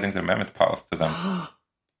Shireen hiding their mammoth powers to them?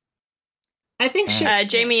 I think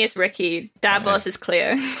Jaime is Ricky. Davos is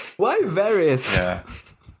Cleo. Why Varys? Yeah.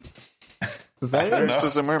 Varys? Varys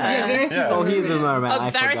is a mermaid. yeah, Varys Yeah. is Oh, he's a merman. Oh,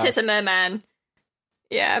 I Varys forgot. is a merman.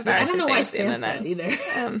 Yeah, Varys I don't know why is famously a Sansa merman.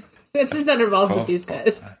 either. Sansa's not involved with these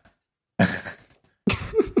guys.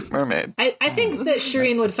 Mermaid. I think that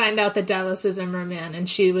Shireen would find out that Davos is a merman, and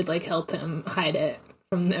she would like help him hide it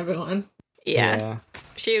from everyone. Yeah.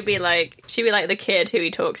 She would be like the kid who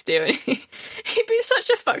he talks to, and he'd be such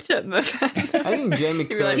a fucked up merman. I think Jaime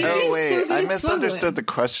be like, could. "Hey, Oh, wait, so good I at misunderstood smuggling." the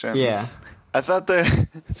question. Yeah. I thought that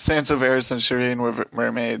Sansa, Varys, and Shireen were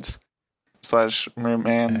mermaids /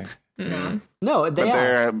 merman. No, they But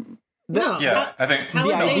are. they're No. Yeah, I think How The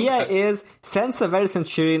would they- idea is Sansa, Varys, and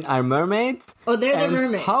Shireen are mermaids. Oh, they're the And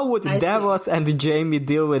mermaids. how would I see. Davos and Jaime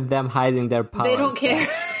deal with them hiding their powers? They don't care.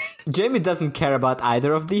 Jaime doesn't care about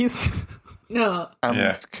either of these. No.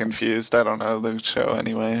 I'm confused. I don't know the show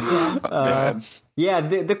anyway. Go ahead. Yeah,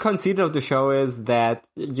 the conceit of the show is that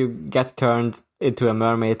you get turned into a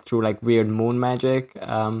mermaid through like weird moon magic.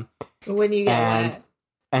 When you get And wet.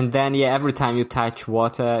 and then every time you touch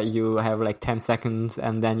water, you have like 10 seconds,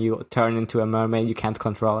 and then you turn into a mermaid. You can't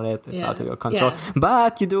control it; it's out of your control. Yeah.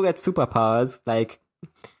 But you do get superpowers like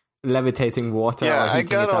levitating water. Yeah, or I heating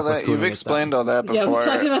got it all up or that. You've cooling it down. explained all that Yeah, before. we've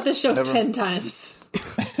talked about this show Never- 10 times.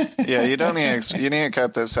 Yeah, you don't need. You need to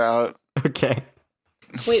cut this out. Okay.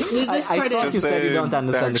 Wait, leave this I part thought in. you Just said you say don't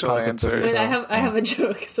understand the actual concept of answer. the Wait, show. I have a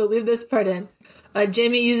joke, so leave this part in.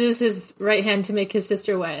 Jaime uses his right hand to make his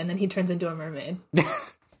sister wet, and then he turns into a mermaid.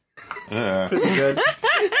 Yeah. Good.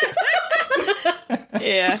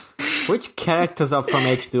 Yeah. Which characters are from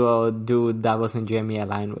H2O do Davos and Jaime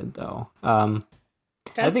align with, though?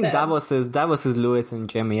 I think sad. Davos is Lewis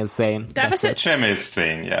and Jaime is Zane. Davos That's it. Jaime is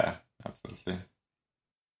sane, yeah, absolutely.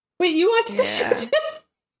 Wait, you watched this Yeah. show too?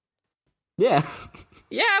 Yeah.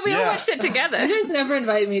 Yeah, we all watched it together. You guys never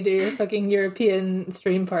invite me to your fucking European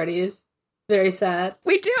stream parties. Very sad.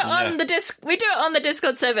 We do it on the We do it on the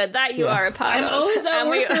Discord server that you are a part of. I'm always at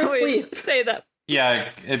work or asleep. Say that. Yeah,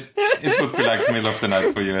 it would be like middle of the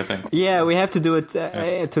night for you, I think. Yeah, we have to do it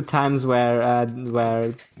to times where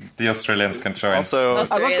the Australians can join. Also, I was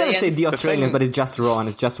going to say the Australians, but it's just Ron.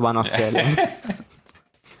 It's just one Australian.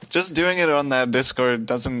 Just doing it on that Discord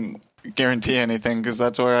doesn't guarantee anything, because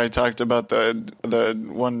that's where I talked about the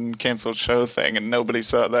one canceled show thing, and nobody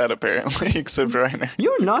saw that apparently except Reiner.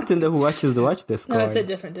 You're not in the Who Watches the Watch Discord. No, it's a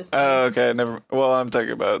different Discord. Oh, okay. Never. Well, I'm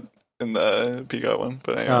talking about in the Pigot one,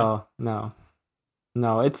 but anyway. Oh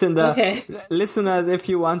no, it's in the listeners. If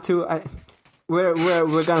you want to,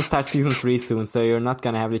 we're gonna start season 3 soon, so you're not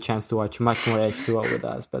gonna have the chance to watch much more H2O with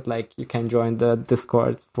us. But like, you can join the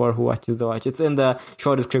Discord for Who Watches the Watch. It's in the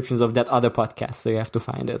show descriptions of that other podcast, so you have to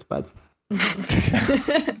find it. But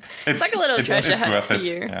it's like a little treasure hunt for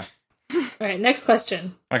you. Yeah. All right, next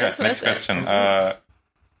question. Okay, next question.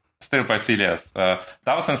 Still by Celias.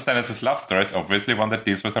 Davos and Stannis' love story is obviously one that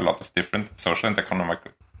deals with a lot of different social and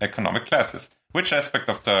economic classes. Which aspect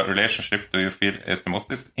of the relationship do you feel is the most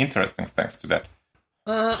interesting thanks to that?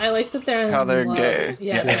 I like that they're in how they're love. gay.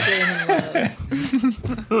 Yeah, they're in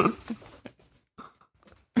love.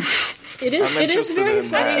 It is very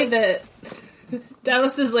funny that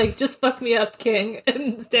Davos is like, just fuck me up, king.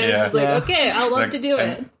 And Stannis is like, okay, I'll love to do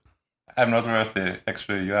it. I'm not worthy.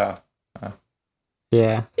 Actually, you are.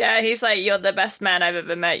 Yeah. Yeah, he's like, you're the best man I've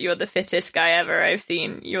ever met. You're the fittest guy ever I've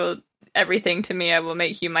seen. You're everything to me. I will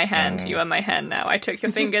make you my hand. You are my hand now. I took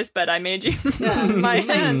your fingers, but I made you my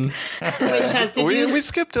hand. Wait, Chaz, we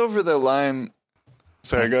skipped over the line.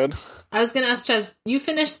 Sorry, go ahead. I was going to ask Chaz, you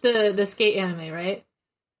finished the skate anime, right?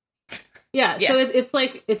 Yeah, yes. So it's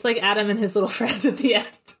like Adam and his little friends at the end.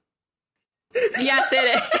 Yes,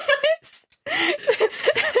 it is.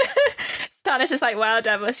 Stannis is like, wow,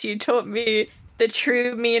 Davos, you taught me the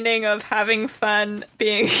true meaning of having fun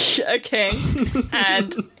being a king,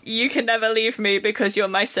 and you can never leave me because you're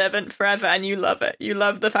my servant forever, and you love it. You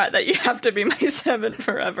love the fact that you have to be my servant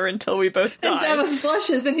forever until we both die. And Davos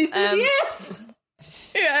blushes and he says, yes!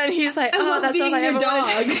 Yeah, and he's like, I that's all I ever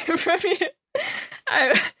wanted to from you.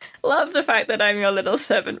 I love the fact that I'm your little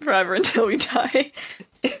servant forever until we die.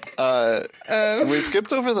 We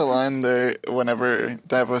skipped over the line there whenever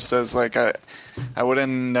Davos says, like, I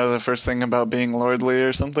wouldn't know the first thing about being lordly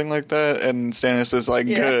or something like that, and Stannis is like,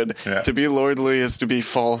 good. Yeah. To be lordly is to be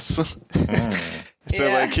false. So,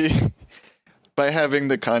 like, by having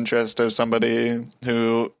the contrast of somebody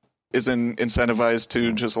who isn't incentivized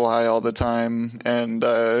to just lie all the time and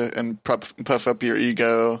puff up your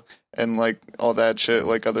ego and, like, all that shit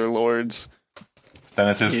like other lords,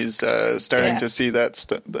 he's starting to see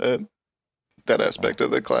that aspect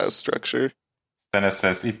of the class structure. Stannis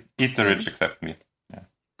says, eat the rich except me. Yeah.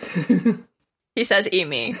 He says, eat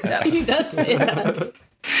me. Yeah. He does say that.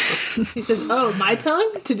 He says, oh, my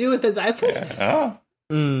tongue? To do with his eyeballs? Yeah.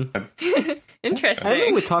 Interesting. I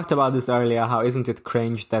think we talked about this earlier, how isn't it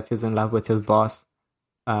cringe that he's in love with his boss?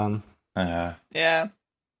 Yeah.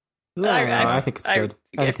 No, I think it's good.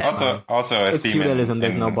 Also, it's feudalism,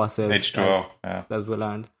 there's no bosses. H2O, as we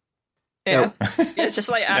learned. Yeah. It's just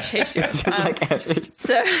like Ash hates you. Just like Ash hates.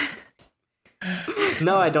 So...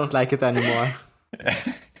 No, I don't like it anymore.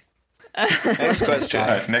 Next question.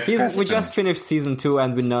 Next question. We just finished season 2,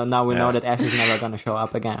 and we know that Ash is never going to show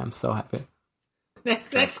up again. I'm so happy.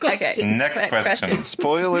 Next question. Okay. Next question.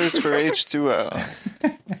 Spoilers for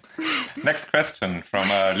H2O. Next question from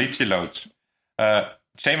Lychee Loach.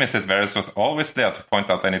 Jaime said Varys was always there to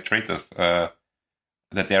point out any traitors that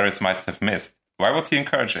Aerys might have missed. Why would he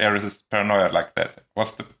encourage Aerys' paranoia like that?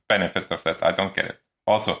 What's the benefit of that? I don't get it.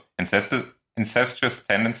 Also, incestuous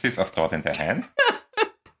tendencies are stored in their hand?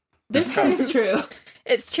 This part is true.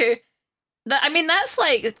 It's true. That's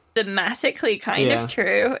like thematically kind of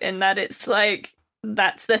true in that it's like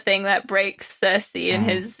that's the thing that breaks Cersei in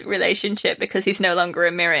his relationship, because he's no longer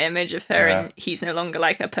a mirror image of her and he's no longer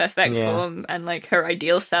like her perfect form and like her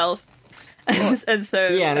ideal self. And so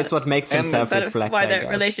and it's what makes him self-reflect. Why their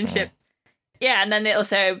relationship. Yeah, and then it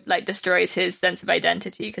also like destroys his sense of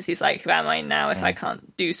identity, because he's like, who am I now if I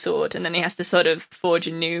can't do sword? And then he has to sort of forge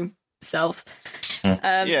a new self. So in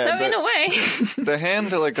a way, the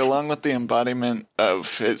hand, like, along with the embodiment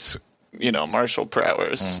of his, martial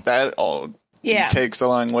prowess, that all takes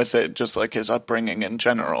along with it, just like his upbringing in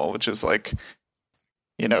general, which is like,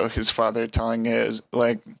 his father telling his,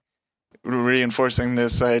 like, reinforcing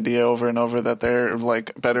this idea over and over that they're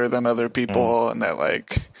like better than other people and that,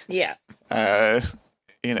 like,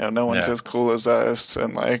 no one's as cool as us,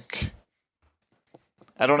 and like,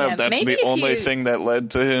 I don't know if that's the only thing that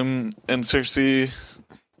led to him and Cersei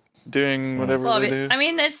doing whatever they do. I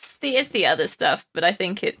mean, it's the other stuff, but I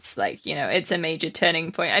think it's like, it's a major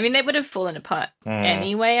turning point. I mean, they would have fallen apart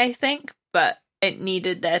anyway, I think, but it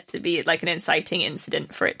needed there to be like an inciting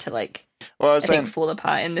incident for it to like, fall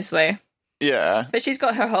apart in this way. Yeah. But she's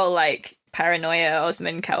got her whole like paranoia,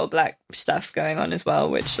 Osmond Cattle Black stuff going on as well,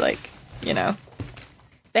 which like, they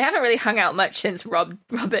haven't really hung out much since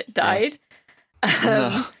Robert died.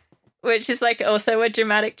 No. Which is like also a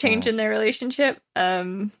dramatic change in their relationship.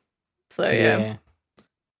 So yeah.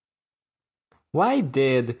 Why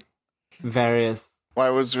did Varys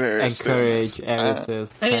encourage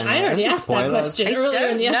Aerys'? I mean, I already asked that question earlier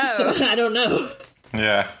in the episode. I don't know.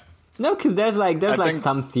 Yeah. No, because there's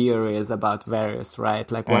some theories about Varys, right?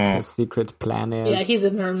 Like what his secret plan is. Yeah, he's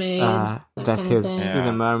a mermaid. He's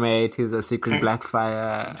a mermaid. He's a secret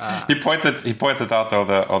Blackfire. He pointed out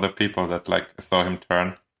all the people that like saw him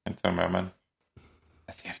turn into a merman.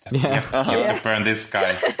 You have to burn this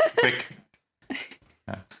guy quick.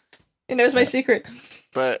 He knows my secret.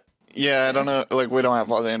 But yeah, I don't know. Like, we don't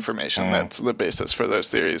have all the information. That's the basis for those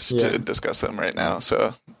theories to discuss them right now.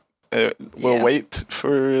 So we'll wait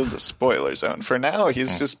for the spoiler zone. For now,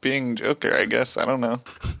 he's just being Joker, I guess. I don't know.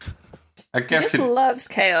 I guess he just loves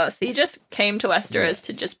chaos. He just came to Westeros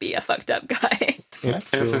to just be a fucked up guy.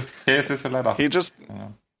 Chaos is a ladder. He just...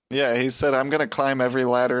 Yeah, he said, I'm going to climb every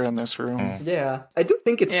ladder in this room. Yeah, I do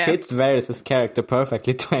think it fits Varys' character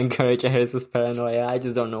perfectly to encourage Aerys' paranoia. I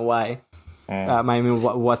just don't know why. I mean,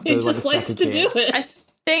 what's the strategy? He just likes to do it. I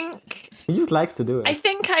think... He just likes to do it. I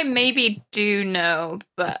think I maybe do know,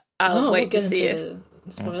 but I'll wait to see if...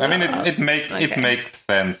 I mean, it makes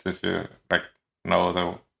sense if you know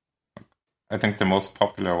the... I think the most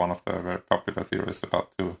popular, one of the very popular theories about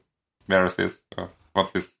who Varys is, what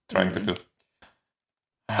he's trying to do.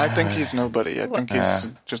 I think he's nobody. I think he's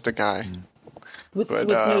just a guy. He's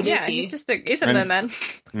a merman.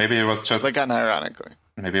 Maybe it was just unironically.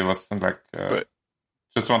 Maybe it was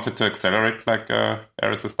just wanted to accelerate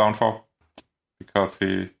Aerys' downfall because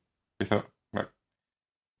he thought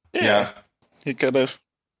he could have.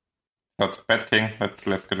 Not bad king. Let's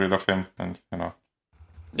get rid of him, and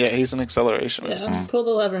Yeah, he's an accelerationist. Yeah, pull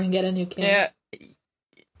the lever and get a new king.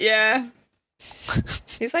 Yeah.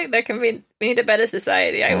 He's like, we need a better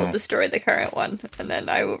society. I will destroy the current one, and then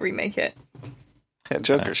I will remake it. Yeah,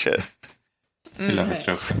 Joker shit. Love it,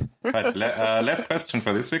 Joker. Right, last question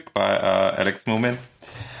for this week by Alex Moomin.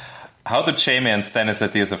 How do Jaime and Stannis'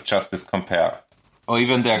 ideas of justice compare? Or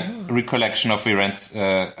even their recollection of events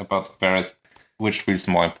about Varys, which feels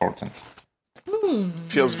more important?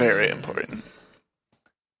 Feels very important.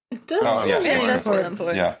 It does feel very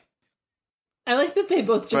important. Yeah. I like that they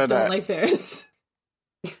both just don't like Varys.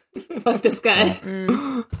 Fuck this guy.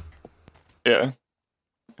 Yeah.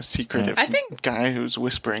 A secretive guy who's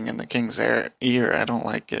whispering in the king's ear. I don't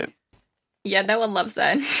like it. Yeah, no one loves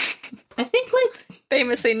that. I think,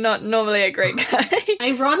 famously not normally a great guy.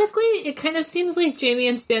 Ironically, it kind of seems like Jaime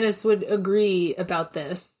and Stannis would agree about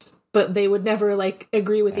this, but they would never,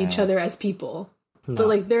 agree with each other as people. No.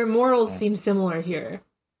 But, their morals seem similar here.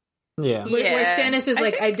 Yeah. Where Stannis is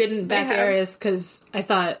I didn't back Aerys because I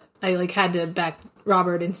thought I had to back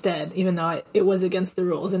Robert instead, even though it was against the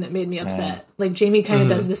rules and it made me upset. Jaime kind of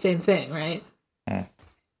does the same thing, right? I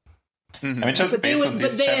mean, just but they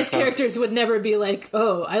as characters would never be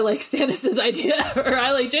oh, I like Stannis' idea or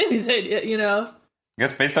I like Jaime's idea, I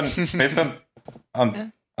guess based on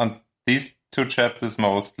these two chapters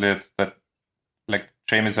mostly, it's that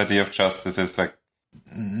Jaime's idea of justice is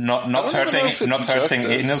not hurting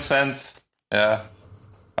innocence, or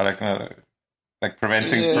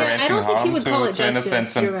preventing I don't harm think he would call it to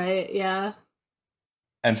innocence. You're right, yeah.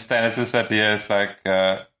 And Stannis' idea is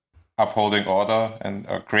upholding order and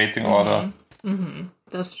creating order. Mm-hmm.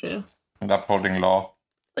 That's true. And upholding law.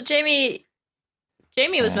 Well, Jaime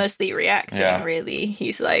was mostly reacting. Really,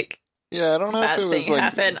 he's I don't know if it was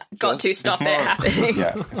happened. Got to stop it happening.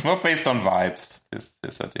 Yeah, it's more based on vibes.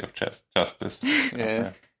 This idea of justice.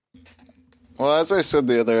 Yeah. Well, as I said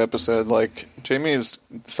the other episode, Jaime's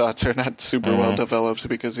thoughts are not super well developed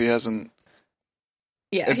because he hasn't.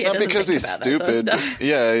 Yeah, it's not because he's stupid. Sort of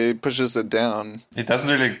he pushes it down. He doesn't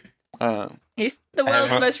really. He's the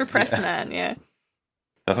world's most repressed man. Yeah.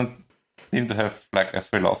 Doesn't seem to have a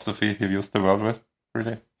philosophy he views the world with,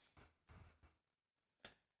 really.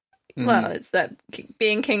 Well, it's that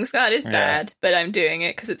being King's Guard is bad, but I'm doing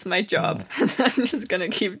it because it's my job. I'm just going to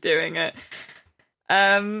keep doing it.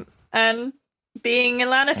 And being a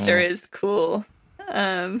Lannister is cool.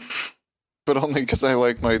 But only because I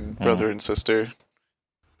like my brother and sister.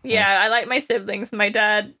 Yeah, I like my siblings. My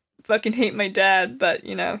dad fucking hate my dad, but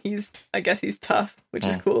I guess he's tough, which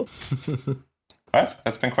is cool. Right,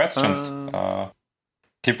 that's been questions.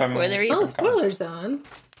 Keep them. Spoiler zone.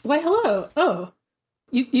 Why, hello. Oh,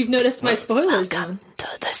 you've noticed my spoiler zone. To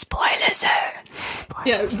the spoiler zone.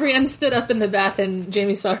 Yeah, Brienne stood up in the bath and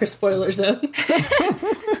Jamie saw her spoiler zone.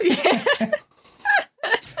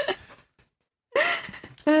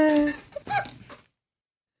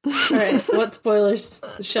 Alright, what spoilers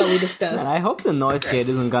shall we discuss? And I hope the noise gate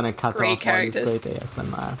isn't gonna cut Great off characters. all this great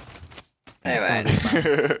ASMR. Anyway.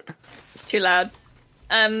 It's too loud.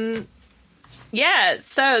 Yeah,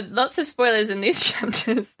 so lots of spoilers in these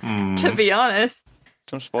chapters, to be honest.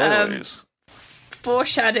 Some spoilers.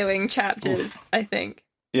 Foreshadowing chapters, I think.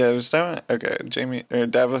 Yeah, it was that one. Okay, Jamie or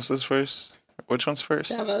Davos is first. Which one's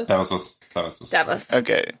first? Davos. Davos.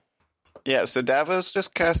 Okay. Yeah, so Davos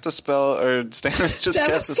just cast a spell, or Stannis just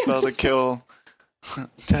cast a spell to kill.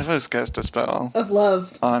 Davos cast a spell of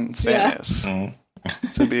love on Stannis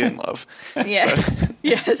to be in love. Yeah.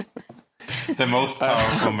 Yes. The most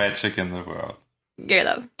powerful magic in the world. Gay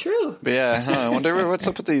love. True. But yeah, I wonder what's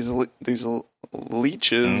up with these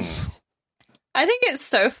leeches. I think it's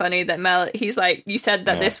so funny that Mel, he's like, you said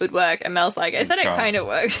that this would work, and Mel's like, I said it kind of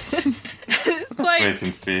works. It's like, wait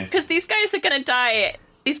and see. Because these guys are going to die.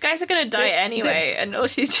 These guys are going to die anyway, and all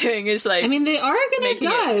she's doing is like... I mean, they are going to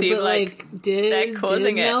die, but like did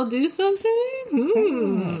Mel do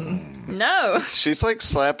something? No. She's like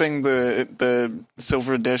slapping the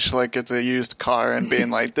silver dish like it's a used car and being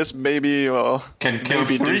like, this baby will can kill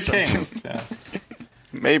maybe 3 do something. kings. Yeah.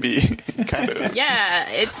 Maybe, kind of. Yeah,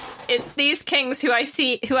 it's these kings who I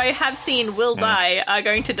have seen will die are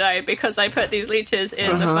going to die because I put these leeches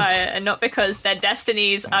in the fire, and not because their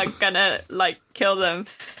destinies are gonna like kill them.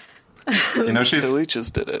 The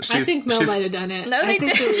leeches did it. I think Mel might have done it. No, I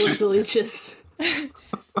think it was the leeches.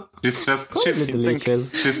 She's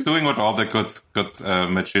doing what all the good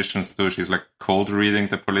magicians do. She's like cold reading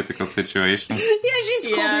the political situation. Yeah, she's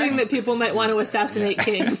cold reading that people might want to assassinate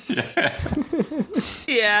kings.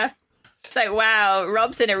 Yeah. It's like, wow,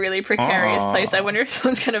 Rob's in a really precarious place. I wonder if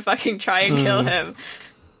someone's gonna fucking try and kill him.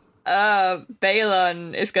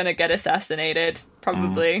 Balon is gonna get assassinated,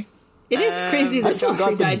 probably. It is crazy that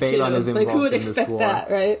Joffrey died too. Like, who would expect that,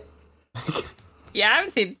 right? Yeah, I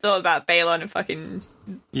haven't thought about Balon and fucking...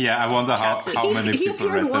 Yeah, I wonder how many people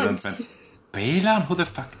read that and went, Balon? Who the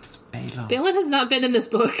fuck is Balon? Balon has not been in this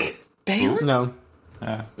book. Balon? No.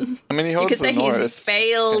 I mean, he holds the north. He's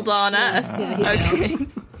bailed on us. Yeah, he's okay.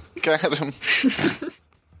 Got him.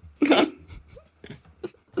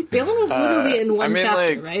 Balon was literally in one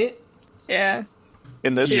chapter, right? Yeah.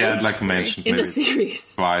 In this book? like mentioned in the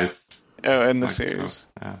series. Twice. Oh, in the series.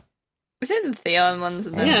 Yeah. Was it the Theon ones?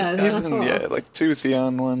 And then he's in like 2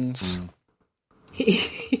 Theon ones.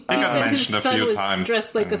 He got said his mentioned a son few was times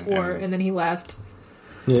dressed like a whore, and then he left.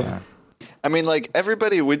 Yeah. I mean, like,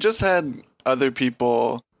 everybody, we just had other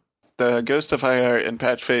people, the Ghost of High Heart and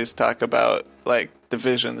Patchface, talk about, like, the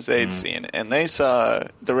visions they'd seen, and they saw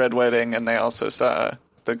the Red Wedding, and they also saw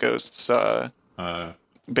the ghosts saw Balon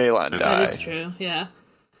die. That is true, yeah.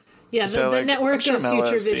 Yeah, So, the like, network I'm of sure future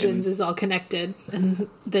Mella's visions is all connected, and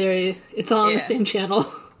it's all on the same channel.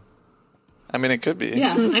 I mean, it could be.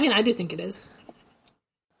 Yeah, I mean, I do think it is.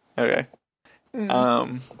 Okay.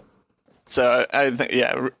 So I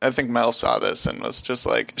think Mel saw this and was just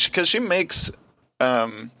like, because she makes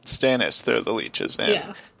Stannis throw the leeches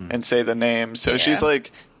in and say the name, so she's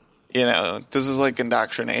like, this is like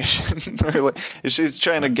indoctrination, or like she's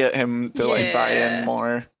trying to get him to like buy in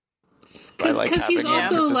more. Because he's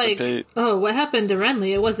also like, oh, what happened to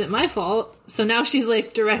Renly? It wasn't my fault. So now she's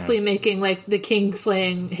like directly making like the king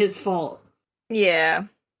slaying his fault. Yeah.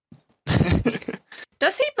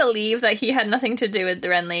 Does he believe that he had nothing to do with the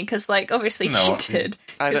Renly? Because, like, obviously he did.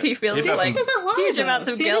 Because he feels like huge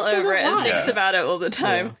amounts of guilt over it and thinks about it all the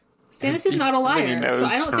time. Yeah. Stannis is not a liar, so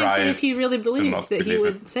I don't think that if he really believed that he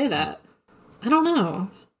would say that. I don't know.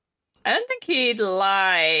 I don't think he'd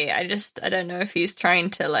lie. I don't know if he's trying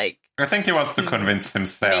to, like... I think he wants to convince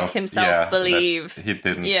himself. Make himself believe. He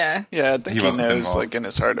didn't. Yeah, I think he knows, involved. Like, in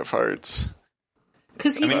his heart of hearts.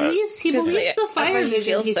 Because he believes the fire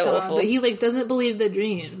vision he saw, but he like doesn't believe the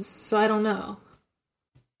dreams. So I don't know.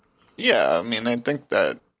 Yeah, I mean, I think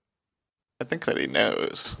that he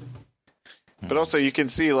knows, but also you can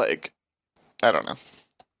see like, I don't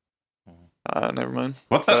know. Never mind.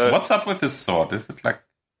 What's up with his sword? Is it like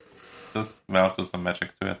does Mel do some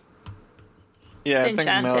magic to it? Yeah, I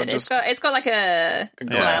enchanted. think Mel it's got like a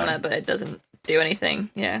glamour, but it doesn't do anything.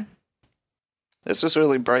 Yeah, it's just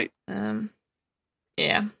really bright.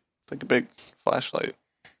 Yeah. It's like a big flashlight.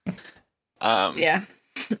 Yeah.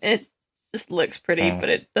 It's just looks pretty, but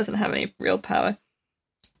it doesn't have any real power.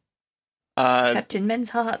 Except in men's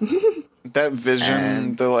hearts. That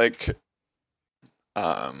vision,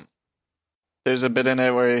 there's a bit in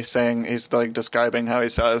it where he's like describing how he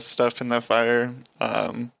saw stuff in the fire,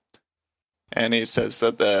 and he says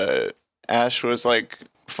that the ash was like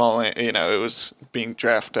falling, it was being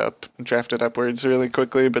drafted upwards really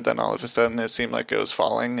quickly, but then all of a sudden it seemed like it was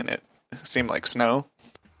falling, and it seemed like snow.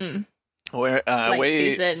 Where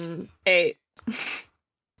season 8.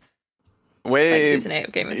 Like season 8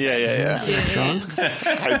 of Game of Thrones.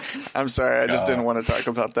 Yeah. I'm sorry, I just didn't want to talk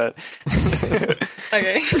about that.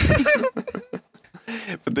 Okay.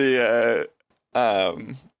 But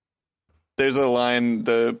there's a line,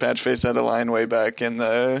 the Patchface had a line way back in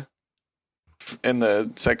the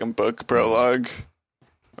second book prologue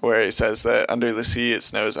where he says that under the sea it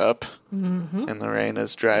snows up and the rain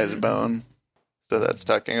is dry as a bone. So that's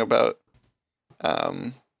talking about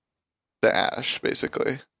the ash,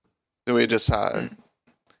 basically. So we just saw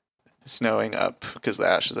snowing up because the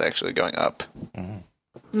ash is actually going up.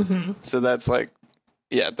 So that's like,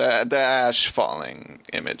 the ash falling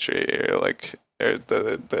imagery, or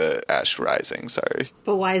the ash rising. Sorry.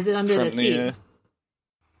 But why is it under the sea?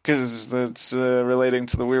 Because it's relating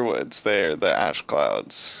to the weirwoods. They're the ash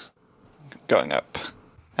clouds going up,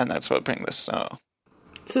 and that's what brings the snow.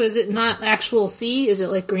 So is it not actual sea? Is it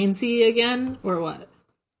like Green Sea again, or what?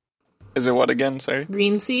 Is it what again? Sorry.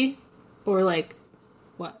 Green Sea, or like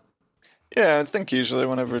what? Yeah, I think usually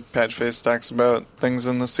whenever Patchface talks about things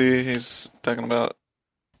in the sea, he's talking about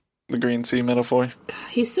the Green Sea metaphor. God,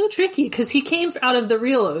 he's so tricky because he came out of the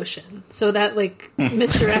real ocean, so that like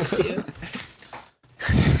misdirects you.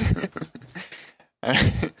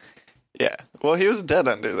 Yeah, well, he was dead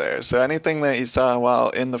under there, so anything that he saw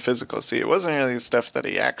while in the physical sea, it wasn't really stuff that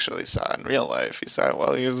he actually saw in real life. He saw it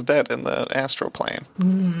while he was dead in the astral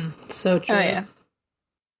plane. So true. Oh, yeah.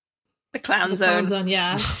 The clown zone.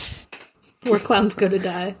 Yeah. Where clowns go to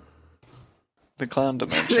die. The clown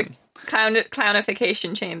dimension. The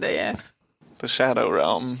clownification chamber, yeah. The shadow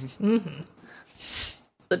realm.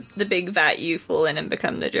 The big vat you fall in and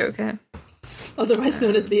become the Joker. Otherwise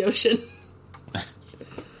known as the ocean.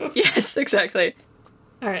 Yes, exactly.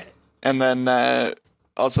 Alright. And then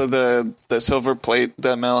also the silver plate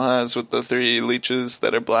that Mel has with the 3 leeches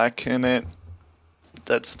that are black in it.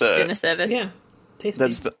 That's the dinner service. Yeah. Tasty.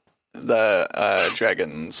 That's the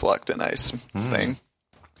dragon's locked in ice thing.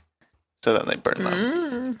 So then they burn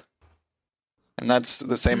them. And that's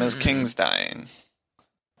the same as King's dying.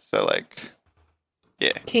 So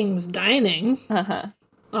yeah. King's dining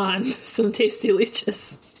on some tasty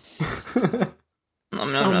leeches.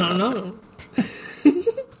 No.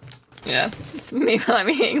 Yeah, it's me while I'm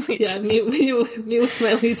eating leeches. Yeah, me with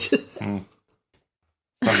my leeches. Some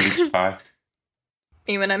leech pie.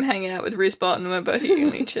 Me when I'm hanging out with Roose Barton and we're both eating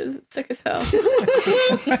leeches. It's sick as hell.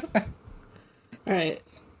 Alright.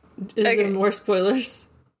 Is there more spoilers?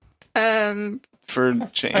 For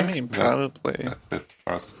Jamie, probably. That's it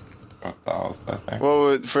for Taos, I think.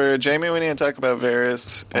 Well, for Jamie, we need to talk about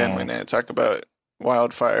Varys, and we need to talk about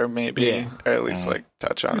Wildfire, maybe, or at least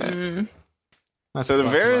touch on it. So the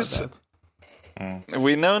Varys,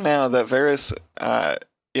 we know now that Varys,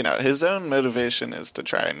 his own motivation is to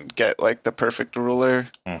try and get the perfect ruler,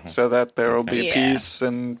 so that there will be peace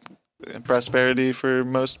and prosperity for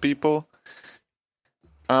most people.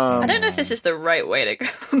 I don't know if this is the right way to go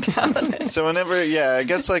about it. So whenever, I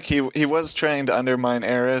guess he was trying to undermine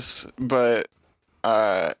Aerys, but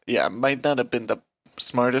might not have been the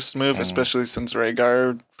smartest move, especially since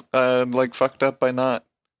Rhaegar fucked up by not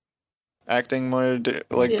acting more,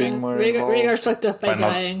 being more involved. Rhaegar fucked up by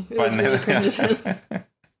dying. It was really cringe of him.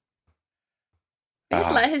 He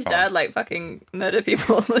just let his dad fucking murder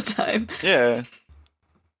people all the time. Yeah.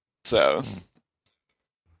 So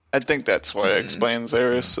I think that's why it explains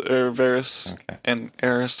Varys and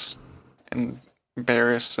Aerys and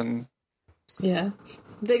Varys and yeah,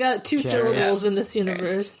 they got 2 syllables in this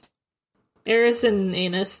universe. Aerys and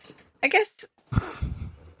Aenys. I guess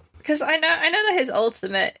because I know that his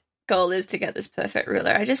ultimate goal is to get this perfect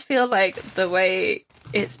ruler. I just feel like the way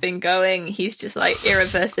it's been going, he's just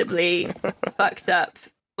irreversibly fucked up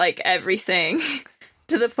everything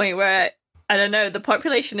to the point where I don't know, the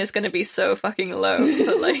population is going to be so fucking low for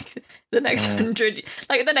the next 100 years.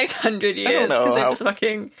 I don't know how, just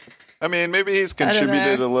fucking. I mean, maybe he's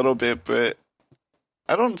contributed a little bit, but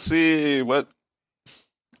I don't see what.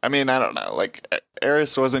 I mean, I don't know.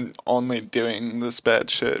 Aerys wasn't only doing this bad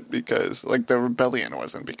shit because, the rebellion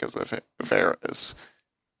wasn't because of Varys.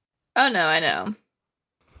 Oh no, I know.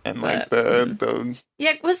 And the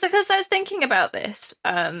yeah, was because I was thinking about this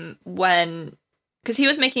when because he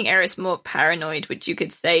was making Aerys more paranoid, which you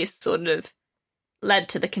could say sort of led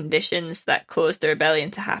to the conditions that caused the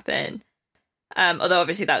rebellion to happen. Although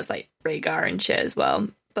obviously that was like Rhaegar and shit as well.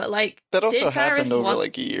 But like that also happened over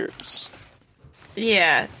like years.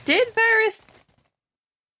 Yeah. Did Varys,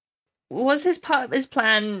 was his part of his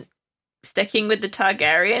plan sticking with the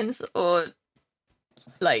Targaryens, or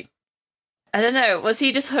like, I don't know, was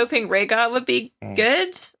he just hoping Rhaegar would be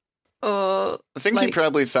good? Or I think he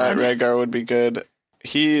probably thought Rhaegar would be good.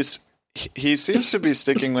 He seems to be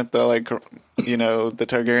sticking with the, like, you know, the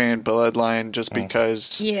Targaryen bloodline just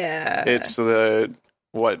because it's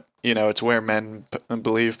it's where men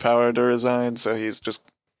believe power to reside. So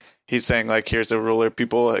he's saying, like, here's a ruler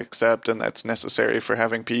people accept, and that's necessary for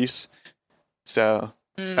having peace. So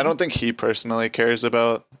I don't think he personally cares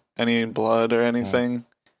about any blood or anything,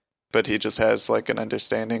 but he just has, like, an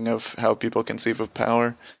understanding of how people conceive of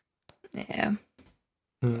power. Yeah.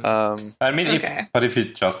 I mean, if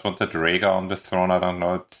he just wanted Rhaegar on the throne, I don't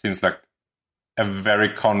know. It seems like a very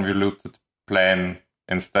convoluted plan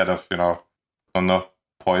instead of, you know, I don't know,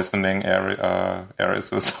 poisoning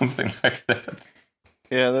Aerys or something like that.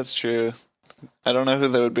 Yeah, that's true. I don't know who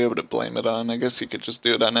they would be able to blame it on. I guess you could just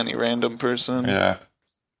do it on any random person. Yeah.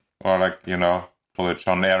 Or, like, you know, pull it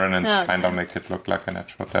on Aaron and kind of make it look like a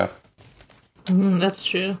natural death. That's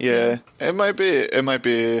true. Yeah, it might be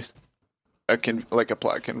a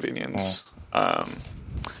plot convenience.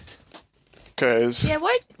 Because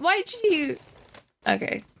why did you?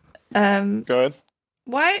 Okay. Go ahead.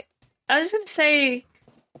 Why? I was going to say,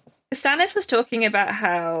 Stannis was talking about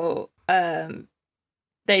how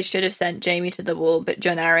they should have sent Jaime to the wall, but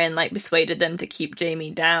Jon Arryn like persuaded them to keep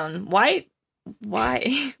Jaime down. Why?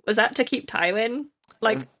 Was that to keep Tywin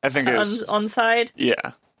I think it was on side?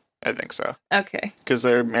 Yeah, I think so. Okay. Because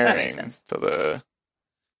they're marrying to the.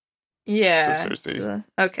 Yeah. To Cersei.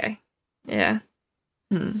 Okay. Yeah.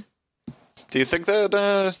 Do you think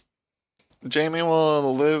that Jaime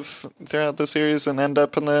will live throughout the series and end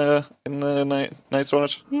up in the Night's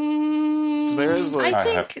Watch? There is, like,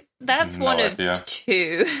 I think that's one of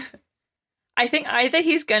two. I think either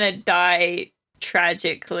he's gonna die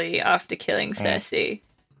tragically after killing Cersei,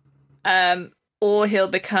 or he'll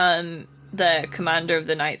become the commander of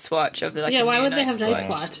the Night's Watch of the why would they have Night's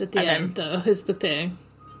Watch at the end, though? Is the thing.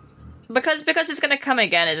 Because it's going to come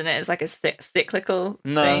again, isn't it? It's like a cyclical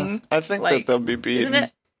thing. No, I think that they'll be beaten. Isn't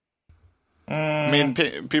it? I mean,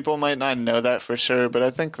 people might not know that for sure, but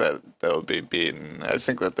I think that they'll be beaten. I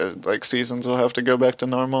think that the seasons will have to go back to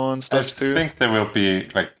normal and stuff too. I think they will be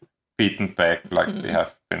like beaten back, like they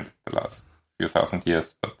have been the last few thousand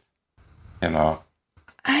years. But you know,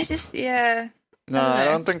 I just No, I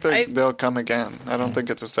don't think they'll come again. I don't think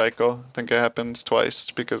it's a cycle. I think it happens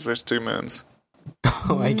twice because there's 2 moons.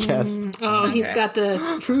 Oh, I guess. Oh, he's got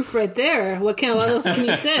the proof right there. What else can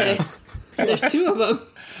you say? There's 2 of them.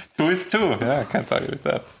 2 is 2. Yeah, I can't argue with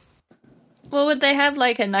that. Well, would they have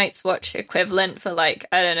like a Night's Watch equivalent for, like,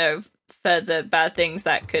 I don't know, for the bad things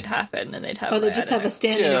that could happen, and they'd have. Or they just have a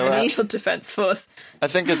standing army, defense force. I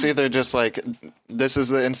think it's either just like this is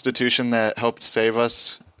the institution that helped save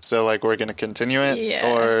us, so like we're going to continue it,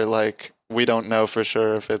 or like we don't know for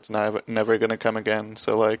sure if it's never going to come again,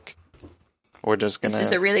 so like. We're just gonna. This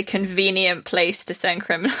is a really convenient place to send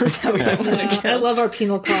criminals that we don't want to kill. I love our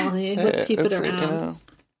penal colony. Let's keep it around. You know,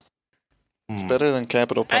 it's better than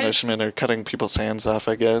capital punishment or cutting people's hands off,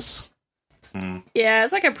 I guess. Yeah,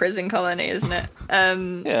 it's like a prison colony, isn't it?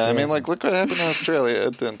 Yeah, I mean, like, look what happened in Australia.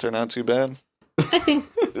 It didn't turn out too bad. I think.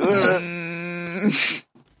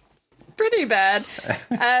 Pretty bad.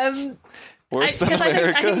 Worse than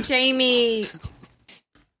America. I think Jaime.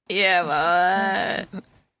 Yeah, well.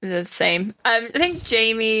 The same. I think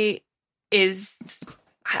Jaime is.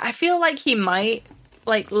 I feel like he might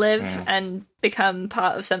like live and become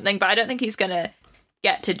part of something, but I don't think he's gonna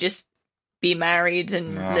get to just be married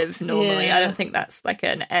and live normally. Yeah. I don't think that's like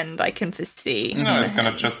an end I can foresee. No, he's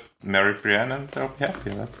gonna just marry Brienne and they'll be happy.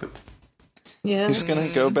 That's it. Yeah, he's gonna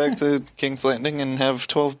go back to King's Landing and have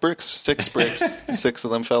 6 bricks. 6 of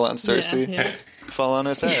them fell on Cersei. Fall on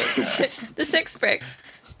his head. The 6 bricks.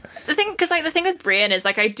 The thing with Brienne is,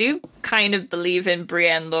 like, I do kind of believe in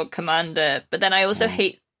Brienne, Lord Commander, but then I also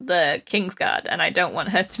hate the Kingsguard, and I don't want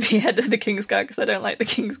her to be head of the Kingsguard because I don't like the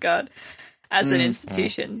Kingsguard as an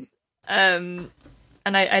institution. And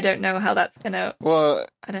I don't know how that's gonna. Well,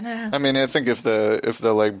 I don't know. I mean, I think if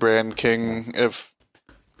the like Bran King,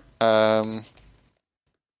 I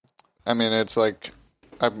mean, it's like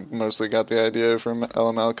I mostly got the idea from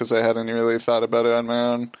LML because I hadn't really thought about it on my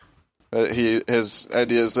own. His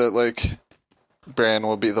idea is that, like, Bran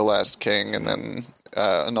will be the last king, and then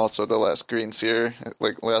and also the last Green Seer,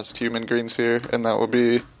 like last human Green Seer, and that will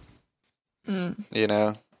be, you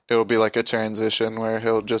know, it will be like a transition where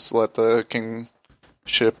he'll just let the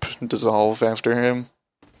kingship dissolve after him.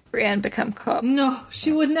 Brienne become cop. No,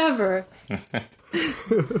 she would never.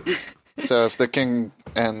 So if the king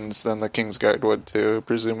ends, then the Kingsguard would too,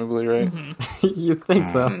 presumably, right? You think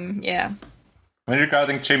so? Yeah. I mean,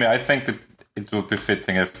 regarding Jaime, I think that it would be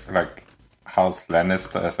fitting if, like, House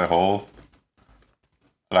Lannister as a whole,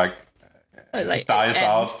 like dies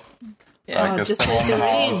out. Yeah. Like a just strong like the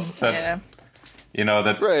house that, Yeah. you know,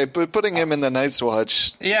 that... Right, but putting him in the Night's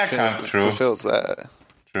Watch kind of true. fulfills that.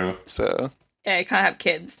 True. So, Yeah, you can't have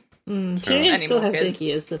kids. Tyrion still Animal have kids.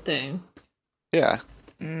 Dickie is the thing. yeah.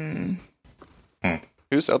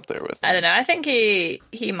 Who's up there with him? I don't know. I think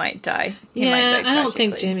he might die. He Yeah, might die I don't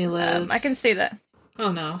think tragically. Jaime lives. I can see that.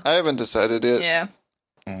 Oh no. I haven't decided yet.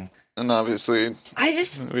 Yeah. And obviously, I We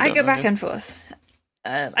go don't know back yet. and forth.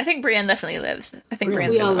 I think Brienne definitely lives. I think Brienne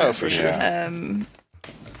Brienne's we all gonna oh, live. for sure. Yeah.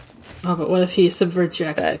 Oh, but what if he subverts your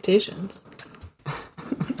expectations?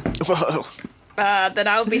 Whoa. Then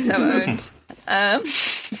I'll be so owned.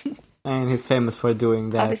 And he's famous for doing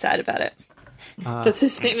I'll be that. sad about it. That's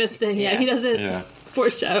his famous thing. Yeah, he doesn't Yeah.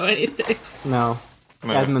 foreshadow anything. No.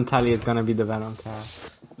 No. Edmund Tully is gonna be the Venom character.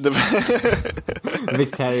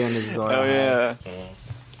 Victorian is Zora. Oh, yeah.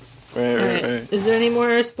 Right, All right, right. right. Is there any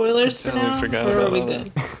more spoilers for totally now? forgot Or are about we all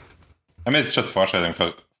good? I mean, it's just foreshadowing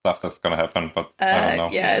for stuff that's gonna happen, but I don't know.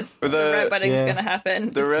 Yeah, it's, the The- red wedding's Yeah. gonna happen.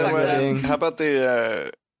 The It's Red fucked up. Wedding. How about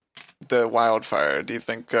the wildfire? Do you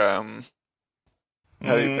think, how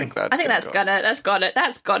do you think that's I think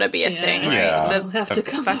that's gotta be a Yeah. thing, right? Yeah. We'll have to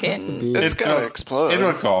come up. Fucking It's It gotta will- explode. It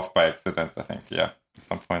will go off by accident, I think, yeah, at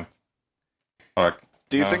some point. Or, like,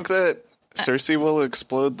 Do you no. think that Cersei will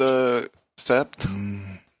explode the Sept?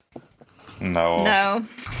 No. no,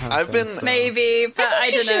 I've been. maybe, but I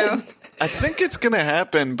she don't know. I think it's gonna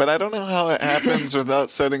happen, but I don't know how it happens without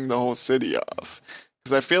setting the whole city off.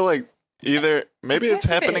 Because I feel like maybe I it's guess if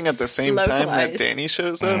happening at the it's same time that localized. Dany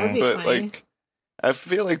shows up, That'd be but funny. like, I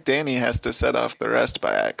feel like Dany has to set off the rest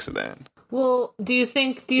by accident. Well, do you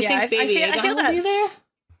think Yeah, baby I feel Aegon will be there? that's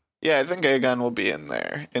Yeah, I think Aegon will be in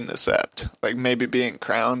there in the Sept, like maybe being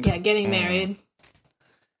crowned. Yeah, getting married.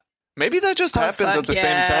 Maybe that just happens fuck at the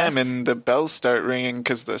same time, yes. and the bells start ringing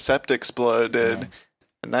because the Sept exploded,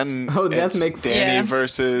 and then Oh, that it's makes Dany sense.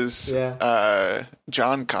 versus Yeah.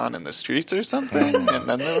 John Con in the streets or something, and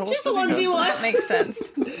then the whole Just city goes 1v1. up. that makes sense.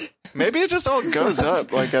 Maybe it just all goes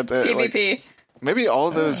up like at the like, PvP. maybe all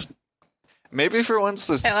those. Maybe for once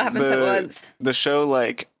It all happens at once. the show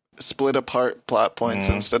like split apart plot points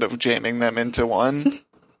instead of jamming them into one.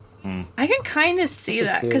 I can kind of see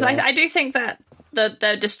that see because that. I do think that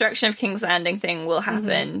the destruction of King's Landing thing will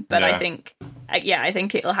happen, but Yeah. I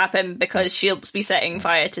think it'll happen because she'll be setting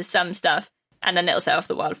fire to some stuff, and then it'll set off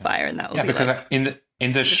the wildfire, and that will Yeah, be because like,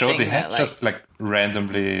 in the show they thing had that, like- just like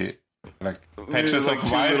randomly like patches like of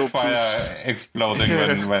two little wildfire poofs.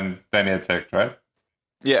 exploding when Dany attacked, right?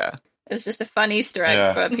 Yeah, it was just a fun Easter egg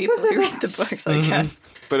Yeah. for people who read the books, I guess.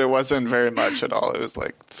 but it wasn't very much at all. It was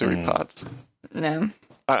like 3 pots. No,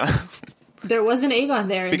 There was an Aegon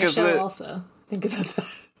there in the Because show the- also. Think about that.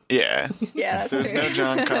 Yeah, yeah, that's there's true. no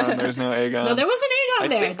John Con. There's no Aegon. No, there was an Aegon I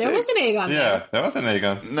there. think There they- was an Aegon there. Yeah, there was an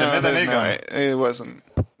Aegon. They No, made an there's no. Aegon. It wasn't.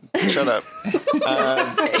 Shut up.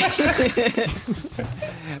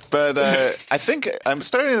 But I think I'm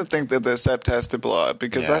starting to think that the Sept has to blow up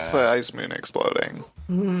because that's Yeah. the Ice Moon exploding.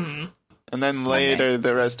 And then later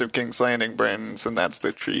the rest of King's Landing burns, and that's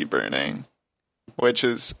the tree burning, which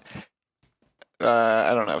is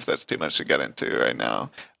I don't know if that's too much to get into right now.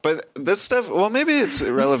 But this stuff, well, maybe it's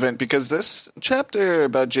irrelevant because this chapter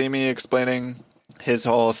about Jaime explaining his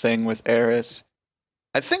whole thing with Aerys,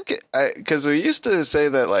 I think, because we used to say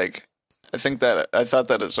that, like, I thought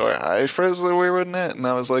that Azor Ahai froze the Weirwood Net, and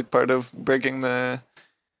that was, like, part of breaking the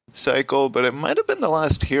cycle, but it might have been the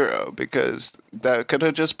last hero, because that could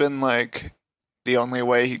have just been, like, the only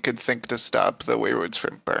way he could think to stop the Weirwoods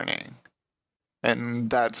from burning. And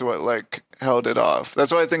that's what, like, held it off.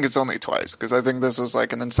 That's why I think it's only twice, because I think this was,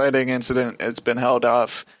 like, an inciting incident. It's been held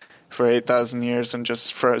off for 8,000 years and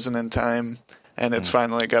just frozen in time, and it's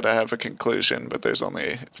finally got to have a conclusion, but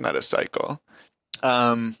it's not a cycle.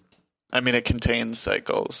 I mean, it contains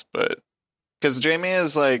cycles, but... Because Jaime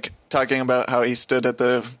is, like, talking about how he stood at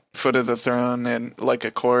the foot of the throne and like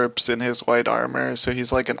a corpse in his white armor, so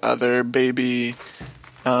he's like an other baby,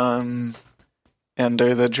 Ender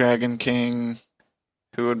the Dragon King,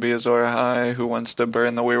 who would be Azor Ahai, who wants to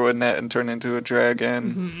burn the Weirwood Net and turn into a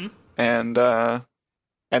dragon. And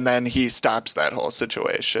and then he stops that whole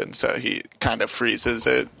situation. So he kind of freezes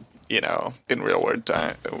it, in real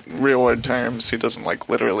world terms. He doesn't like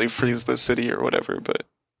literally freeze the city or whatever, but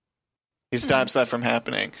he stops that from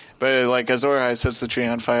happening. But like Azor Ahai sets the tree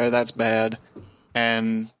on fire, that's bad.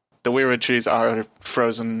 And the weirwood trees are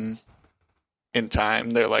frozen in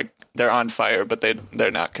time. They're on fire, but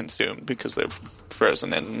they're not consumed because they're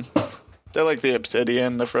frozen in. They're like the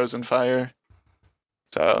obsidian, the frozen fire.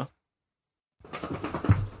 So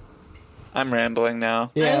I'm rambling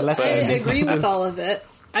now. Yeah, I agree with all of it.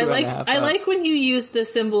 I like when you use the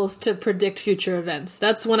symbols to predict future events.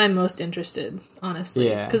 That's when I'm most interested, honestly.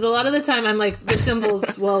 Yeah. Because a lot of the time I'm like, the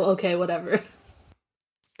symbols, well, okay, whatever.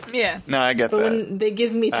 Yeah. No, I get that. But when they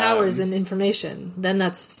give me powers and information, then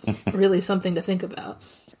that's really something to think about.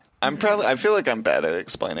 I feel like I'm bad at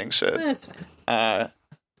explaining shit. That's fine. I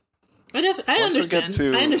understand.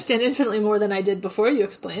 I understand infinitely more than I did before you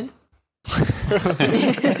explained.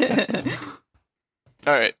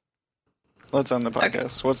 All right. Let's end the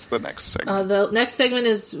podcast. Okay. What's the next segment? The next segment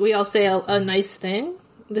is we all say a nice thing.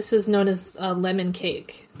 This is known as lemon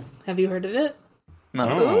cake. Have you heard of it?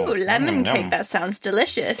 No. Ooh, lemon cake. That sounds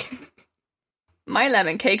delicious. My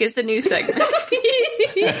lemon cake is the news segment.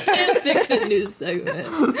 You can't pick the news segment.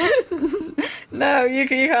 No, you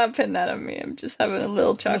can't pin that on me. I'm just having a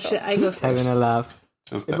little chuckle. I go first. Having a laugh.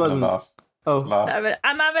 Just having a laugh. Oh.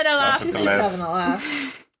 I'm having a laugh. She's just having a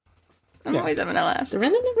laugh. I'm always having a laugh. The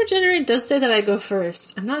random number generator does say that I go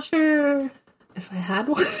first. I'm not sure if I had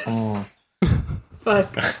one. Oh.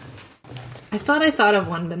 Fuck. I thought of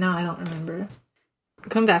one, but now I don't remember.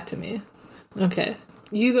 Come back to me. Okay.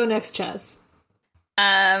 You go next, Chaz.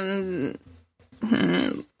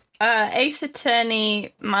 Ace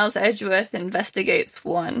Attorney Miles Edgeworth Investigates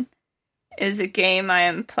 1 is a game I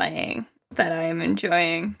am playing that I am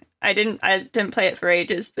enjoying. I didn't play it for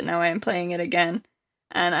ages, but now I am playing it again.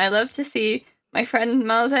 And I love to see my friend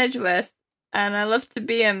Miles Edgeworth, and I love to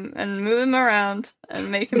be him and move him around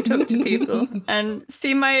and make him talk to people and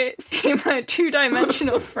see my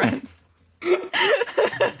two-dimensional friends.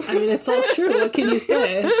 I mean, it's all true. What can you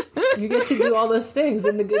say? You get to do all those things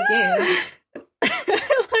in the good game.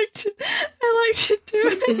 I like to do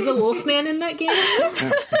it. Is the Wolfman in that game?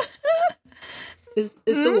 Is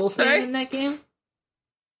the Wolfman in that game?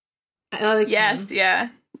 Yes, him. Yeah.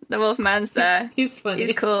 The Wolfman's there. He's funny.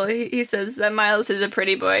 He's cool. He says that Miles is a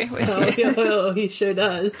pretty boy. Which he sure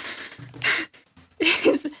does.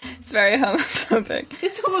 It's very homophobic.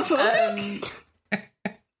 It's homophobic?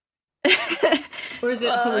 Or is it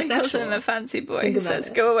homosexual? He calls him a fancy boy. He says,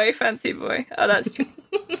 "Go away, fancy boy." Oh, that's true.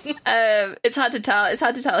 It's hard to tell. His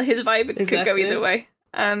vibe could go either way.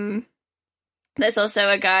 There's also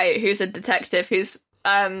a guy who's a detective who's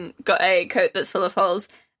got a coat that's full of holes.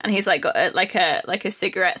 And he's got a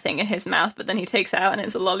cigarette thing in his mouth, but then he takes it out and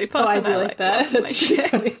it's a lollipop. Oh, I do like that. That's pretty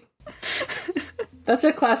funny. That's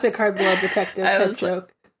a classic hard-boiled detective type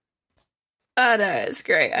joke. Oh no, it's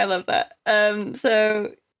great. I love that.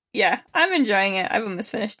 So yeah, I'm enjoying it. I've almost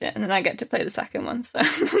finished it, and then I get to play the second one, so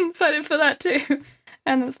I'm excited for that too.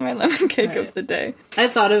 And that's my lemon cake of the day. I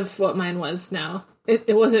thought of what mine was now.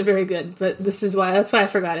 It wasn't very good, but that's why I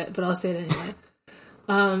forgot it, but I'll say it anyway.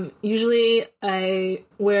 Usually I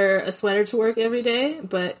wear a sweater to work every day,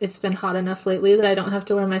 but it's been hot enough lately that I don't have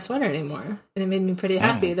to wear my sweater anymore. And it made me pretty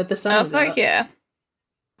happy that the sun is out. Yeah.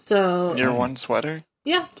 So your one sweater?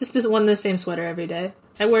 Yeah, just the same sweater every day.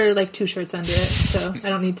 I wear 2 shirts under it, so I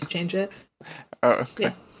don't need to change it. Oh, okay.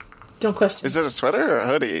 Yeah. Don't question. Is it a sweater or a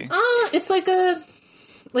hoodie? It's like a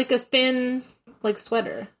thin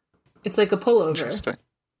sweater. It's like a pullover. Interesting.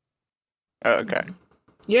 Oh, okay.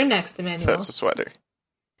 You're next, Emmanuel. So it's a sweater.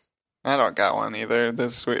 I don't got one either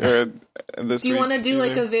this week. Do you want to do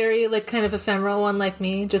a very kind of ephemeral one like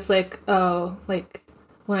me? Just when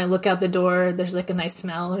I look out the door, there's a nice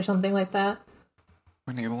smell or something like that.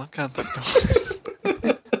 When you look out the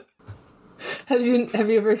door. Have you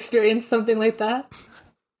ever experienced something like that?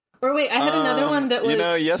 Or wait, I had another one that was.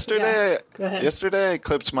 Yesterday. Yeah. Go ahead. Yesterday I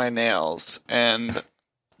clipped my nails, and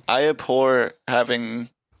I abhor having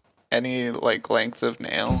any length of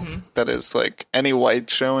nail that is any white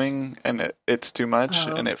showing, and it's too much,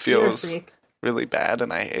 and it feels really bad,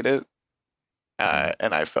 and I hate it.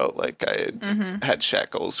 And I felt like I had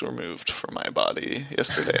shackles removed from my body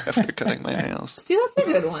yesterday after cutting my nails. See, that's a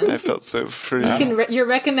good one. I felt so free. You're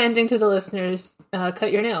recommending to the listeners,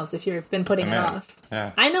 cut your nails if you've been putting it off.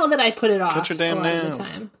 Yeah. I know that I put it off cut your damn a lot nails. of the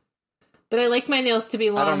time. But I like my nails to be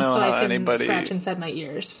long so I can scratch inside my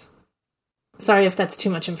ears. Sorry if that's too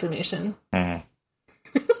much information. I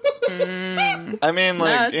mean,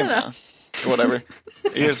 whatever.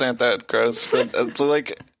 Ears aren't that gross, but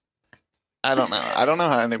I don't know. I don't know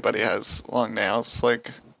how anybody has long nails.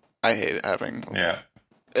 Like, I hate having. Yeah.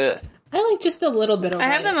 Ugh. I like just a little bit of I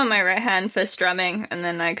have them on my right hand for strumming, and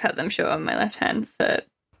then I cut them short on my left hand for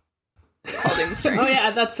holding the strings. Oh yeah,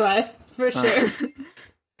 that's why. For sure.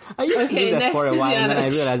 I used to do that next for a is while, and then I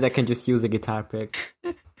Janusz. realized I can just use a guitar pick.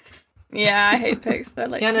 Yeah, I hate picks. I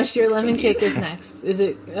like Janusz, your lemon cake is next. Is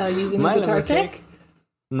it using My a guitar lemon cake? pick?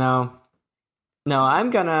 No, I'm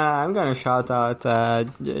gonna shout out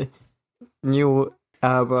new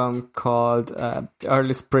album called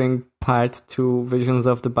Early Spring Part 2 Visions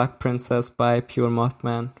of the Bug Princess by Pure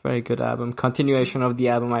Mothman. Very good album. Continuation of the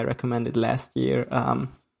album I recommended last year.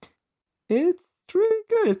 It's really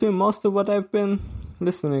good. It's been most of what I've been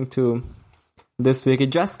listening to this week. It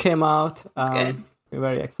just came out. good. We're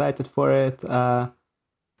very excited for it.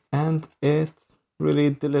 And it really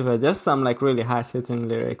delivered. There's some like really hard-hitting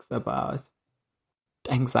lyrics about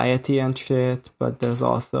anxiety and shit, but there's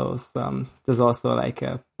also like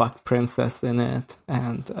a bug princess in it,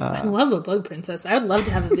 and I love a bug princess. I would love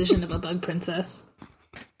to have a vision of a bug princess.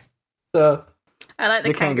 so I like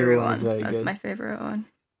the kangaroo one's one. very That's good. my favorite one.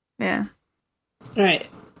 Yeah. All right,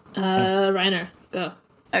 Reiner, go.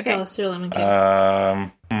 Okay. Tell us your lemon cake.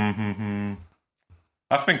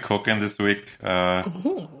 I've been cooking this week.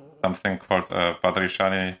 Something called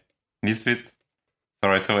Badrishani Nisvit.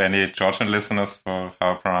 Sorry to any Georgian listeners for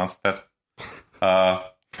how I pronounce that.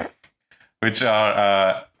 Which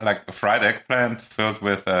are like fried eggplant filled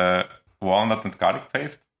with walnut and garlic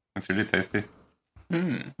paste. It's really tasty.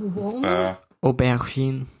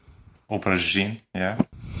 aubergine. Aubergine, yeah.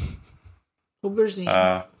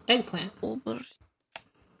 Aubergine. Eggplant.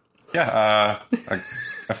 Yeah,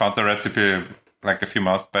 I found the recipe like a few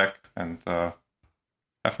months back, and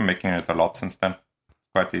I've been making it a lot since then.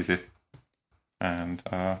 Quite easy. And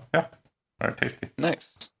yeah, very tasty.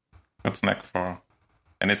 Nice. Good snack for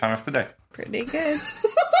any time of the day. Pretty good.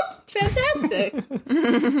 Fantastic.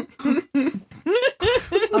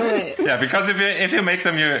 All right. Yeah, because if you make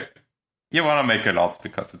them, you want to make a lot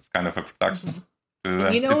because it's kind of a production. You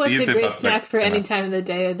know It's what's easy, a great but, snack like, for you any know. time of the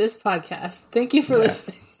day of this podcast? Thank you for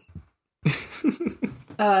listening.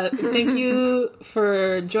 Thank you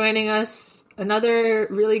for joining us. Another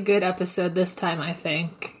really good episode this time, I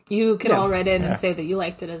think. You can all write in and say that you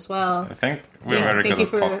liked it as well. I think we're Yeah, very thank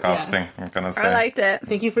good you at for- podcasting, I'm gonna say. I liked it.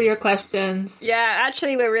 Thank you for your questions. Yeah,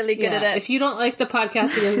 actually, we're really good at it. If you don't like the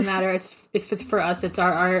podcast, it doesn't matter. It's for us. It's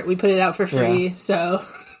our art. We put it out for free. Yeah. So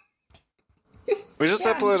We just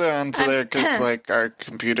upload it onto there because like our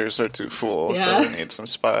computers are too full, Yeah. so we need some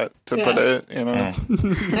spot to put it. You know,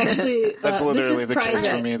 actually, That's this literally is the private. case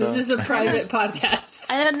for me, This though. is a private podcast.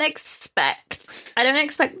 I don't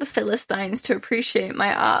expect the Philistines to appreciate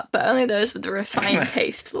my art, but only those with a refined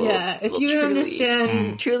taste will. Yeah, if will you truly,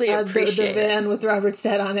 understand truly the appreciate it. van with Robert's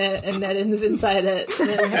head on it and Nettins inside it,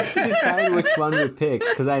 then Decide which one we pick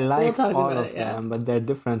because I like talk all about of it, yeah. them, but they're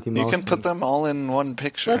different you emotions. can put them all in one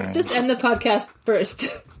picture. let's just end the podcast first.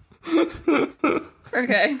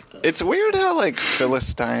 Okay. It's weird how like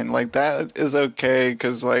Philistine, like that is okay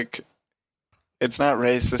because like it's not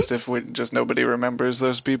racist if just nobody remembers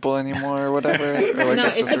those people anymore or whatever. Or, like, No,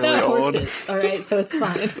 it's it's just really about old. horses, all right? So it's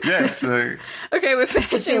fine. Yes, Okay, we're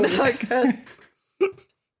finishing the Horses. podcast.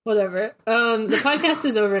 Whatever. The podcast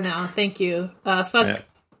is over now. Thank you. Fuck Yeah.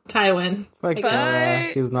 Tywin. Fuck Bye. Dora.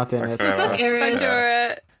 He's not in it. Fuck Fuck Fuck Ares.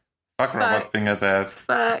 Dora. fuck Robert being a dad.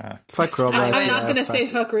 Fuck. Fuck Robert. I'm not gonna fuck- say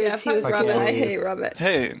fuck Yeah, Reese. He fuck was Fuck Robert. cool. I Ares. hate Robert.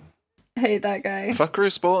 Hey, I hate that guy. fuck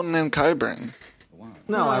Roose Bolton and Qyburn.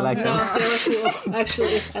 No, I like No, them. they were cool.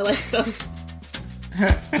 Actually, I like them.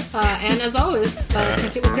 And as always,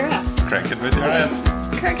 kick it with your ass. Crack it with your ass.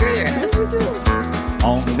 Crack your ass.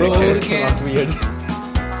 On the Take road care. It's a again. lot weird.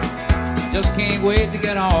 Just can't wait to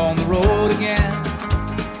get on the road again.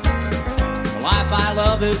 The life I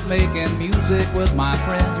love is making music with my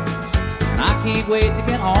friends. And I can't wait to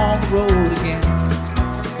get on the road again.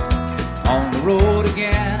 On the road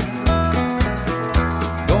again.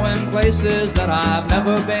 Going places that I've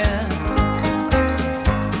never been.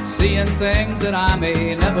 Seeing things that I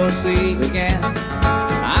may never see again.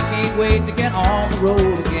 I can't wait to get on the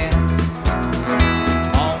road again.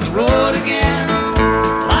 On the road again.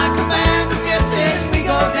 Like a band of gypsies, we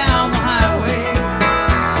go down the highway.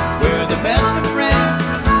 We're the best of friends,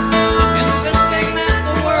 insisting that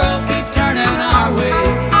the world keep turning our way.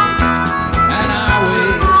 And our way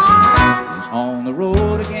is on the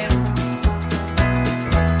road again.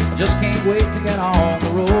 I just can't wait to get on the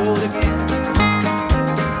road again.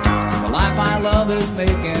 The life I love is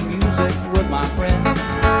making